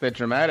 The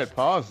dramatic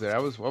pause there. I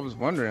was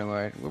wondering,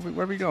 like,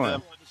 where are we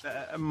going?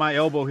 My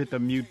elbow hit the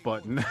mute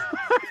button.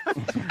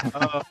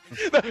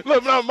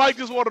 Look, now Mike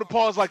just wanted to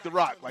pause like The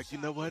Rock. Like, you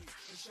know what?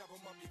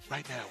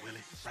 Right now, Willie.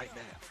 Right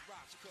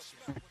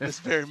now. This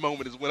very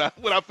moment is when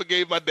I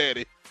forgave my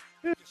daddy.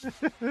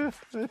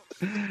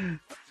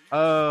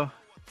 I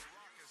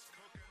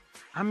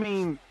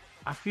mean,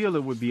 I feel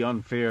it would be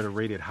unfair to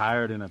rate it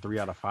higher than a 3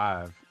 out of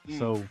 5.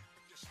 So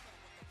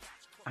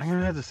I'm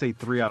gonna have to say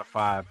 3 out of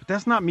 5. But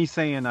that's not me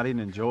saying I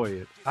didn't enjoy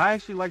it. I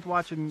actually liked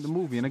watching the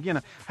movie, and again,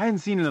 I hadn't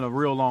seen it in a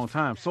real long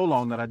time, so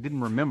long that I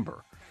didn't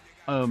remember.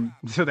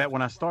 So that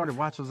when I started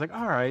watching, I was like,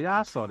 all right,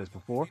 I saw this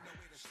before.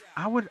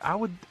 I would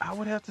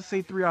have to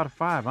say 3 out of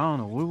 5. I don't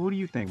know. What do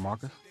you think,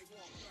 Marcus?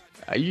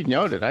 You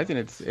nailed it. I think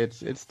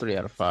it's 3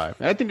 out of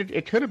 5. I think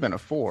it could have been a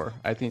 4.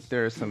 I think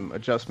there are some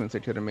adjustments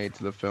they could have made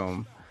to the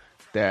film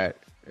that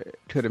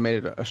could have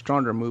made it a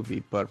stronger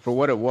movie. But for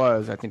what it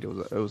was, I think it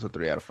was a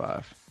 3 out of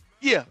 5.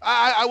 Yeah,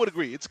 I would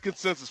agree. It's a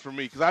consensus for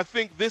me because I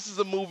think this is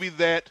a movie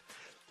that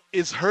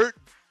is hurt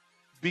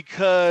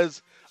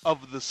because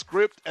of the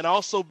script and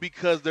also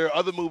because there are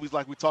other movies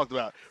like we talked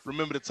about.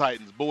 Remember the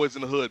Titans, Boys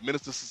in the Hood,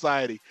 Minister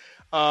Society.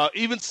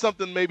 Even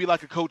something maybe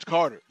like a Coach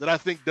Carter that I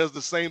think does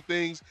the same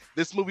things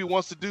this movie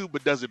wants to do,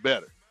 but does it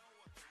better.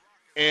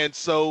 And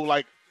so,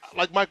 like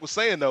Mike was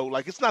saying, though,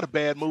 like it's not a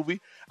bad movie.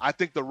 I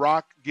think The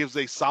Rock gives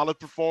a solid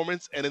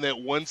performance. And in that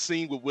one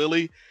scene with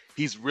Willie,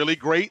 he's really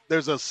great.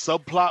 There's a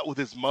subplot with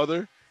his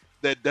mother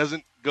that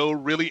doesn't go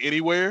really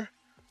anywhere.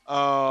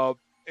 And,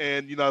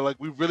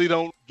 we really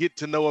don't get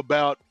to know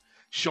about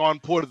Sean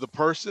Porter, the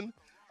person.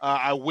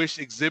 I wish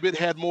Exhibit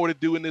had more to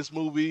do in this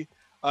movie.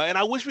 And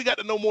I wish we got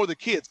to know more of the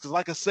kids because,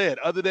 like I said,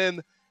 other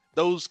than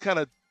those kind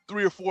of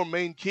 3 or 4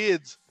 main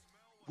kids,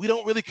 we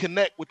don't really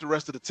connect with the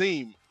rest of the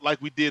team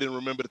like we did in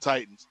Remember the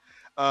Titans.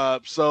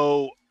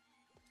 So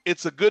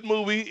it's a good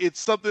movie. It's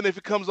something if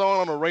it comes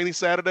on a rainy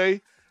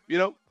Saturday,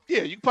 yeah,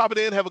 you can pop it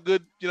in, have a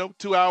good,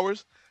 2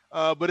 hours.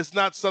 But it's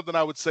not something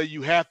I would say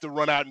you have to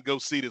run out and go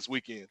see this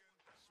weekend.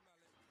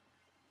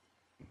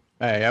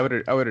 Hey, I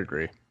would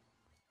agree.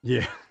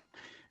 Yeah.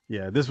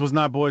 Yeah, this was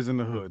not Boys in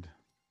the Hood.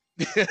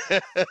 No,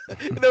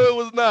 it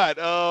was not.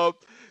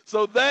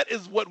 So that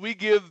is what we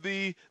give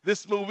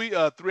this movie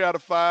 3 out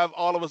of 5.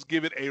 All of us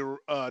give it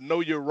a know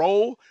your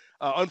role.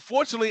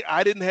 Unfortunately,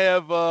 I didn't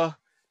have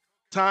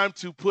time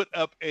to put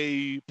up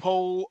a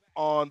poll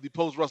on the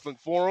Post Wrestling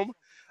Forum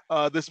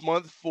this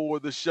month for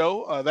the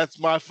show. That's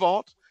my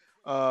fault.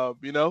 I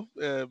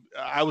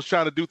was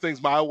trying to do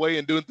things my way,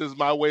 and doing things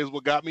my way is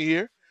what got me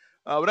here.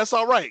 But that's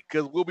all right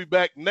because we'll be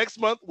back next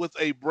month with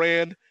a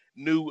brand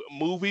new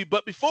movie.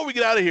 But before we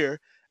get out of here,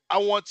 I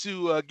want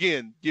to,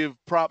 again, give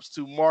props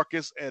to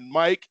Marcus and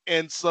Mike.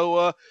 And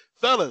so,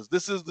 fellas,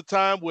 this is the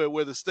time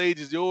where the stage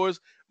is yours.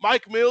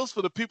 Mike Mills,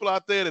 for the people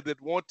out there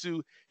that want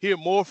to hear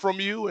more from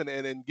you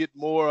and get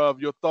more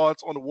of your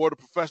thoughts on the world of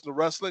professional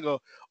wrestling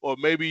or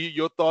maybe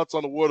your thoughts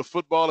on the world of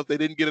football if they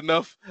didn't get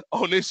enough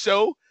on this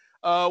show,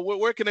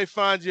 where can they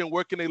find you and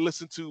where can they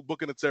listen to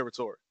Booking the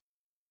Territory?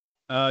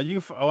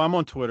 I'm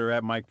on Twitter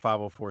at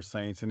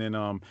Mike504Saints. And then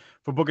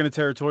for Booking the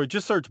Territory,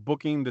 just search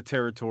Booking the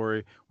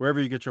Territory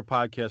wherever you get your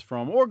podcast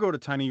from, or go to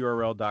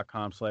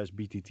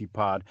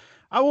tinyurl.com/BTTpod.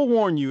 I will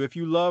warn you, if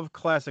you love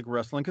classic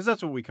wrestling, because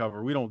that's what we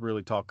cover. We don't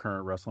really talk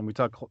current wrestling. We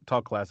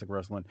talk classic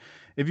wrestling.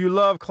 If you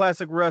love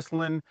classic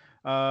wrestling,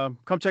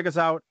 come check us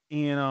out.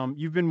 And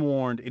you've been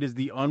warned. It is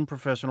the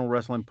Unprofessional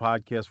Wrestling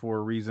Podcast for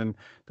a reason.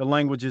 The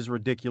language is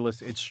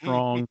ridiculous. It's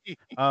strong.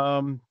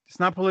 It's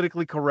not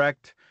politically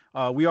correct.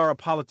 We are a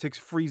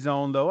politics-free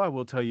zone, though, I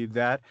will tell you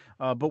that.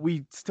 But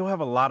we still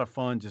have a lot of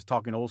fun just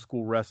talking old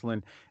school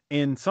wrestling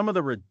and some of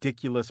the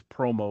ridiculous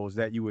promos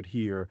that you would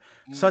hear,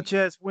 such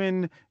as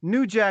when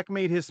New Jack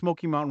made his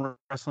Smoky Mountain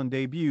Wrestling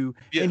debut,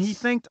 and he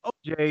thanked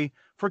OJ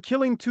for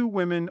killing 2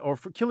 women or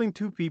for killing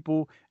 2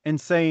 people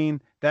and saying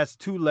that's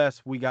 2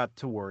 less we got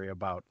to worry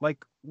about.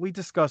 Like, we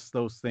discussed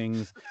those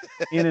things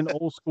in an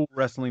old school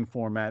wrestling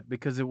format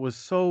because it was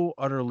so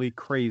utterly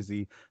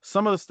crazy.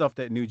 Some of the stuff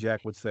that New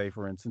Jack would say,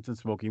 for instance, in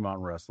Smoky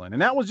Mountain Wrestling.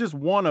 And that was just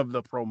one of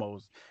the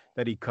promos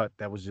that he cut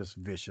that was just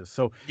vicious.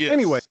 So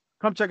anyway,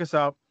 come check us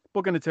out.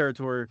 Booking the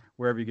Territory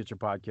wherever you get your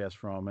podcast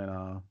from.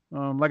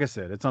 And like I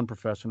said, it's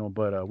unprofessional,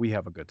 but we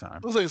have a good time.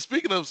 I was like,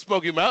 speaking of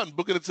Smoky Mountain,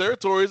 Booking the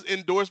Territory is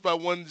endorsed by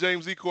one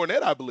James E.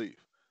 Cornette, I believe.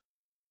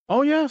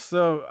 Oh, yeah.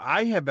 So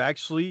I have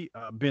actually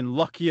been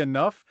lucky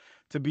enough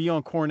to be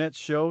on Cornette's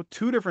show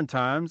 2 different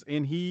times,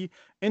 and he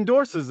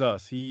endorses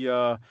us.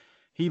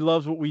 He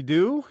loves what we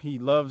do. He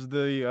loves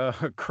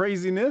the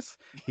craziness.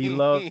 He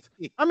loves,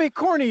 I mean,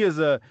 Corny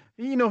is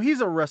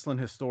he's a wrestling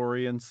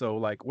historian. So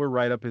like, we're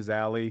right up his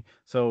alley.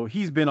 So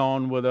he's been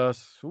on with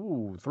us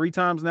 3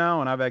 times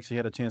now. And I've actually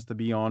had a chance to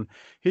be on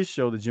his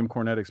show, The Jim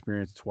Cornette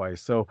Experience,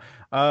 twice. So,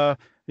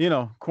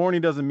 Corny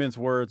doesn't mince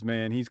words,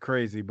 man. He's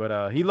crazy,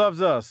 but he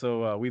loves us.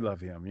 So we love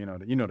him. You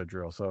know the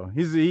drill. So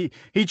he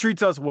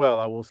treats us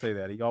well. I will say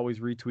that. He always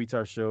retweets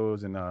our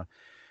shows, and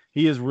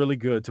he is really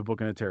good to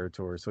Booking the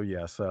Territory. So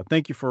yes,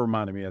 thank you for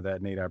reminding me of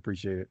that, Nate. I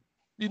appreciate it.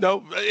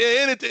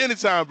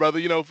 Anytime,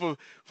 brother. For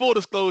full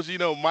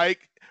disclosure,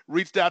 Mike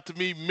reached out to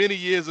me many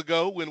years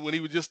ago when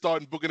he was just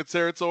starting Booking the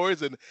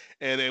Territories, and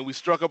we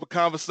struck up a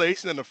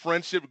conversation, and the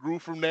friendship grew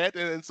from that.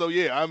 And so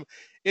I'm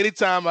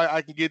anytime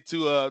I can get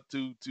to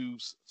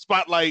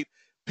spotlight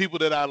people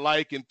that I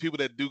like and people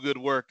that do good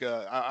work,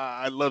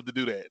 I love to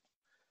do that.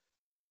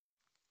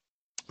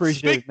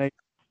 Appreciate it, Nate.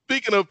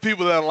 Speaking of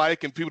people that I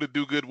like and people that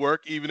do good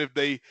work, even if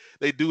they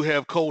do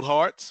have cold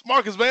hearts,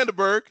 Marcus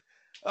Vanderberg,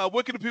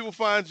 where can the people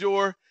find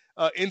your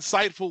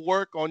insightful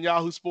work on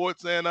Yahoo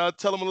Sports, and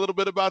tell them a little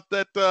bit about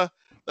that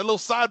little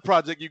side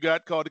project you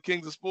got called the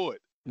Kings of Sport?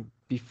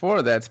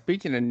 Before that,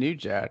 speaking of New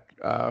Jack,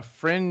 a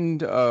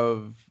friend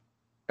of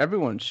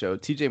everyone's show,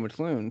 TJ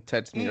McClune,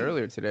 texted me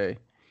earlier today.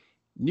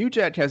 New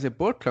Jack has a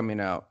book coming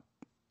out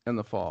in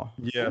the fall.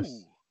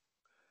 Yes.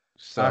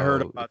 So, I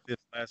heard about this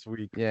last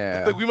week. Yeah.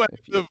 I think we might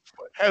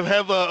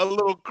have a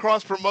little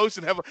cross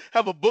promotion,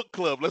 have a book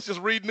club. Let's just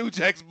read New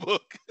Jack's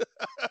book.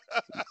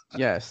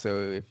 Yeah,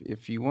 so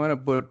if you want to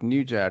book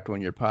New Jack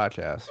on your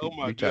podcast,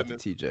 reach out to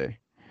TJ.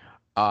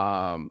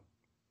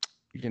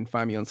 You can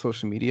find me on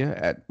social media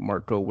at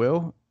Marco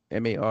Will,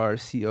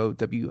 MarcoWill.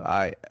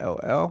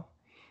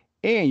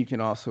 And you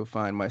can also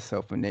find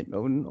myself and Nate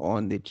Moten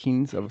on the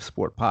Kings of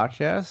Sport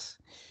podcast,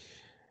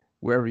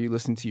 wherever you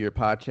listen to your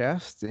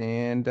podcast.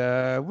 And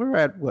we're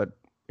at,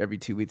 every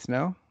 2 weeks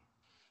now?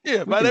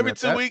 Yeah, about every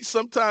 2 weeks,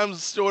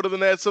 sometimes shorter than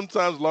that,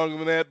 sometimes longer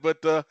than that.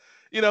 But,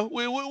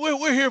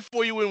 we're here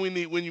for you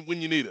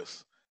when you need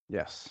us.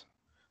 Yes.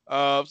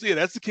 So,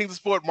 that's the Kings of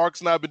Sport. Marcus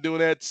and I have been doing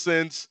that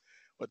since,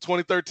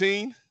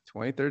 2013?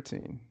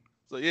 2013.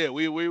 So, yeah,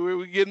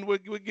 we're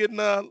getting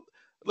a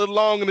little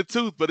long in the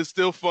tooth, but it's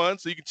still fun.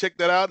 So you can check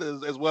that out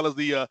as well as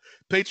the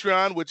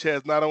Patreon, which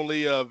has not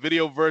only a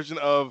video version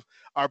of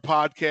our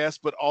podcast,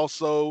 but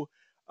also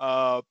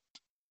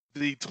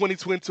the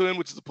 2020 Twin,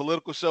 which is a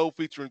political show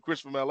featuring Chris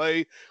from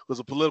LA, who's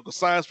a political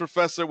science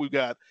professor. We've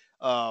got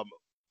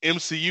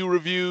MCU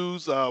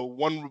reviews,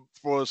 one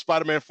for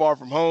Spider-Man Far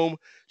From Home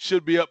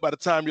should be up by the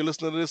time you're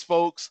listening to this,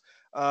 folks.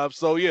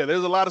 There's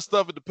a lot of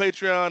stuff at the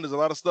Patreon. There's a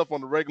lot of stuff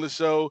on the regular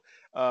show.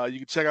 You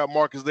can check out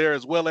Marcus there,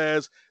 as well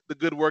as the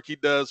good work he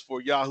does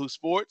for Yahoo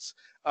Sports.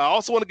 I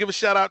also want to give a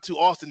shout out to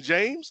Austin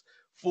James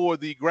for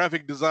the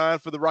graphic design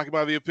for the Rocky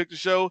Maivia Picture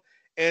Show,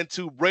 and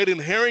to Braden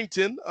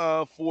Harrington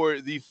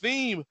for the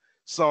theme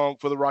song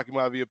for the Rocky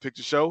Maivia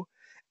Picture Show.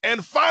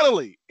 And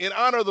finally, in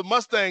honor of the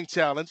Mustang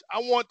Challenge, I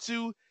want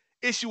to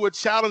issue a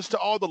challenge to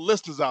all the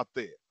listeners out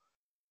there.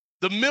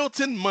 The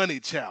Milton Money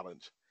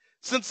Challenge.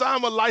 Since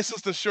I'm a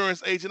licensed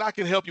insurance agent, I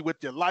can help you with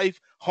your life,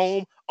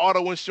 home,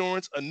 auto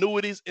insurance,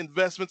 annuities,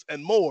 investments,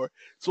 and more.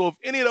 So if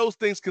any of those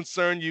things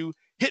concern you,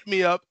 hit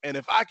me up. And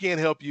if I can't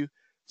help you,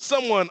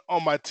 someone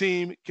on my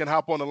team can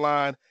hop on the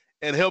line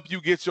and help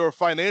you get your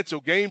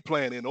financial game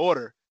plan in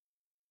order.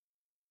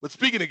 But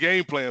speaking of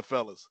game plan,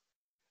 fellas,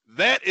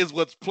 that is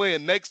what's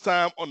playing next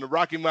time on the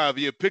Rocky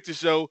Maivia Picture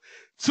Show,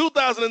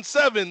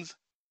 2007's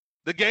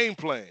The Game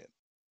Plan.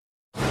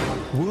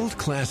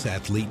 World-class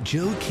athlete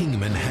Joe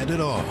Kingman had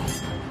it all.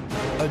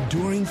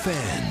 Adoring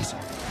fans,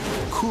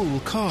 cool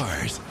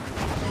cars,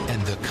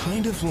 and the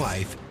kind of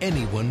life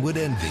anyone would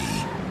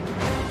envy.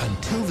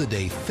 Until the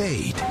day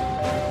fate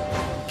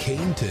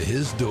came to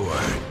his door.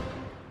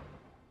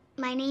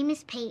 My name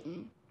is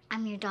Peyton.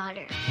 I'm your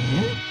daughter.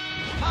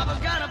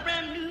 Papa's got a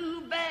brand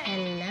new bag.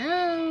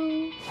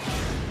 Hello.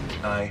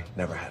 I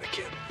never had a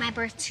kid. My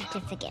birth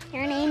certificate.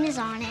 Your name is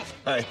on it.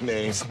 My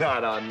name's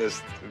not on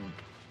this.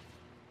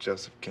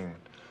 Joseph Kingman.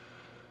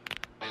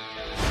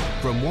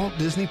 From Walt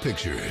Disney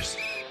Pictures,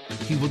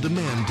 he will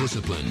demand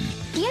discipline.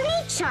 Do you ever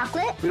eat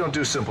chocolate? We don't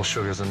do simple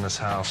sugars in this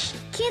house.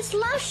 Kids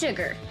love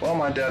sugar. Well,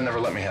 my dad never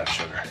let me have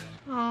sugar.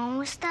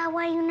 Oh, is that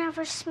why you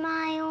never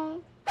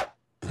smile?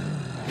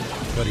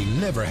 But he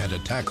never had to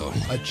tackle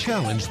a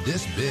challenge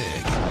this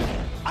big.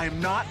 I am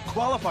not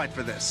qualified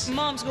for this.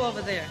 Moms, go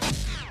over there.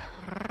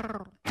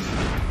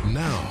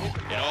 Now,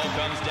 it all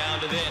comes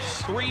down to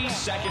this. 3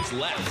 seconds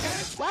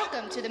left.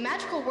 Welcome to the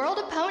magical world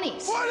of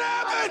ponies. What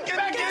happened?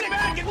 Get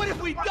back! What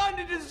have we done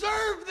to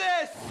deserve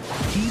this?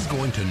 he's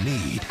going to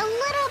need a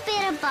little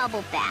bit of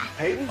bubble bath.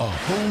 Peyton? A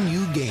whole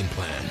new game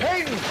plan.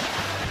 Peyton!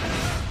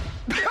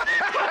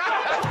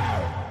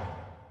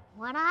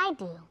 What'd I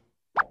do?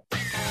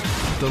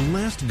 The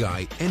last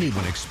guy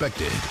anyone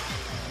expected.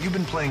 You've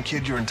been playing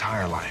kid your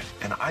entire life,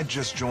 and I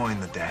just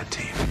joined the dad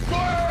team.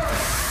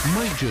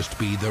 Might just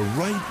be the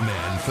right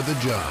man for the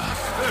job.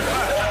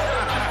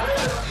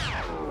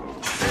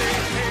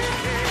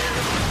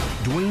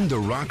 Dwayne "The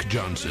Rock"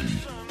 Johnson.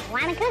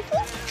 Want a cookie?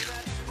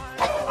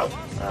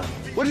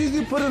 What did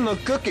you put in the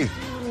cookie?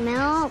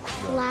 Milk,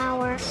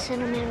 flour,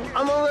 cinnamon.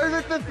 I'm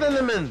allergic to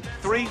cinnamon.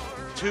 3,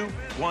 2,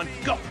 1,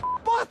 go!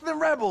 Boston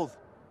Rebels,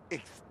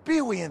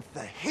 experience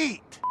the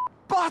heat.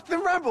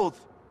 Boston Rebels,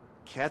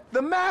 catch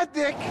the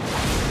magic.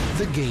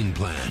 The game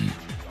plan.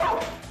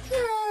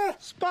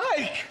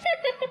 Spike!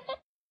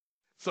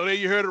 So there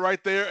you heard it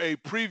right there, a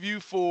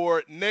preview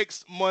for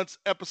next month's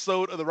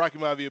episode of the Rocky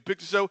Maivia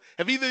Picture Show.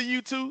 Have either of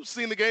you two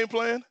seen the game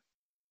plan?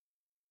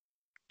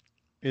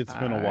 It's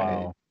been a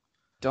while.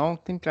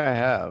 Don't think I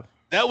have.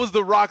 That was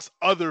The Rock's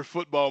other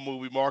football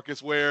movie,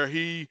 Marcus, where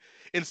he,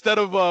 instead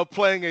of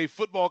playing a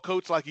football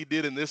coach like he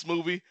did in this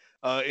movie,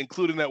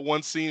 including that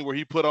one scene where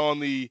he put on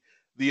the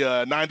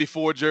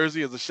 94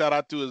 jersey as a shout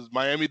out to his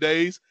Miami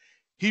days,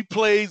 he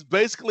plays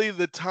basically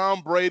the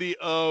Tom Brady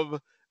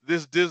of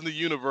this Disney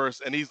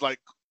universe, and he's like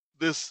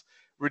this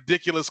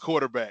ridiculous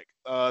quarterback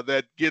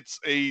that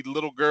gets a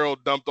little girl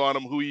dumped on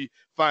him who he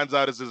finds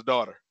out is his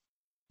daughter.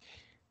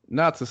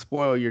 Not to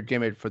spoil your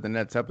gimmick for the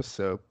next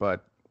episode,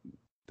 but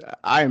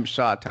I am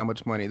shocked how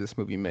much money this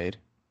movie made.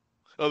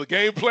 Oh, the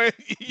game plan?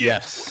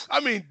 Yes. I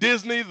mean,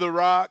 Disney, The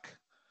Rock.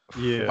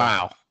 Yeah.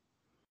 Wow.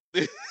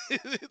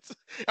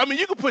 I mean,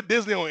 you can put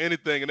Disney on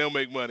anything and they'll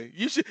make money.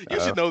 You should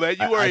know that.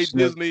 You are a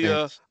Disney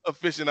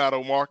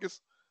aficionado,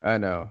 Marcus. I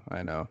know.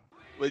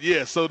 But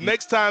yeah, so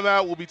next time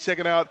out, we'll be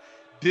checking out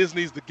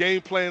Disney's The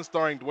Game Plan,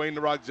 starring Dwayne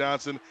 "The Rock"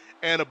 Johnson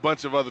and a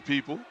bunch of other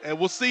people. And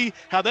we'll see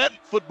how that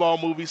football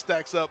movie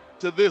stacks up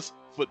to this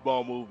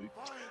football movie.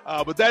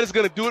 But that is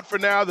going to do it for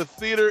now. The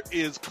theater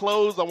is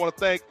closed. I want to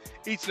thank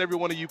each and every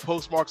one of you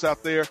postmarks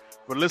out there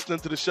for listening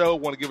to the show. I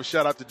want to give a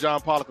shout out to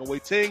John Pollock and Wei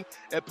Ting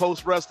at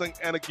Post Wrestling.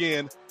 And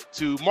again,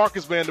 to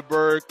Marcus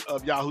Vanderberg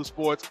of Yahoo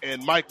Sports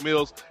and Mike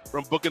Mills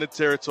from Booking the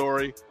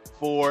Territory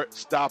for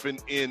stopping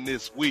in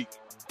this week.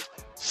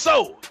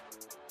 So,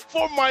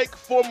 for Mike,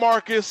 for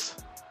Marcus,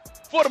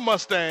 for the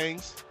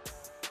Mustangs,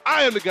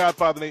 I am the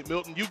Godfather, Nate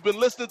Milton. You've been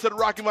listening to the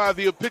Rocky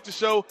Maivia Picture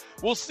Show.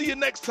 We'll see you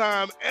next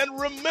time. And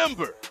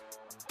remember,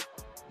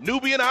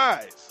 Nubian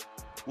eyes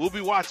will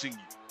be watching you.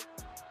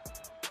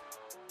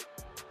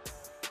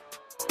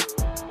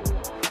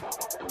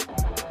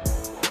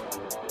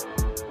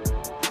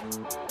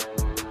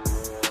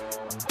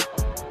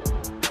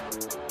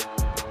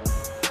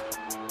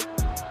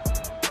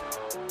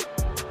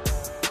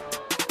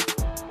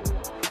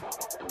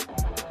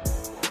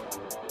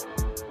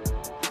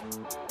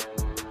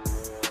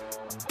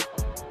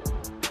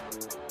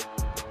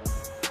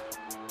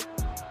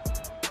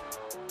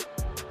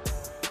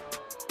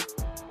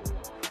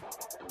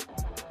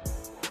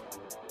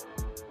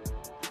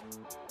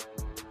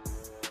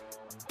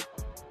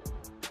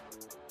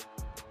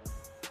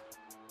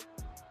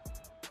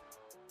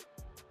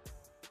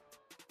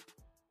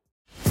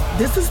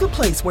 This is the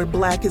place where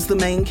Black is the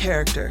main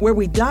character, where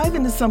we dive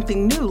into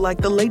something new like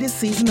the latest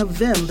season of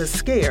Them, The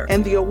Scare,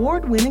 and the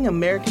award-winning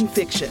American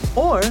Fiction.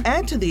 Or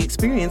add to the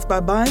experience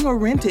by buying or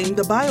renting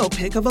the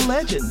biopic of a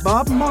legend,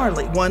 Bob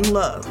Marley, One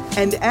Love.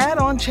 And add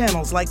on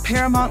channels like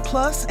Paramount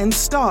Plus and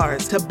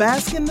Stars to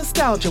bask in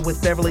nostalgia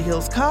with Beverly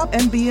Hills Cop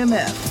and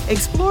BMF.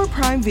 Explore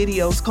Prime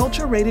Video's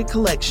culture-rated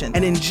collection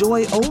and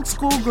enjoy old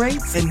school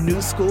greats and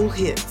new school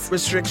hits.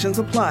 Restrictions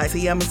apply.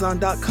 See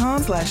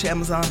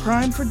Amazon.com/Amazon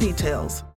Prime for details.